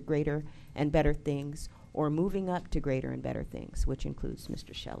on to greater and better things or moving up to greater and better things, which includes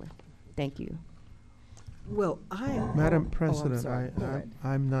Mr. Shelley. Thank you. Well, Madam President,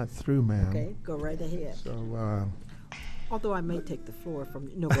 I'm not through, ma'am. Okay, go right ahead. So, although I may take the floor from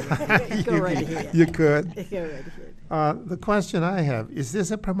you. No, go right ahead. You could. Go right ahead. The question I have, is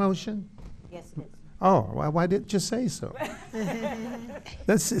this a promotion? Yes, it is. Oh, why didn't you say so?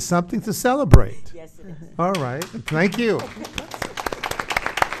 That's something to celebrate. Yes, it is. All right. Thank you.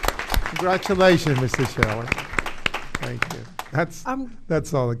 Congratulations, Mr. Shelley. Thank you.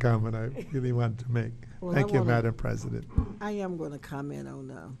 That's all the comment I really wanted to make. Well, Thank I you, wanna- Madam President. I am going to comment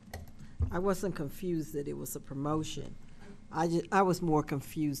on, I wasn't confused that it was a promotion. I was more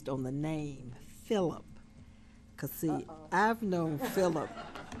confused on the name, Philip. Because, see, I've known Philip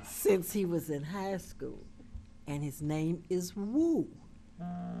since he was in high school, and his name is Woo.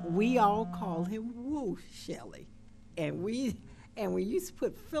 We all call him Woo Shelley. And when you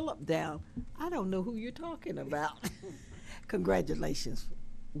put Philip down, I don't know who you're talking about. Congratulations,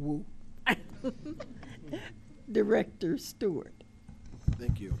 Woo. Director Stewart.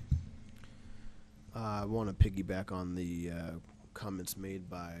 Thank you. I want to piggyback on the comments made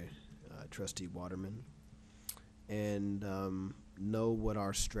by Trustee Waterman and know what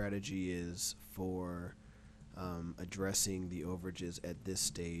our strategy is for addressing the overages at this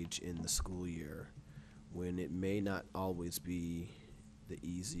stage in the school year, when it may not always be the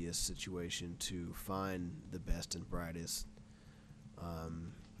easiest situation to find the best and brightest.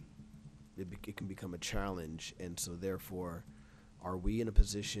 It can become a challenge, and so therefore, are we in a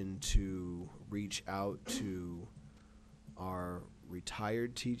position to reach out to our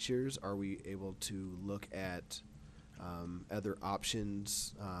retired teachers? Are we able to look at other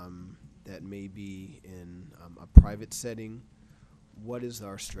options that may be in a private setting? What is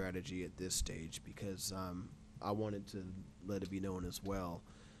our strategy at this stage? Because I wanted to let it be known as well,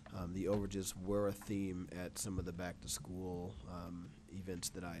 the overages were a theme at some of the back-to-school events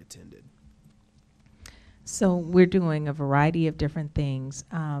that I attended. So we're doing a variety of different things.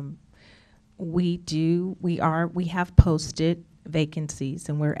 We have posted vacancies,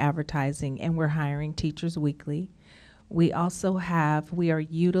 and we're advertising, and we're hiring teachers weekly. We are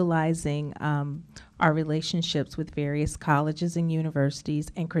utilizing our relationships with various colleges and universities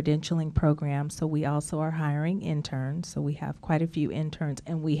and credentialing programs. So we also are hiring interns. So we have quite a few interns,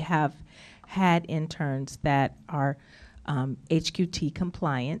 and we have had interns that are HQT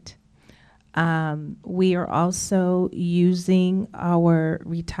compliant. We are also using our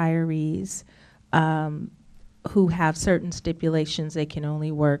retirees who have certain stipulations. They can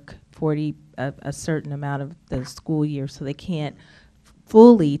only work a certain amount of the school year, so they can't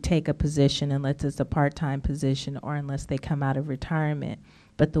fully take a position unless it's a part-time position or unless they come out of retirement.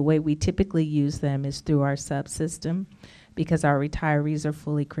 But the way we typically use them is through our subsystem, because our retirees are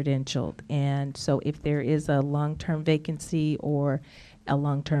fully credentialed. And so if there is a long-term vacancy or a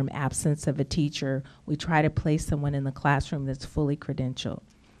long-term absence of a teacher, we try to place someone in the classroom that's fully credentialed.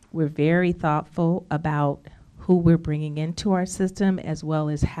 We're very thoughtful about who we're bringing into our system, as well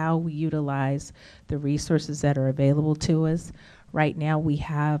as how we utilize the resources that are available to us. Right now we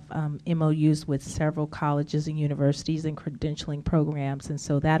have MOUs with several colleges and universities and credentialing programs, and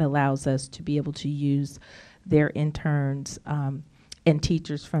so that allows us to be able to use their interns and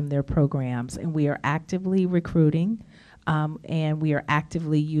teachers from their programs. And we are actively recruiting, and we are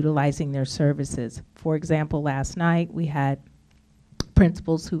actively utilizing their services. For example, last night we had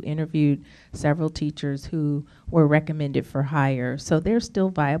principals who interviewed several teachers who were recommended for hire. So there's still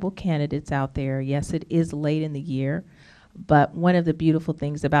viable candidates out there. Yes, it is late in the year, but one of the beautiful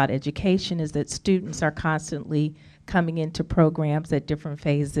things about education is that students are constantly coming into programs at different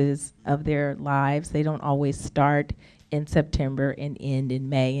phases of their lives. They don't always start in September and end in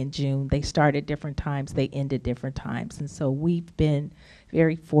May and June. They start at different times, they end at different times. And so we've been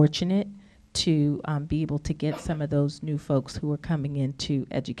very fortunate to be able to get some of those new folks who are coming into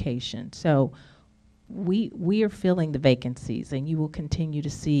education. So we are filling the vacancies, and you will continue to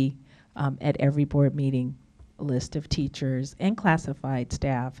see at every board meeting a list of teachers and classified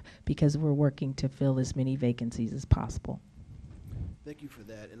staff, because we're working to fill as many vacancies as possible. Thank you for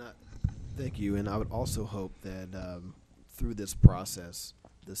that, and thank you. And I would also hope that through this process,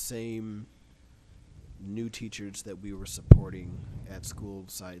 the same new teachers that we were supporting at school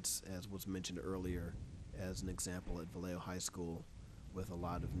sites, as was mentioned earlier, as an example at Vallejo High School, with a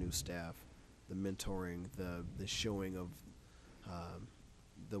lot of new staff, the mentoring, the showing of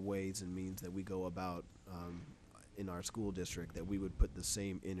the ways and means that we go about in our school district, that we would put the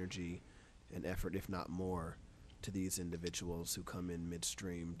same energy and effort, if not more, to these individuals who come in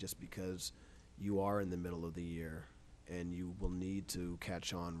midstream, just because you are in the middle of the year and you will need to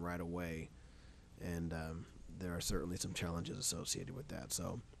catch on right away. And there are certainly some challenges associated with that.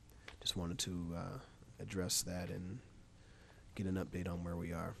 So just wanted to address that and get an update on where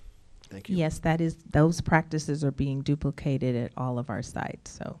we are. Thank you. Yes, those practices are being duplicated at all of our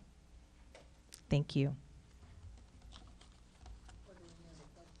sites. So thank you.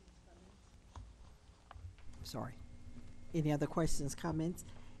 sorry. Any other questions, comments?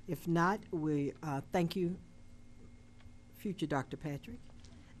 If not, we thank you, future Dr. Patrick.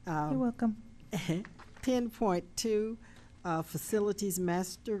 You're welcome. 10.2, Facilities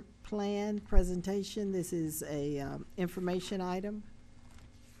Master Plan presentation. This is a information item.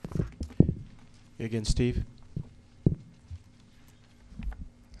 Again, Steve.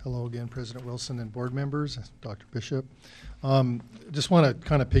 Hello again, President Wilson and board members, Dr. Bishop. Just want to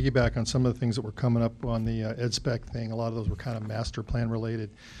kind of piggyback on some of the things that were coming up on the EdSpec thing. A lot of those were kind of master plan related.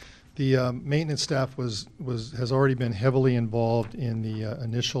 The maintenance staff has already been heavily involved in the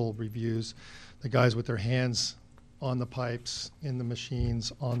initial reviews. The guys with their hands on the pipes, in the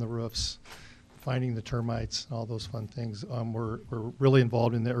machines, on the roofs, finding the termites, all those fun things. We're really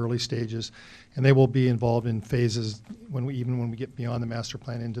involved in the early stages, and they will be involved in phases even when we get beyond the master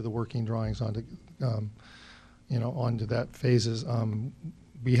plan into the working drawings onto that phases.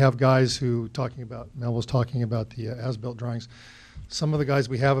 We have guys who Mel was talking about the as-built drawings. Some of the guys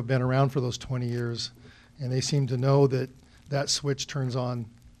we have been around for those 20 years, and they seem to know that switch turns on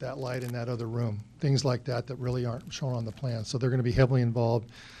that light in that other room. Things like that really aren't shown on the plan. So they're going to be heavily involved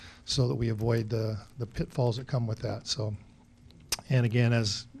so that we avoid the pitfalls that come with that. So, and again,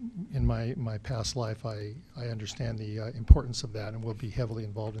 as in my past life, I understand the importance of that and will be heavily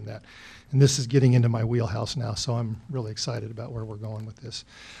involved in that. And this is getting into my wheelhouse now, so I'm really excited about where we're going with this.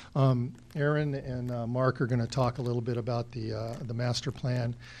 Aaron and Mark are going to talk a little bit about the master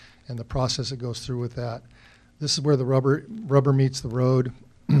plan and the process that goes through with that. This is where the rubber meets the road.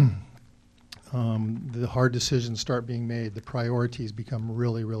 The hard decisions start being made. The priorities become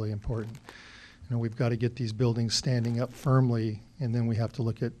really, really important. We've got to get these buildings standing up firmly, and then we have to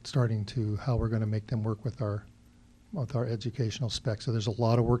look at starting to how we're going to make them work with our educational specs. So there's a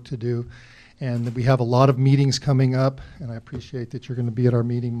lot of work to do, and we have a lot of meetings coming up, and I appreciate that you're going to be at our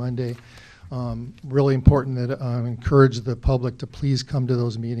meeting Monday. Really important that I encourage the public to please come to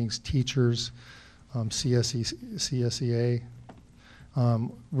those meetings, teachers, CSEA.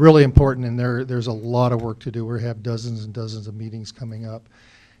 Really important, and there's a lot of work to do. We have dozens and dozens of meetings coming up,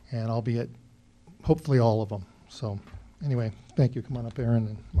 and I'll be at hopefully all of them. So anyway, thank you. Come on up, Aaron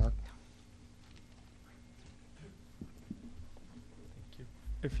and Mark. Thank you.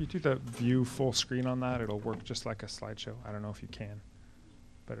 If you do the view full screen on that, it'll work just like a slideshow. I don't know if you can,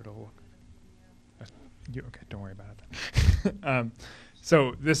 but it'll work. Okay, don't worry about it.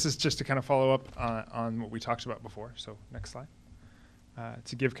 So this is just to kind of follow up on what we talked about before. So next slide.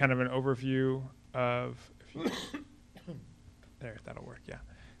 To give kind of an overview of, there, that'll work,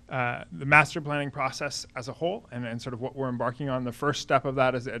 yeah. The master planning process as a whole and sort of what we're embarking on. The first step of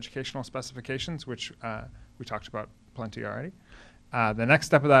that is the educational specifications, which we talked about plenty already. The next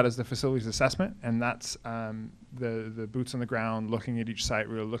step of that is the facilities assessment, and that's the boots on the ground, looking at each site,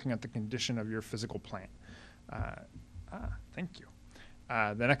 really looking at the condition of your physical plant. Thank you.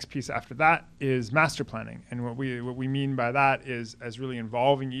 The next piece after that is master planning, and what we mean by that is as really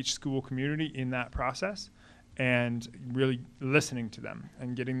involving each school community in that process and really listening to them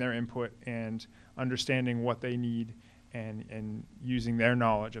and getting their input and understanding what they need and using their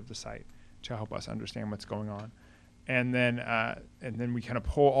knowledge of the site to help us understand what's going on. And then we kind of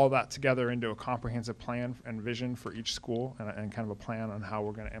pull all that together into a comprehensive plan and vision for each school and kind of a plan on how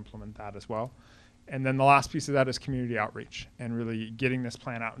we're going to implement that as well. And then the last piece of that is community outreach and really getting this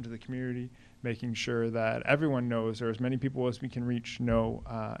plan out into the community, making sure that everyone knows, or as many people as we can reach, know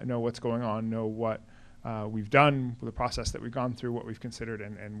what's going on, know what we've done, the process that we've gone through, what we've considered,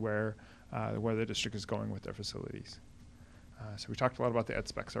 and where the district is going with their facilities. So we talked a lot about the ed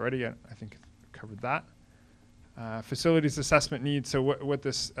specs already. I think I covered that. Facilities assessment needs. So what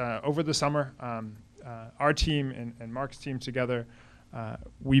this over the summer, our team and Mark's team together,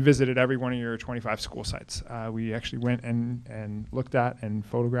 we visited every one of your 25 school sites. We actually went and looked at and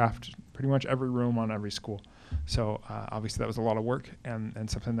photographed pretty much every room on every school. So obviously that was a lot of work and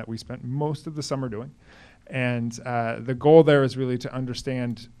something that we spent most of the summer doing. And the goal there is really to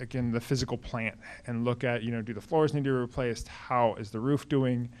understand, again, the physical plant and look at, do the floors need to be replaced? How is the roof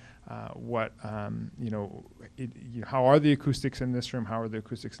doing? How are the acoustics in this room? How are the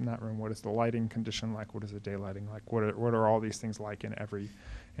acoustics in that room? What is the lighting condition like? What is the day lighting like? What are all these things like in every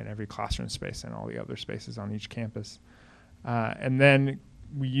classroom space and all the other spaces on each campus? And then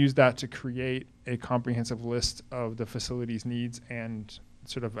we use that to create a comprehensive list of the facilities needs and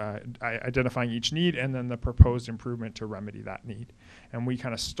sort of identifying each need and then the proposed improvement to remedy that need. And we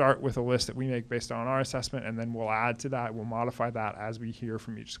kind of start with a list that we make based on our assessment, and then we'll add to that, we'll modify that as we hear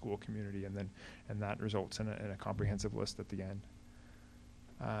from each school community, and that results in a comprehensive list at the end.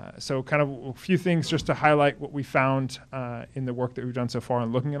 So kind of a few things just to highlight what we found in the work that we've done so far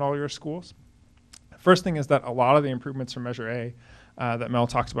in looking at all your schools. First thing is that a lot of the improvements from Measure A that Mel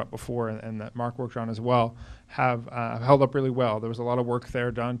talked about before and that Mark worked on as well have held up really well. There was a lot of work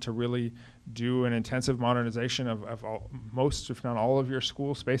there done to really do an intensive modernization of most, if not all, of your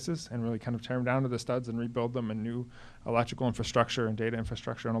school spaces and really kind of tear them down to the studs and rebuild them in new electrical infrastructure and data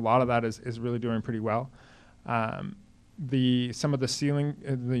infrastructure. And a lot of that is really doing pretty well. Some of the ceiling,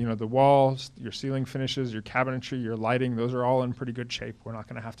 the walls, your ceiling finishes, your cabinetry, your lighting, those are all in pretty good shape. We're not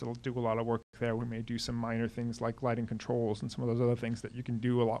going to have to do a lot of work there. We may do some minor things like lighting controls and some of those other things that you can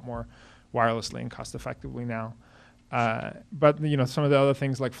do a lot more wirelessly and cost effectively now. But some of the other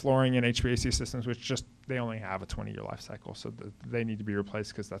things like flooring and HVAC systems, which just they only have a 20-year life cycle, so they need to be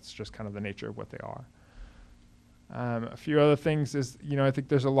replaced because that's just kind of the nature of what they are. A few other things is, I think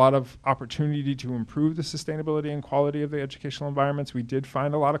there's a lot of opportunity to improve the sustainability and quality of the educational environments. We did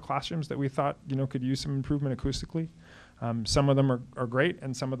find a lot of classrooms that we thought, could use some improvement acoustically. Some of them are great,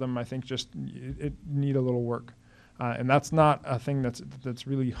 and some of them I think just need a little work. And that's not a thing that's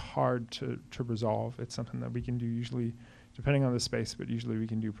really hard to resolve. It's something that we can do usually, depending on the space, but usually we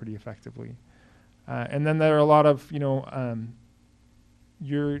can do pretty effectively. And then there are a lot of,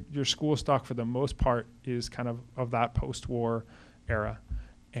 your school stock for the most part is kind of that post-war era.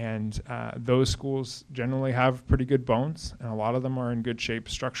 And those schools generally have pretty good bones, and a lot of them are in good shape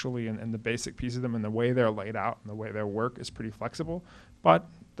structurally, and the basic piece of them and the way they're laid out and the way their work is pretty flexible, but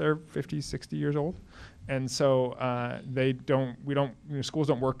they're 50, 60 years old. And so schools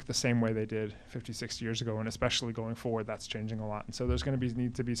don't work the same way they did 50, 60 years ago, and especially going forward, that's changing a lot. And so there's going to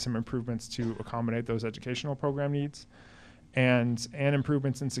need to be some improvements to accommodate those educational program needs, and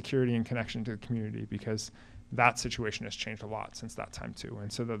improvements in security and connection to the community, because that situation has changed a lot since that time too.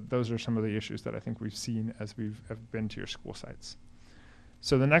 And so those are some of the issues that I think we've seen as have been to your school sites.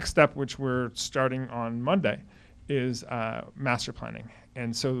 So the next step, which we're starting on Monday, is master planning.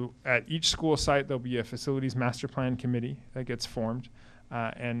 And so at each school site, there'll be a facilities master plan committee that gets formed.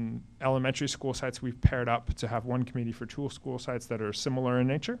 And elementary school sites, we've paired up to have one committee for two school sites that are similar in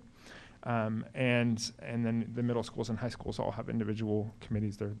nature. And then the middle schools and high schools all have individual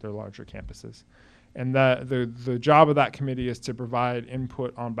committees. They're larger campuses. And the job of that committee is to provide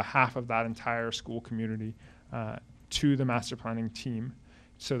input on behalf of that entire school community to the master planning team,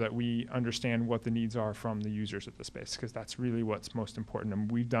 so that we understand what the needs are from the users of the space, because that's really what's most important.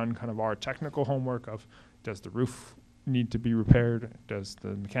 And we've done kind of our technical homework of, does the roof need to be repaired? Does the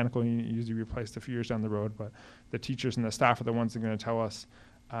mechanical unit need to be replaced a few years down the road? But the teachers and the staff are the ones that are going to tell us,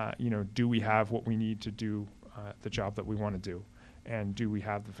 do we have what we need to do the job that we want to do? And do we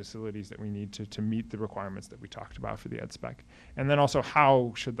have the facilities that we need to meet the requirements that we talked about for the ed spec? And then also,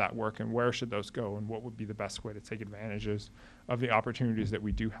 how should that work, and where should those go, and what would be the best way to take advantages of the opportunities that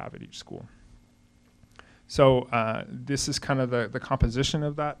we do have at each school? So this is kind of the composition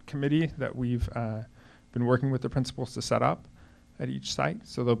of that committee that we've been working with the principals to set up at each site.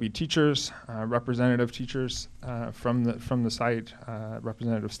 So there'll be teachers, representative teachers from the site,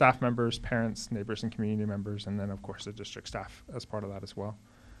 representative staff members, parents, neighbors, and community members, and then of course the district staff as part of that as well.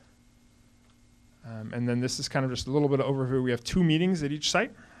 And then this is kind of just a little bit of overview. We have 2 meetings at each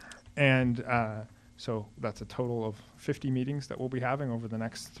site, and so that's a total of 50 meetings that we'll be having over the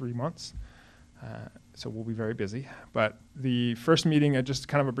next 3 months. So we'll be very busy. But the first meeting, just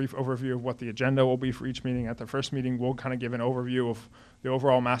kind of a brief overview of what the agenda will be for each meeting. At the first meeting, we'll kind of give an overview of the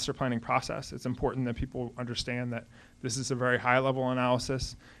overall master planning process. It's important that people understand that this is a very high-level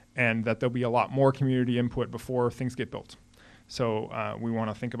analysis, and that there'll be a lot more community input before things get built. So we want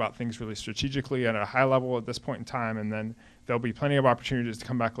to think about things really strategically and at a high level at this point in time, and then there'll be plenty of opportunities to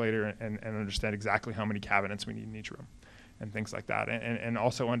come back later and understand exactly how many cabinets we need in each room, and things like that, and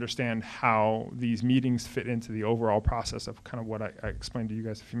also understand how these meetings fit into the overall process of kind of what I explained to you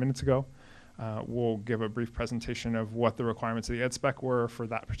guys a few minutes ago. We'll give a brief presentation of what the requirements of the ed spec were for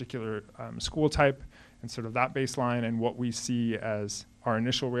that particular school type, and sort of that baseline, and what we see as our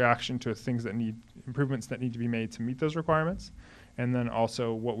initial reaction to things that need improvements that need to be made to meet those requirements, and then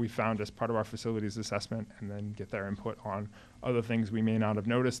also what we found as part of our facilities assessment, and then get their input on other things we may not have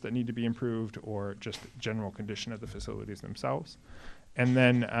noticed that need to be improved, or just general condition of the facilities themselves. And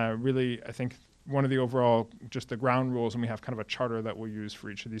then really, I think one of the overall, just the ground rules, and we have kind of a charter that we'll use for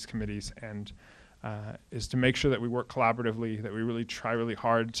each of these committees, and is to make sure that we work collaboratively, that we really try really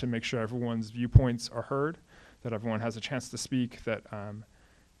hard to make sure everyone's viewpoints are heard, that everyone has a chance to speak, that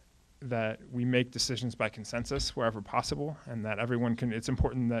that we make decisions by consensus wherever possible, and that everyone can, it's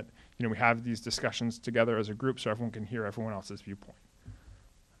important that we have these discussions together as a group so everyone can hear everyone else's viewpoint.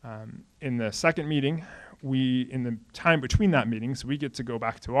 In the second meeting, in the time between that meetings, we get to go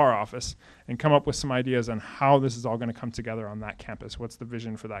back to our office and come up with some ideas on how this is all going to come together on that campus. What's the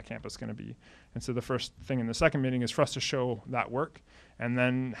vision for that campus going to be? And so the first thing in the second meeting is for us to show that work and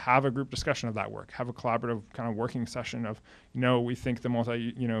then have a group discussion of that work, have a collaborative kind of working session of, we think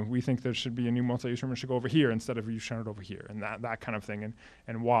we think there should be a new multi-use room, it should go over here instead of you showing it over here, and that kind of thing,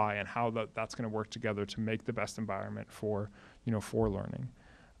 and why, and how that's going to work together to make the best environment for learning.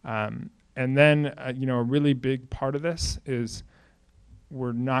 And then, a really big part of this is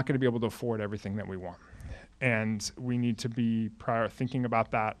we're not going to be able to afford everything that we want. And we need to be thinking about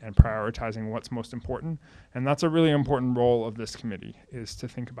that and prioritizing what's most important. And that's a really important role of this committee, is to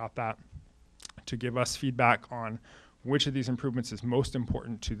think about that, to give us feedback on which of these improvements is most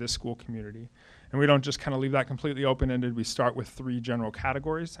important to this school community. And we don't just kind of leave that completely open-ended. We start with 3 general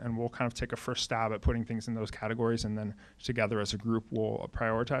categories, and we'll kind of take a first stab at putting things in those categories, and then together as a group we'll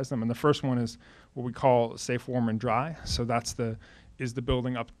prioritize them. And the first one is what we call safe, warm, and dry. So that's is the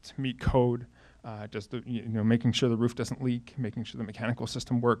building up to meet code? Making sure the roof doesn't leak, making sure the mechanical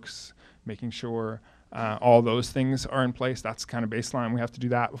system works, making sure all those things are in place. That's kind of baseline. We have to do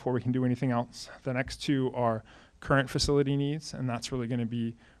that before we can do anything else. The next 2 are current facility needs, and that's really going to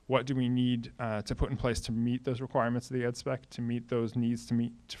be what do we need to put in place to meet those requirements of the ed spec, to meet those needs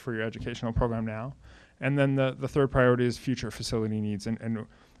for your educational program now. And then the third priority is future facility needs, and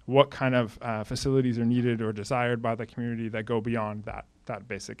what kind of facilities are needed or desired by the community that go beyond that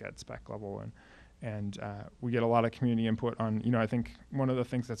basic ed spec level. And we get a lot of community input on, I think one of the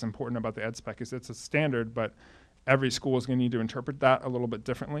things that's important about the ed spec is it's a standard, but every school is going to need to interpret that a little bit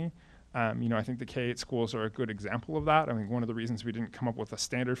differently. I think the K-8 schools are a good example of that. I think one of the reasons we didn't come up with a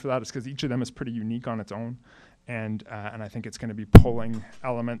standard for that is because each of them is pretty unique on its own. And I think it's going to be pulling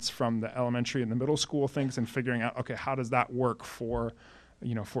elements from the elementary and the middle school things and figuring out, okay, how does that work for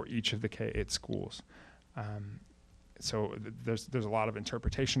each of the K-8 schools? So there's a lot of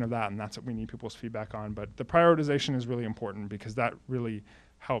interpretation of that, and that's what we need people's feedback on. But the prioritization is really important because that really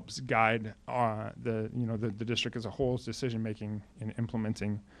helps guide the district as a whole's decision making in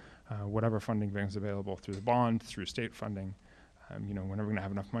implementing whatever funding becomes available through the bond, through state funding. We're never going to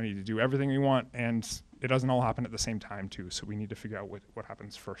have enough money to do everything we want, and it doesn't all happen at the same time too. So we need to figure out what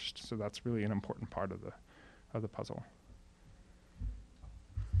happens first. So that's really an important part of the puzzle.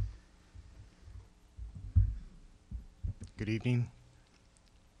 Good evening.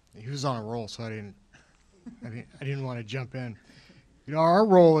 He was on a roll, so I didn't want to jump in. Our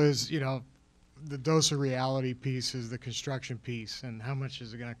role is, the dose of reality piece is the construction piece, and how much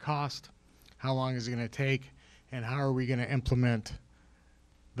is it going to cost, how long is it going to take, and how are we going to implement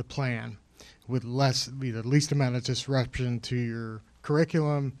the plan with the least amount of disruption to your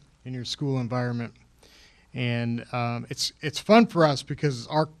curriculum and your school environment. And it's fun for us because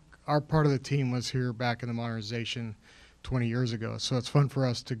our part of the team was here back in the modernization 20 years ago. So it's fun for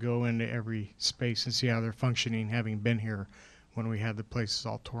us to go into every space and see how they're functioning, having been here when we had the places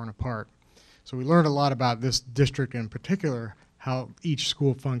all torn apart. So we learned a lot about this district in particular, how each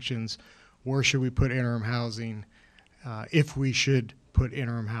school functions, where should we put interim housing, if we should put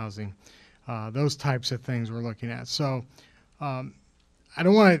interim housing, those types of things we're looking at. So I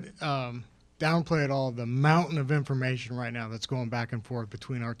don't want to downplay at all the mountain of information right now that's going back and forth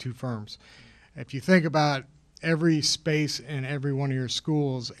between our 2 firms. If you think about every space in every one of your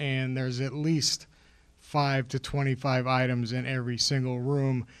schools, and there's at least 5 to 25 items in every single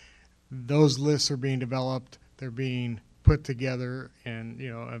room, those lists are being developed, they're being put together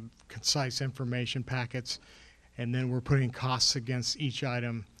in concise information packets, and then we're putting costs against each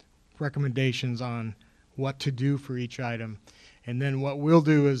item, recommendations on what to do for each item. And then what we'll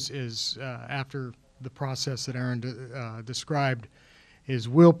do is after the process that Aaron described, is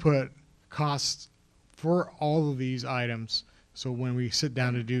we'll put costs for all of these items. So when we sit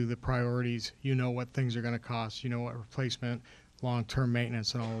down to do the priorities, what things are going to cost, what replacement, long-term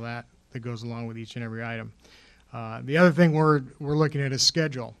maintenance, and all of that goes along with each and every item. The other thing we're looking at is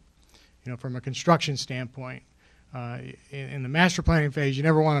schedule. From a construction standpoint, in the master planning phase, you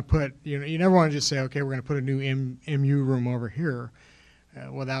never want to put, you never want to just say, okay, we're going to put a new MU room over here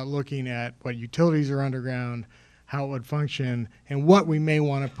without looking at what utilities are underground, how it would function, and what we may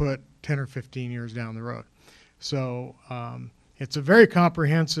want to put 10 or 15 years down the road. So it's a very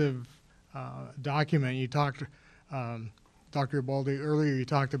comprehensive document. You talked, Dr. Ubaldi, earlier you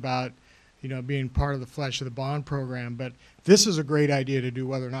talked about being part of the flesh of the bond program, but this is a great idea to do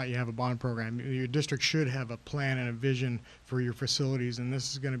whether or not you have a bond program. Your district should have a plan and a vision for your facilities, and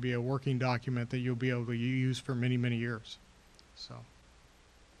this is going to be a working document that you'll be able to use for many, many years. So.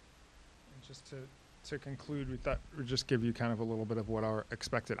 And just to to conclude, we thought we'd just give you kind of a little bit of what our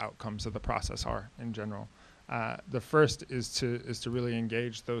expected outcomes of the process are in general. The first is to really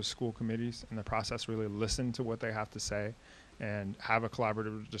engage those school committees in the process, really listen to what they have to say, and have a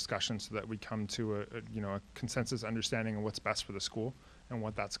collaborative discussion so that we come to a consensus understanding of what's best for the school and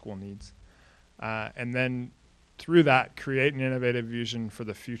what that school needs. And then through that, create an innovative vision for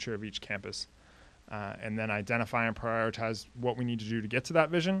the future of each campus. And then identify and prioritize what we need to do to get to that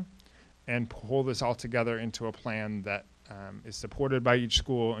vision, and pull this all together into a plan that is supported by each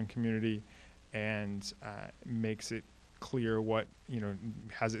school and community, and makes it clear what,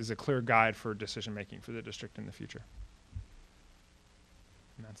 is a clear guide for decision making for the district in the future.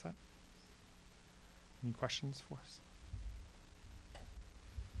 And that's that. Any questions for us?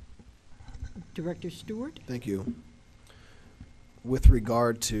 Director Stewart? Thank you. With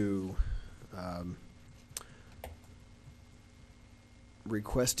regard to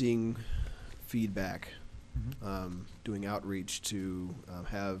requesting feedback, doing outreach to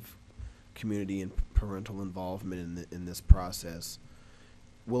have community and parental involvement in this process,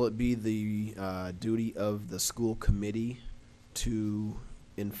 will it be the duty of the school committee to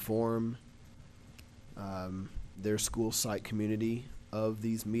inform their school site community of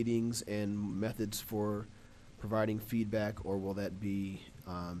these meetings and methods for providing feedback, or will that be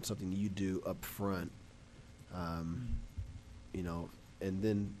something you do up front? And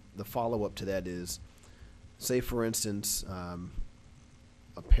then the follow-up to that is, say for instance,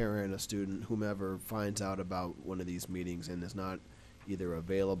 a parent, a student, whomever finds out about one of these meetings and is not either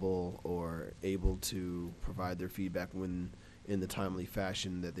available or able to provide their feedback in the timely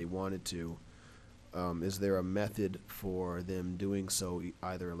fashion that they wanted to. Is there a method for them doing so,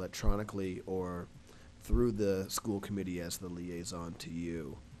 either electronically or through the school committee as the liaison to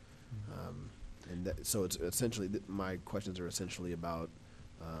you? So it's essentially, my questions are essentially about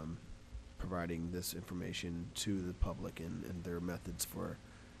providing this information to the public and their methods for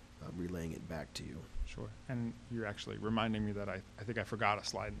relaying it back to you. Sure. And you're actually reminding me that I think I forgot a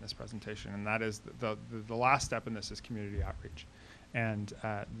slide in this presentation, and that is the last step in this is community outreach. And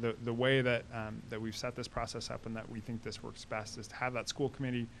the way that we've set this process up and that we think this works best is to have that school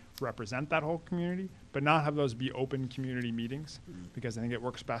committee represent that whole community, but not have those be open community meetings, because I think it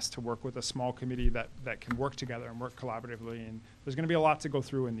works best to work with a small committee that can work together and work collaboratively. And there's going to be a lot to go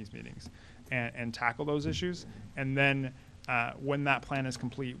through in these meetings and tackle those issues. And then when that plan is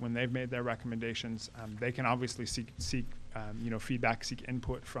complete, when they've made their recommendations, they can obviously seek feedback, seek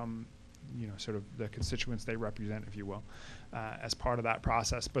input from sort of the constituents they represent, if you will, as part of that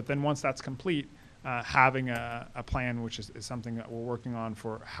process. But then once that's complete, having a plan, which is something that we're working on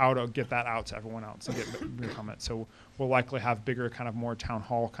for how to get that out to everyone else and get your comments. So we'll likely have bigger, kind of more town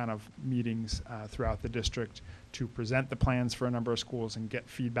hall kind of meetings throughout the district to present the plans for a number of schools and get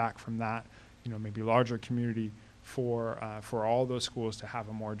feedback from that, maybe larger community for all those schools to have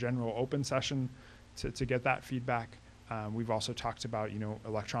a more general open session to get that feedback. We've also talked about,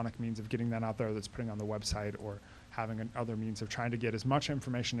 electronic means of getting that out there that's putting on the website, or having other means of trying to get as much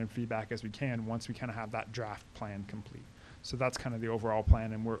information and feedback as we can once we kind of have that draft plan complete. So that's kind of the overall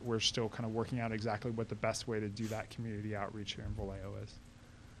plan, and we're still kind of working out exactly what the best way to do that community outreach here in Vallejo is.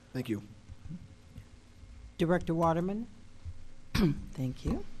 Thank you. Director Waterman? Thank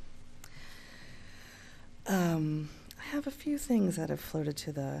you. I have a few things that have floated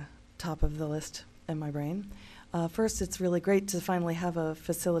to the top of the list in my brain. First, it's really great to finally have a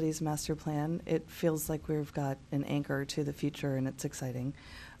facilities master plan. It feels like we've got an anchor to the future, and it's exciting.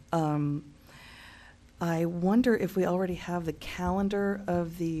 I wonder if we already have the calendar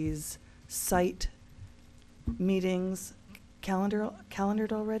of these site meetings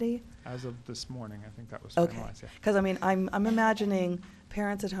calendared already? As of this morning, I think that was okay. finalized. Yeah. Because I'm imagining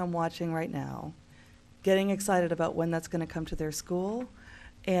parents at home watching right now, getting excited about when that's going to come to their school.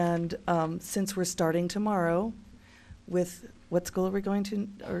 And since we're starting tomorrow, with what school are we going to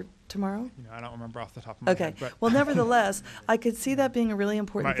tomorrow? I don't remember off the top of my head. Okay. Well, nevertheless, I could see that being a really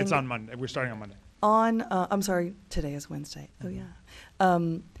important thing. It's on Monday. We're starting on Monday. I'm sorry, today is Wednesday. Oh, yeah.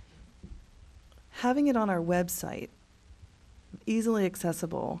 Having it on our website, easily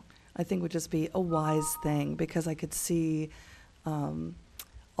accessible, I think would just be a wise thing, because I could see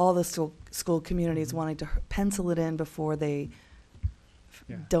all the school communities wanting to pencil it in before they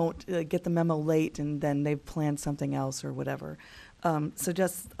don't get the memo late and then they've planned something else or whatever. So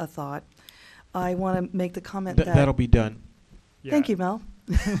just a thought. I want to make the comment that that'll be done. Thank you, Mel.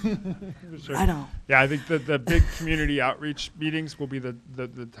 Sure. I know. Yeah, I think the big community outreach meetings will be the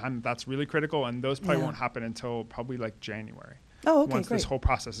time that's really critical, and those probably won't happen until probably like January. Oh, okay, once great. this whole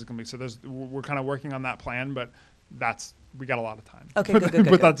process is complete. So we're kind of working on that plan, but that's we got a lot of time. Okay, to good, good,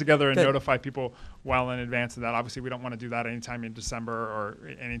 put good, that together and good. notify people well in advance of that. Obviously, we don't want to do that anytime in December or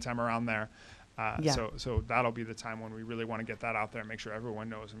anytime around there. Yeah. So that'll be the time when we really want to get that out there and make sure everyone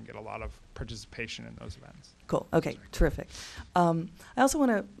knows and get a lot of participation in those events. Cool. Okay, terrific. I also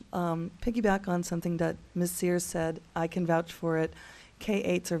want to piggyback on something that Ms. Sears said. I can vouch for it.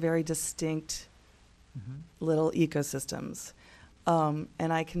 K-8s are very distinct little ecosystems. And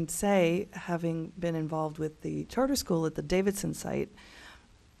I can say, having been involved with the charter school at the Davidson site,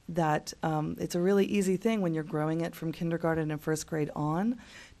 that it's a really easy thing when you're growing it from kindergarten and first grade on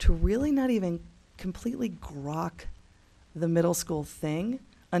to really not even completely grok the middle school thing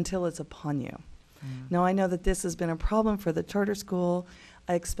until it's upon you. Now, I know that this has been a problem for the charter school.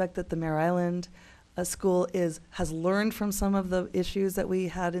 I expect that the Mare Island school has learned from some of the issues that we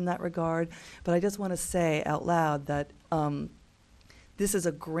had in that regard, but I just want to say out loud that this is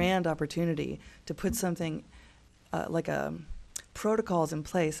a grand opportunity to put something like protocols in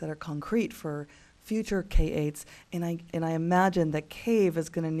place that are concrete for future K-8s, and I imagine that CAVE is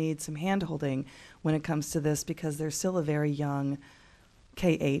going to need some hand-holding when it comes to this, because they're still a very young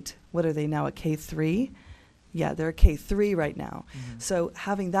K-8. What are they now, a K-3? Yeah, they're a K-3 right now. So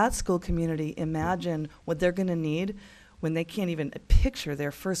having that school community imagine what they're going to need when they can't even picture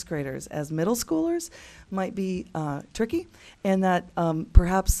their first graders as middle schoolers might be tricky, and that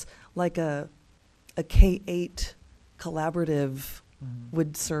perhaps like a K-8 collaborative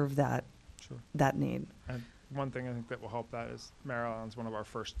would serve that that need. And one thing I think that will help that is Mare Island's one of our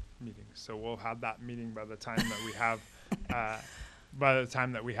first meetings, so we'll have that meeting by the time that we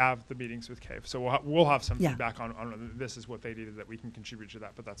have the meetings with CAVE. So we'll have some feedback on this is what they needed that we can contribute to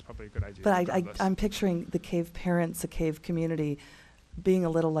that, but that's probably a good idea. But I'm picturing the CAVE parents, the CAVE community being a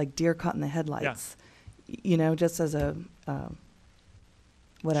little like deer caught in the headlights, you know, just as a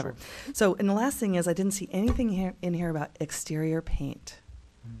whatever. Sure. So, and the last thing is I didn't see anything in here about exterior paint.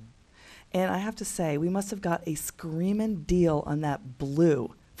 And I have to say, we must have got a screaming deal on that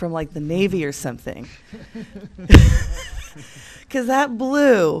blue from like the Navy or something. Because that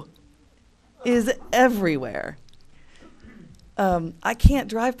blue is everywhere. I can't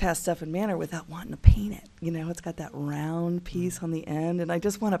drive past Stephen Manor without wanting to paint it. You know, it's got that round piece on the end, and I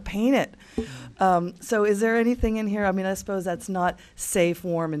just want to paint it. So is there anything in here? I mean, I suppose that's not safe,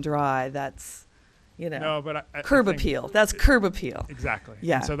 warm, and dry. That's, you know, no, but curb appeal. That's curb appeal. Exactly.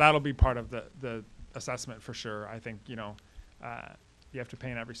 Yeah. And so that'll be part of the assessment for sure. I think, you know, you have to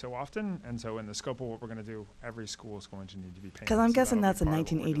paint every so often, and so in the scope of what we're going to do, every school is going to need to be painted. Because I'm so guessing that'll that's a be part of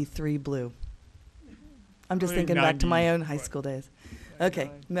what we're doing. 1983 blue. I'm just Probably thinking back to my 90s, own high school days. Okay,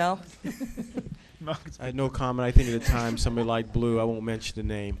 Mel? I had no comment. I think at the time somebody liked blue. I won't mention the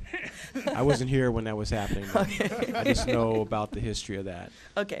name. I wasn't here when that was happening. Okay. I just know about the history of that.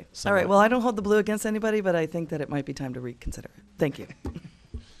 Okay. Somewhat. All right. Well, I don't hold the blue against anybody, but I think that it might be time to reconsider it. Thank you.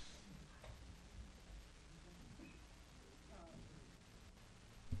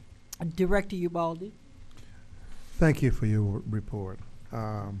 Director Ubaldi. Thank you for your report.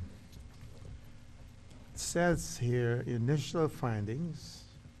 It says here, initial findings,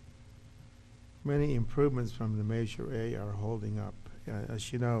 many improvements from the Measure A are holding up.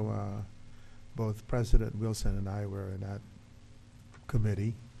 As you know, both President Wilson and I were in that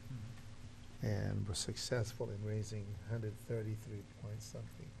committee and were successful in raising $133 point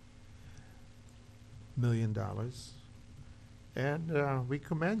something million. And we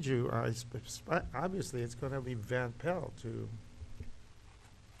commend you. Obviously, it's going to be Van Pelt to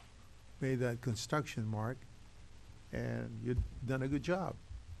made that construction mark, and you've done a good job.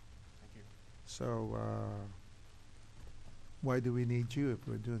 Thank you. So why do we need you if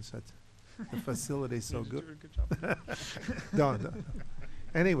we're doing such a facility so good? Doing a good job. No.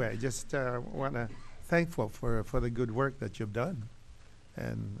 Anyway, just want to thankful for the good work that you've done,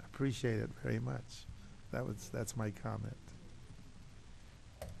 and appreciate it very much. That's my comment.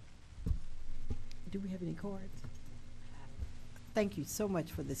 Do we have any cards? Thank you so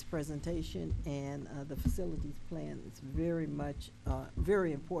much for this presentation, and the facilities plan is very much,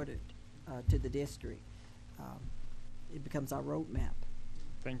 very important to the district. It becomes our roadmap.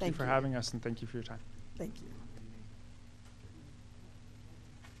 Thank you for having us, and thank you for your time. Thank you.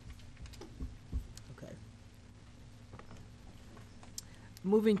 Okay.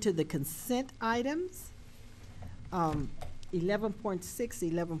 Moving to the consent items, 11.6,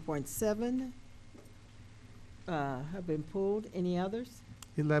 11.7 have been pulled. Any others?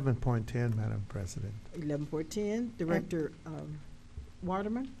 11.10, Madam President. 11.10, Director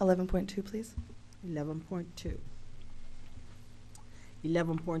Waterman. 11.2, please. 11.2. 11.2,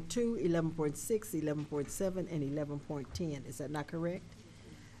 11.6, 11.7, and 11.10. Is that not correct?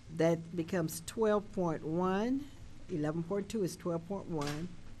 That becomes 12.1, 11.2 is 12.1.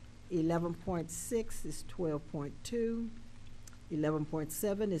 11.6 is 12.2.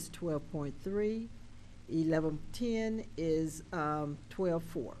 11.7 is 12.3. 11.10 is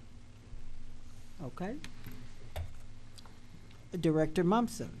 12.4. Okay. Director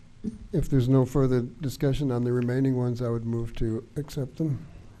Mumpson. If there's no further discussion on the remaining ones, I would move to accept them.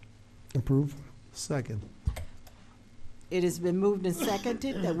 Approve. Second. It has been moved and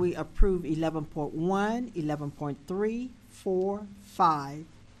seconded that we approve 11.1, 11.3, 4, 5,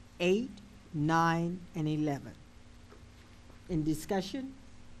 8, 9, and 11. In discussion?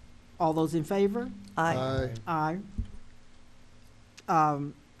 All those in favor? Aye. Aye.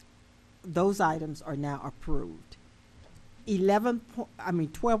 Those items are now approved.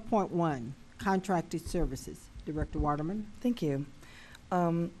 12.1, contracted services. Director Waterman. Thank you.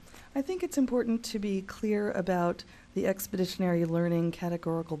 I think it's important to be clear about the Expeditionary Learning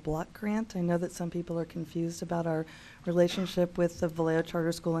Categorical Block Grant. I know that some people are confused about our relationship with the Vallejo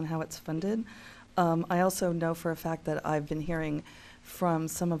Charter School and how it's funded. I also know for a fact that I've been hearing from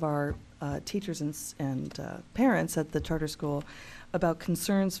some of our teachers and parents at the charter school about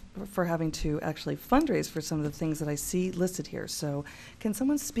concerns for having to actually fundraise for some of the things that I see listed here. So can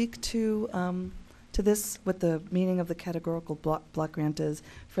someone speak to this, what the meaning of the categorical block grant is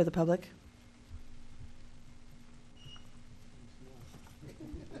for the public?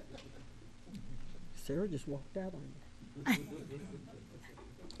 Sarah just walked out on you.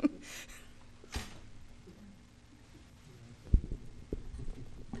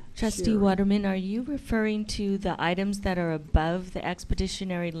 Trustee Sure. Waterman, are you referring to the items that are above the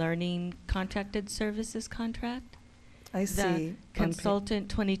Expeditionary Learning Contracted Services contract? I see. The consultant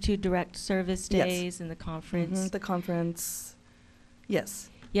 22 direct service Yes. days and the conference? The conference, yes.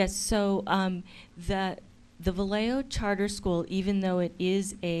 Yes, so the Vallejo Charter School, even though it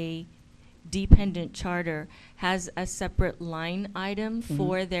is a dependent charter, has a separate line item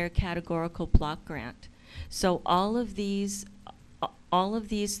for their categorical block grant. So all of these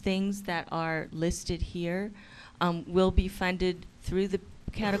things that are listed here will be funded through the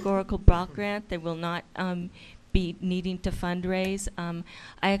categorical block grant. They will not be needing to fundraise.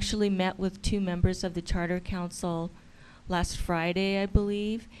 I actually met with 2 members of the Charter Council last Friday, I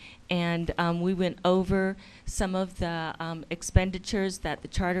believe, and we went over some of the expenditures that the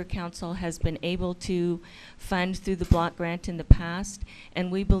Charter Council has been able to fund through the block grant in the past, and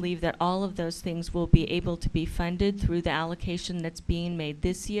we believe that all of those things will be able to be funded through the allocation that's being made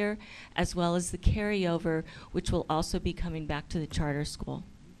this year, as well as the carryover, which will also be coming back to the charter school.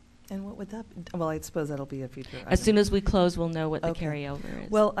 And what would that be? Well, I suppose that'll be a future item. As soon as we close, we'll know what the Okay. carryover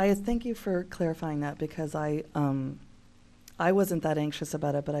is. Well, I thank you for clarifying that, because I wasn't that anxious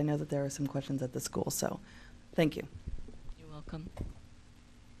about it, but I know that there are some questions at the school, so thank you. You're welcome.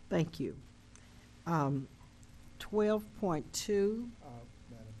 Thank you. 12.2. Madam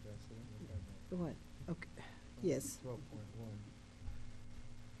President. What? Okay. Yes. 12.1.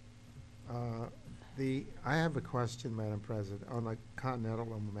 I have a question, Madam President, on the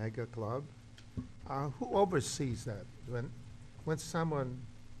Continental Omega Club. Who oversees that? When someone,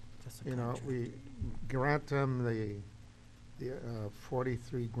 we grant them the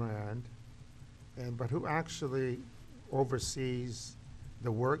 43 grand, but who actually oversees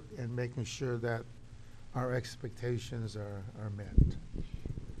the work and making sure that our expectations are met?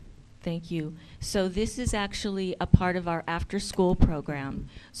 Thank you. So this is actually a part of our after-school program.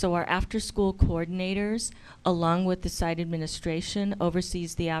 So our after-school coordinators, along with the site administration,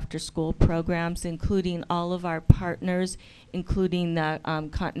 oversees the after-school programs, including all of our partners, including the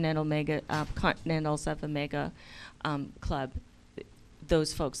Continentals of Omega Club,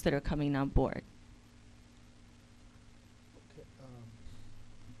 those folks that are coming on board.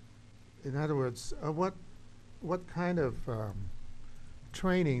 In other words, what kind of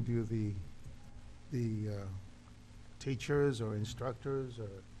training do the teachers or instructors or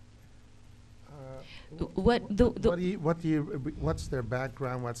what's their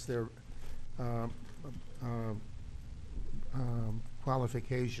background? What's their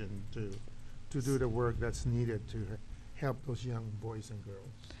qualification to do the work that's needed to help those young boys and girls?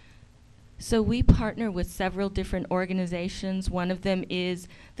 So we partner with several different organizations. One of them is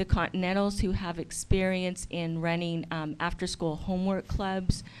the Continentals, who have experience in running after-school homework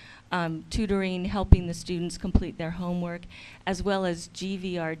clubs, tutoring, helping the students complete their homework, as well as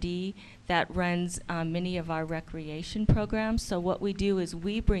GVRD that runs many of our recreation programs. So what we do is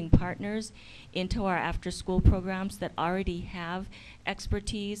we bring partners into our after-school programs that already have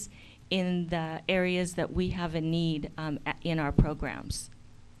expertise in the areas that we have a need in our programs.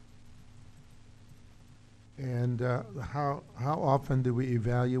 And how often do we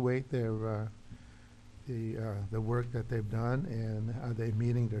evaluate their the work that they've done, and are they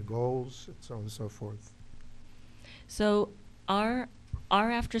meeting their goals, and so on and so forth? So our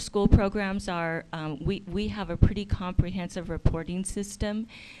after-school programs are, we have a pretty comprehensive reporting system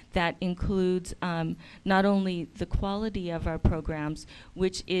that includes not only the quality of our programs,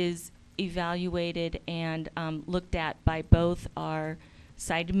 which is evaluated and looked at by both our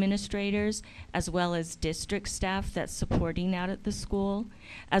site administrators as well as district staff that's supporting out at the school,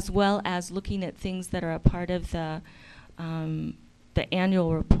 as well as looking at things that are a part of the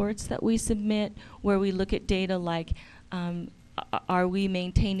annual reports that we submit, where we look at data like are we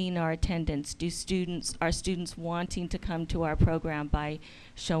maintaining our attendance? Are students wanting to come to our program by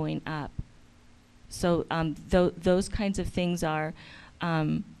showing up? So those kinds of things are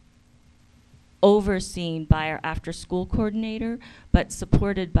overseen by our after-school coordinator, but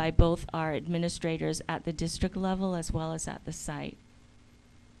supported by both our administrators at the district level as well as at the site.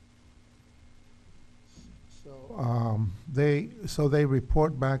 So they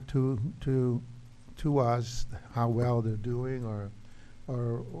report back to us how well they're doing, or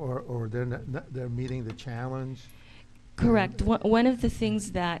they're meeting the challenge. Correct. One of the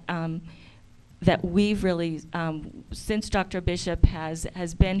things that that we've really, since Dr. Bishop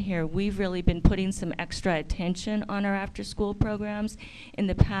has been here, we've really been putting some extra attention on our after-school programs. In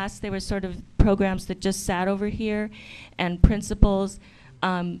the past, they were sort of programs that just sat over here, and principals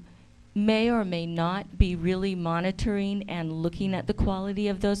may or may not be really monitoring and looking at the quality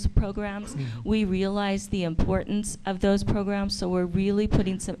of those programs. We realize the importance of those programs, so we're really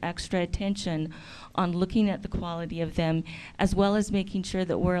putting some extra attention on looking at the quality of them, as well as making sure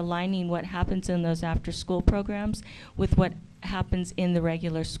that we're aligning what happens in those after-school programs with what happens in the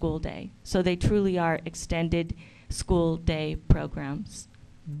regular school day. So they truly are extended school day programs.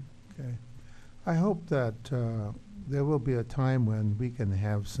 Okay. I hope that there will be a time when we can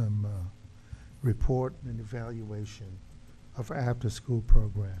have some report and evaluation of our after-school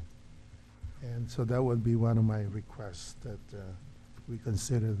program. And so that would be one of my requests, that we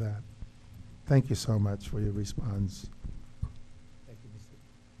consider that. Thank you so much for your response.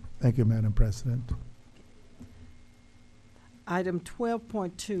 Thank you, Madam President. Item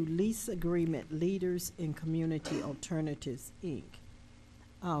 12.2, lease agreement, Leaders in Community Alternatives, Inc.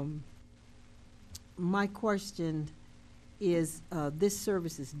 My question is, this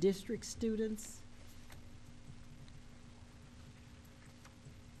services district students?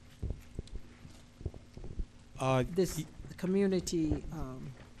 This community,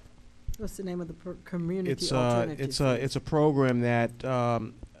 what's the name of the community alternatives? It's a program that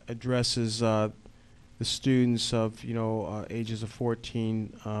addresses the students of ages of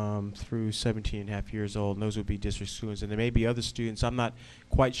 14 through 17 and a half years old, and those would be district students. And there may be other students. I'm not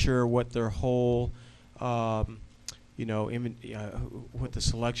quite sure what their whole what the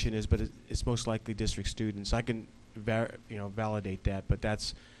selection is, but it's most likely district students. I can validate that, but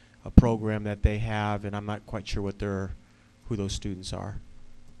that's a program that they have, and I'm not quite sure who those students are.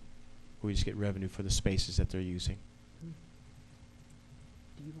 We just get revenue for the spaces that they're using.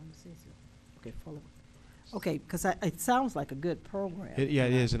 Do you want to say so? Okay, follow up. Okay, because it sounds like a good program. Yeah,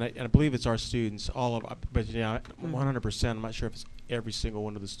 it is, and I believe it's our students, all of, but 100%. I'm not sure if it's every single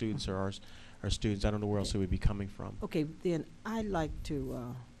one of the students are our students. I don't know where else they would be coming from. Okay, then I'd like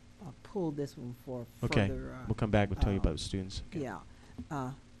to pull this one for okay. further. We'll come back and tell you about the students. Okay. Yeah,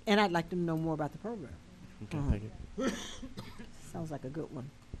 and I'd like to know more about the program. Okay, thank you. Sounds like a good one.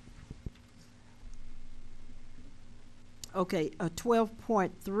 Okay,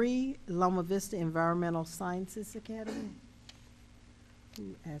 12.3, Loma Vista Environmental Sciences Academy.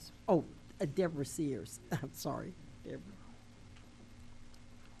 Who asked? Oh, Deborah Sears. I'm sorry, Deborah.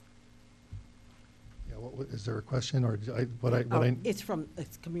 Yeah, is there a question, or It's from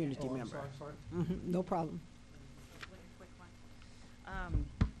it's community member. Sorry. No problem.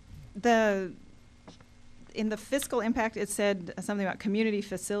 In the fiscal impact, it said something about community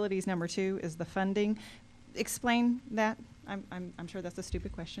facilities. Number 2 is the funding. Explain that. I'm sure that's a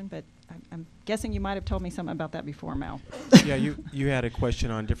stupid question, but I'm guessing you might have told me something about that before, Mel. Yeah, you had a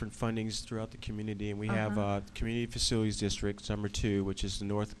question on different fundings throughout the community, and we have Community Facilities District number 2, which is the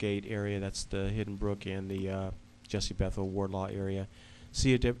North Gate area. That's the Hidden Brook and the Jesse Bethel Wardlaw area.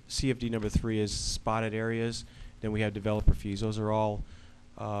 CFD number 3 is spotted areas. Then we have developer fees. Those are all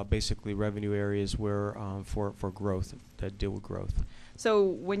basically revenue areas where for growth, that deal with growth. So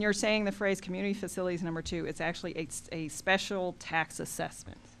when you're saying the phrase community facilities number 2, it's actually a special tax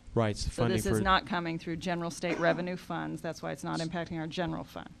assessment. Right. It's So this is not coming through general state revenue funds. That's why it's not impacting our general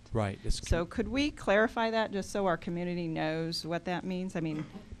fund. Right. So could we clarify that just so our community knows what that means? I mean,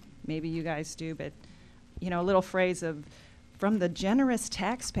 maybe you guys do, but a little phrase of from the generous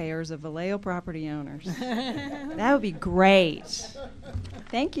taxpayers of Vallejo property owners. That would be great.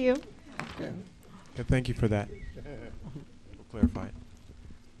 Thank you. Yeah, thank you for that. We'll clarify it.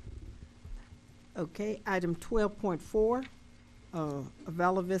 Okay, item 12.4,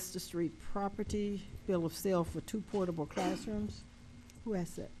 Valla Vista Street property, bill of sale for 2 portable classrooms. Who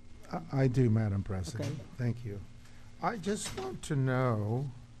has that? I do, Madam President. Okay. Thank you. I just want to know,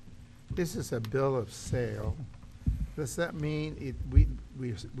 this is a bill of sale. Does that mean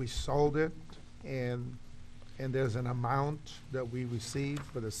we sold it and there's an amount that we received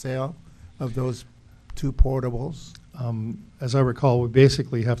for the sale of those 2 portables? As I recall, we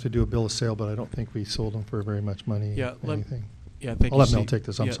basically have to do a bill of sale, but I don't think we sold them for very much money. Yeah, anything. Yeah, thank I'll you, let Mel Steve. take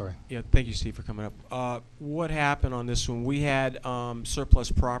this. I'm Yeah, sorry. Yeah, thank you, Steve, for coming up. What happened on this one? We had surplus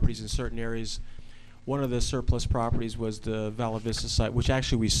properties in certain areas. One of the surplus properties was the Valla Vista site, which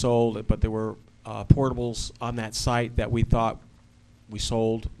actually we sold, but there were portables on that site that we thought we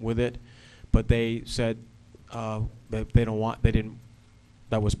sold with it, but they said that they don't want. They didn't.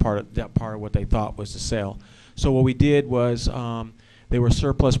 That was part of what they thought was the sale. So what we did was they were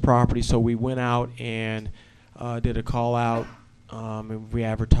surplus property, so we went out and did a call out. And we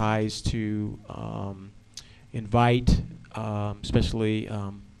advertised to invite, especially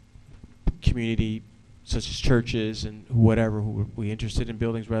community such as churches and whatever who would be interested in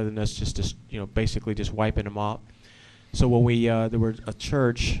buildings, rather than us just basically just wiping them out. So when we there was a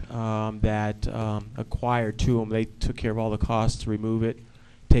church that acquired 2 of them, they took care of all the costs to remove it,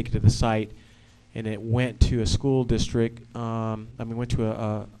 take it to the site, and it went to a school district. Went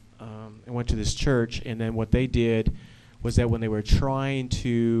to this church, and then what they did was that when they were trying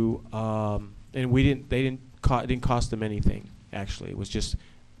to, and it didn't cost them anything, actually. It was just,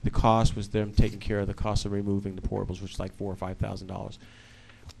 the cost was them taking care of the cost of removing the portables, which is like $4,000 or $5,000.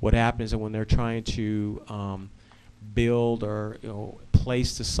 What happens is that when they're trying to build or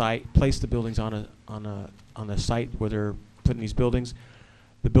place the buildings on a site where they're putting these buildings,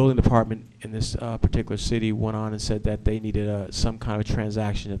 the building department in this particular city went on and said that they needed some kind of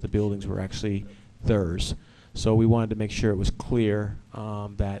transaction, that the buildings were actually theirs. So we wanted to make sure it was clear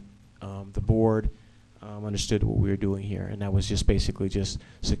that the board understood what we were doing here, and that was just basically just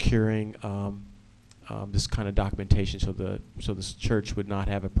securing this kind of documentation, so this church would not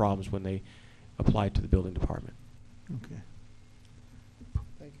have problems when they applied to the building department. Okay.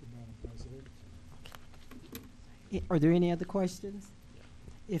 Thank you, Madam President. Are there any other questions?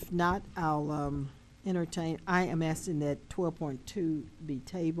 If not, I'll entertain. I am asking that 12.2 be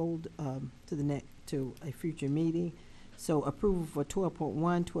tabled to a future meeting. So approval for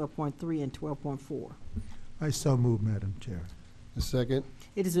 12.1, 12.3, and 12.4. I so move, Madam Chair. A second.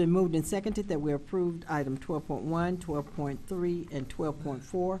 It has been moved and seconded that we approved item 12.1, 12.3, and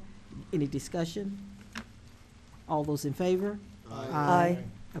 12.4. Any discussion? All those in favor? Aye.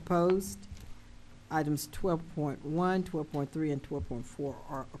 Opposed? Items 12.1, 12.3, and 12.4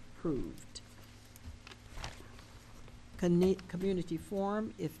 are approved. Community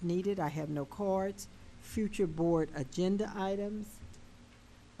forum, if needed. I have no cards. Future board agenda items.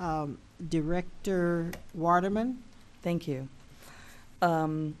 Director Waterman. Thank you.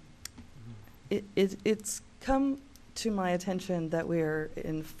 It's come to my attention that we're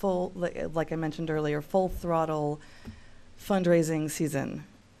in full, like I mentioned earlier, full throttle fundraising season.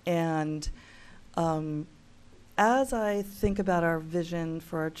 And as I think about our vision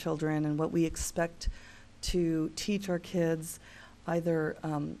for our children and what we expect to teach our kids, either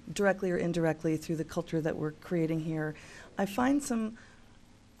directly or indirectly through the culture that we're creating here, I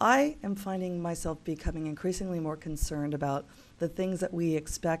am finding myself becoming increasingly more concerned about the things that we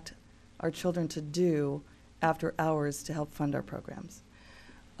expect our children to do after hours to help fund our programs.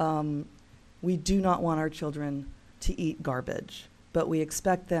 We do not want our children to eat garbage, but we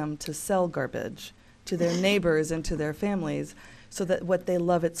expect them to sell garbage to their neighbors and to their families so that what they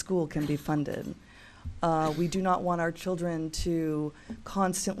love at school can be funded. We do not want our children to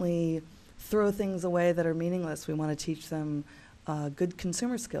constantly throw things away that are meaningless. We want to teach them good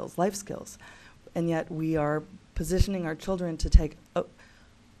consumer skills, life skills. And yet we are positioning our children to take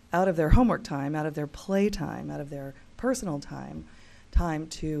out of their homework time, out of their play time, out of their personal time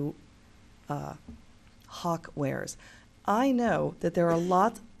to hawk wares. I know that there are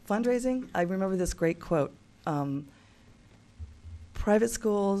lots fundraising. I remember this great quote. Private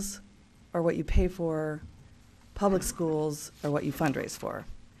schools are what you pay for. Public schools are what you fundraise for.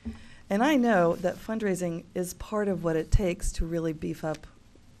 And I know that fundraising is part of what it takes to really beef up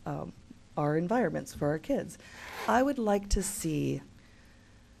our environments for our kids. I would like to see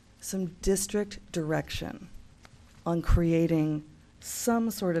some district direction on creating some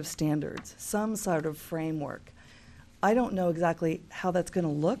sort of standards, some sort of framework. I don't know exactly how that's going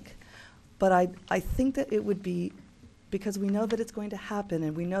to look, but I think that it would be, because we know that it's going to happen,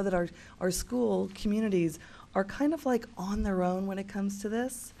 and we know that our school communities are kind of like on their own when it comes to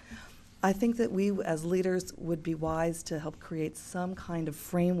this. I think that we as leaders would be wise to help create some kind of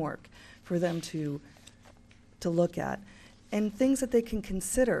framework for them to look at, and things that they can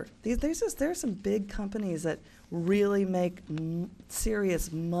consider. There are some big companies that really make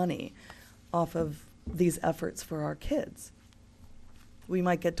serious money off of these efforts for our kids. We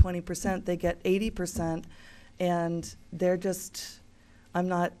might get 20%, they get 80%, and they're just,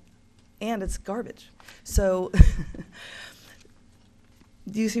 and it's garbage. So,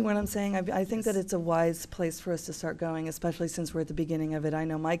 do you see what I'm saying? I think that it's a wise place for us to start going, especially since we're at the beginning of it. I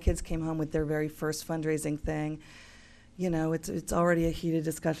know my kids came home with their very first fundraising thing. You know, it's already a heated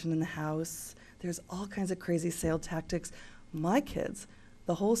discussion in the house. There's all kinds of crazy sale tactics. My kids,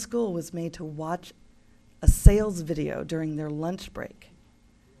 the whole school was made to watch a sales video during their lunch break.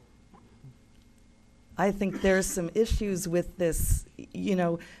 I think there's some issues with this,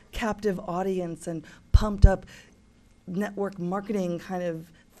 captive audience and pumped up network marketing kind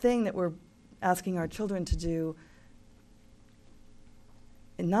of thing that we're asking our children to do.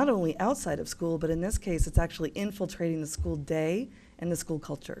 And not only outside of school, but in this case, it's actually infiltrating the school day and the school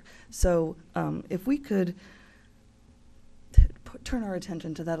culture. So if we could turn our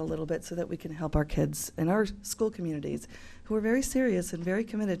attention to that a little bit so that we can help our kids and our school communities who are very serious and very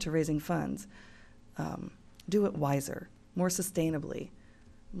committed to raising funds, do it wiser, more sustainably,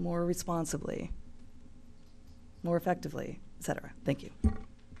 more responsibly, more effectively, et cetera. Thank you.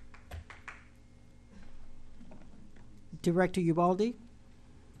 Director Ubaldi.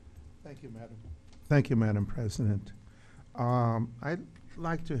 Thank you, Madam. Thank you, Madam President. I'd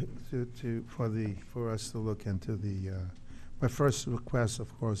like for us to look into the. My first request,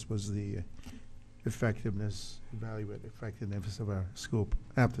 of course, was the evaluate effectiveness of our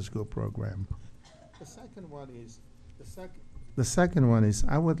after-school program. The second one is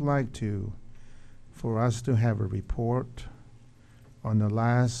I would like for us to have a report on the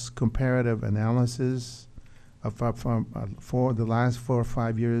last comparative analysis for the last 4 or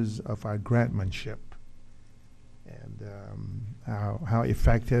 5 years of our grantmanship, and how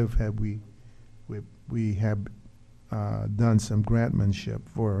effective have we have done some grantmanship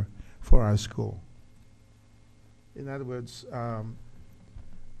for our school. In other words,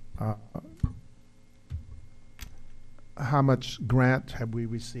 how much grant have we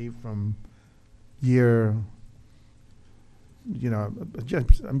received from year?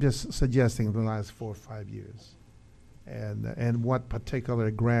 I'm just suggesting the last 4 or 5 years, and what particular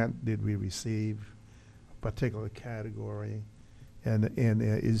grant did we receive, particular category, and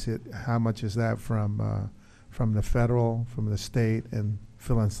is it, how much is that from the federal, from the state, and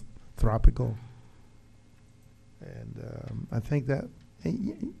philanthropical? And I think that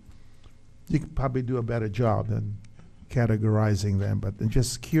you could probably do a better job than categorizing them, but I'm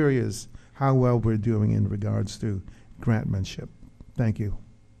just curious how well we're doing in regards to grantmanship. Thank you.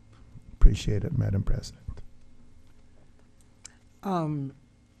 Appreciate it, Madam President.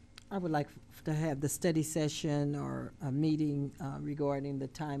 I would like to have the study session or a meeting regarding the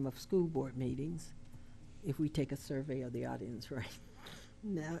time of school board meetings. If we take a survey of the audience right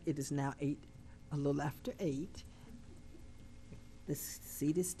now, it is now 8, a little after 8. The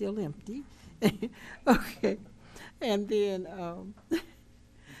seat is still empty. Okay. And then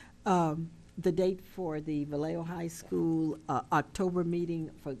the date for the Vallejo High School October meeting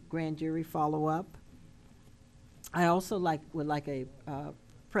for grand jury follow-up. I also would like a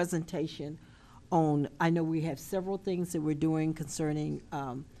presentation on, I know we have several things that we're doing concerning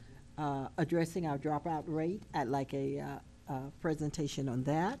addressing our dropout rate. I'd like a presentation on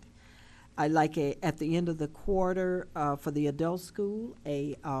that. I'd like at the end of the quarter for the adult school,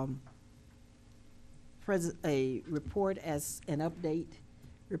 a report as an update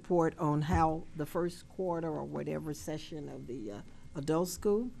report on how the first quarter or whatever session of the adult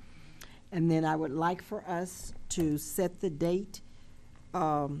school. And then I would like for us to set the date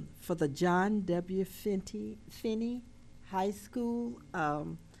for the John W. Finney High School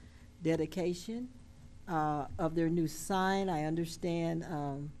dedication of their new sign. I understand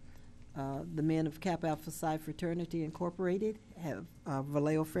the men of Kappa Alpha Psi Fraternity Incorporated have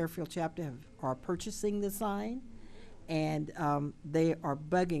Vallejo Fairfield chapter are purchasing the sign, and they are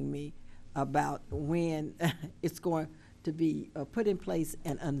bugging me about when it's going to be put in place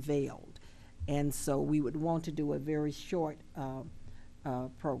and unveiled. And so we would want to do a very short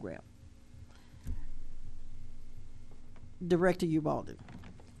program. Director Ubaldi.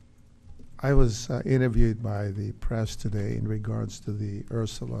 I was interviewed by the press today in regards to the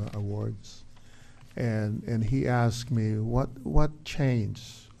Ursula Awards, And he asked me what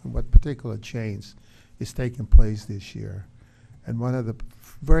change, what particular change is taking place this year. And one of the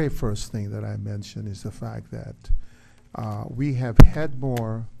very first thing that I mentioned is the fact that we have had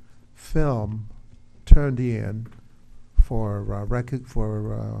more film turned in for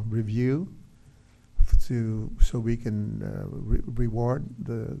review so we can reward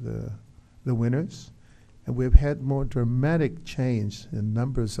the winners, and we've had more dramatic change in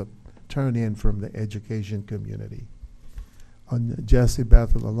numbers of turn in from the education community. On Jessie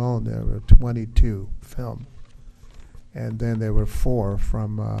Bethel alone, there were 22 film, and then there were 4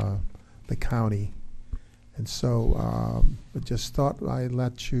 from the county. And so I just thought I'd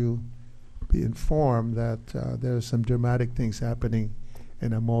let you be informed that there are some dramatic things happening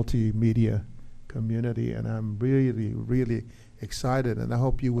in a multimedia community, and I'm really, really excited, and I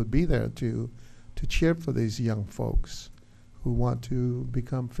hope you would be there to cheer for these young folks who want to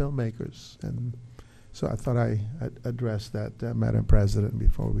become filmmakers. And so I thought I'd address that, Madam President,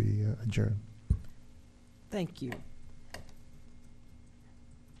 before we adjourn. Thank you.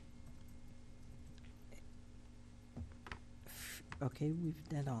 Okay, we've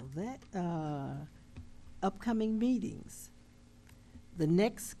done all that. Upcoming meetings. The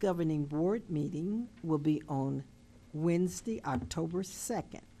next governing board meeting will be on Wednesday, October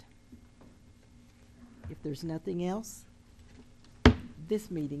 2nd. If there's nothing else,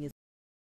 this meeting is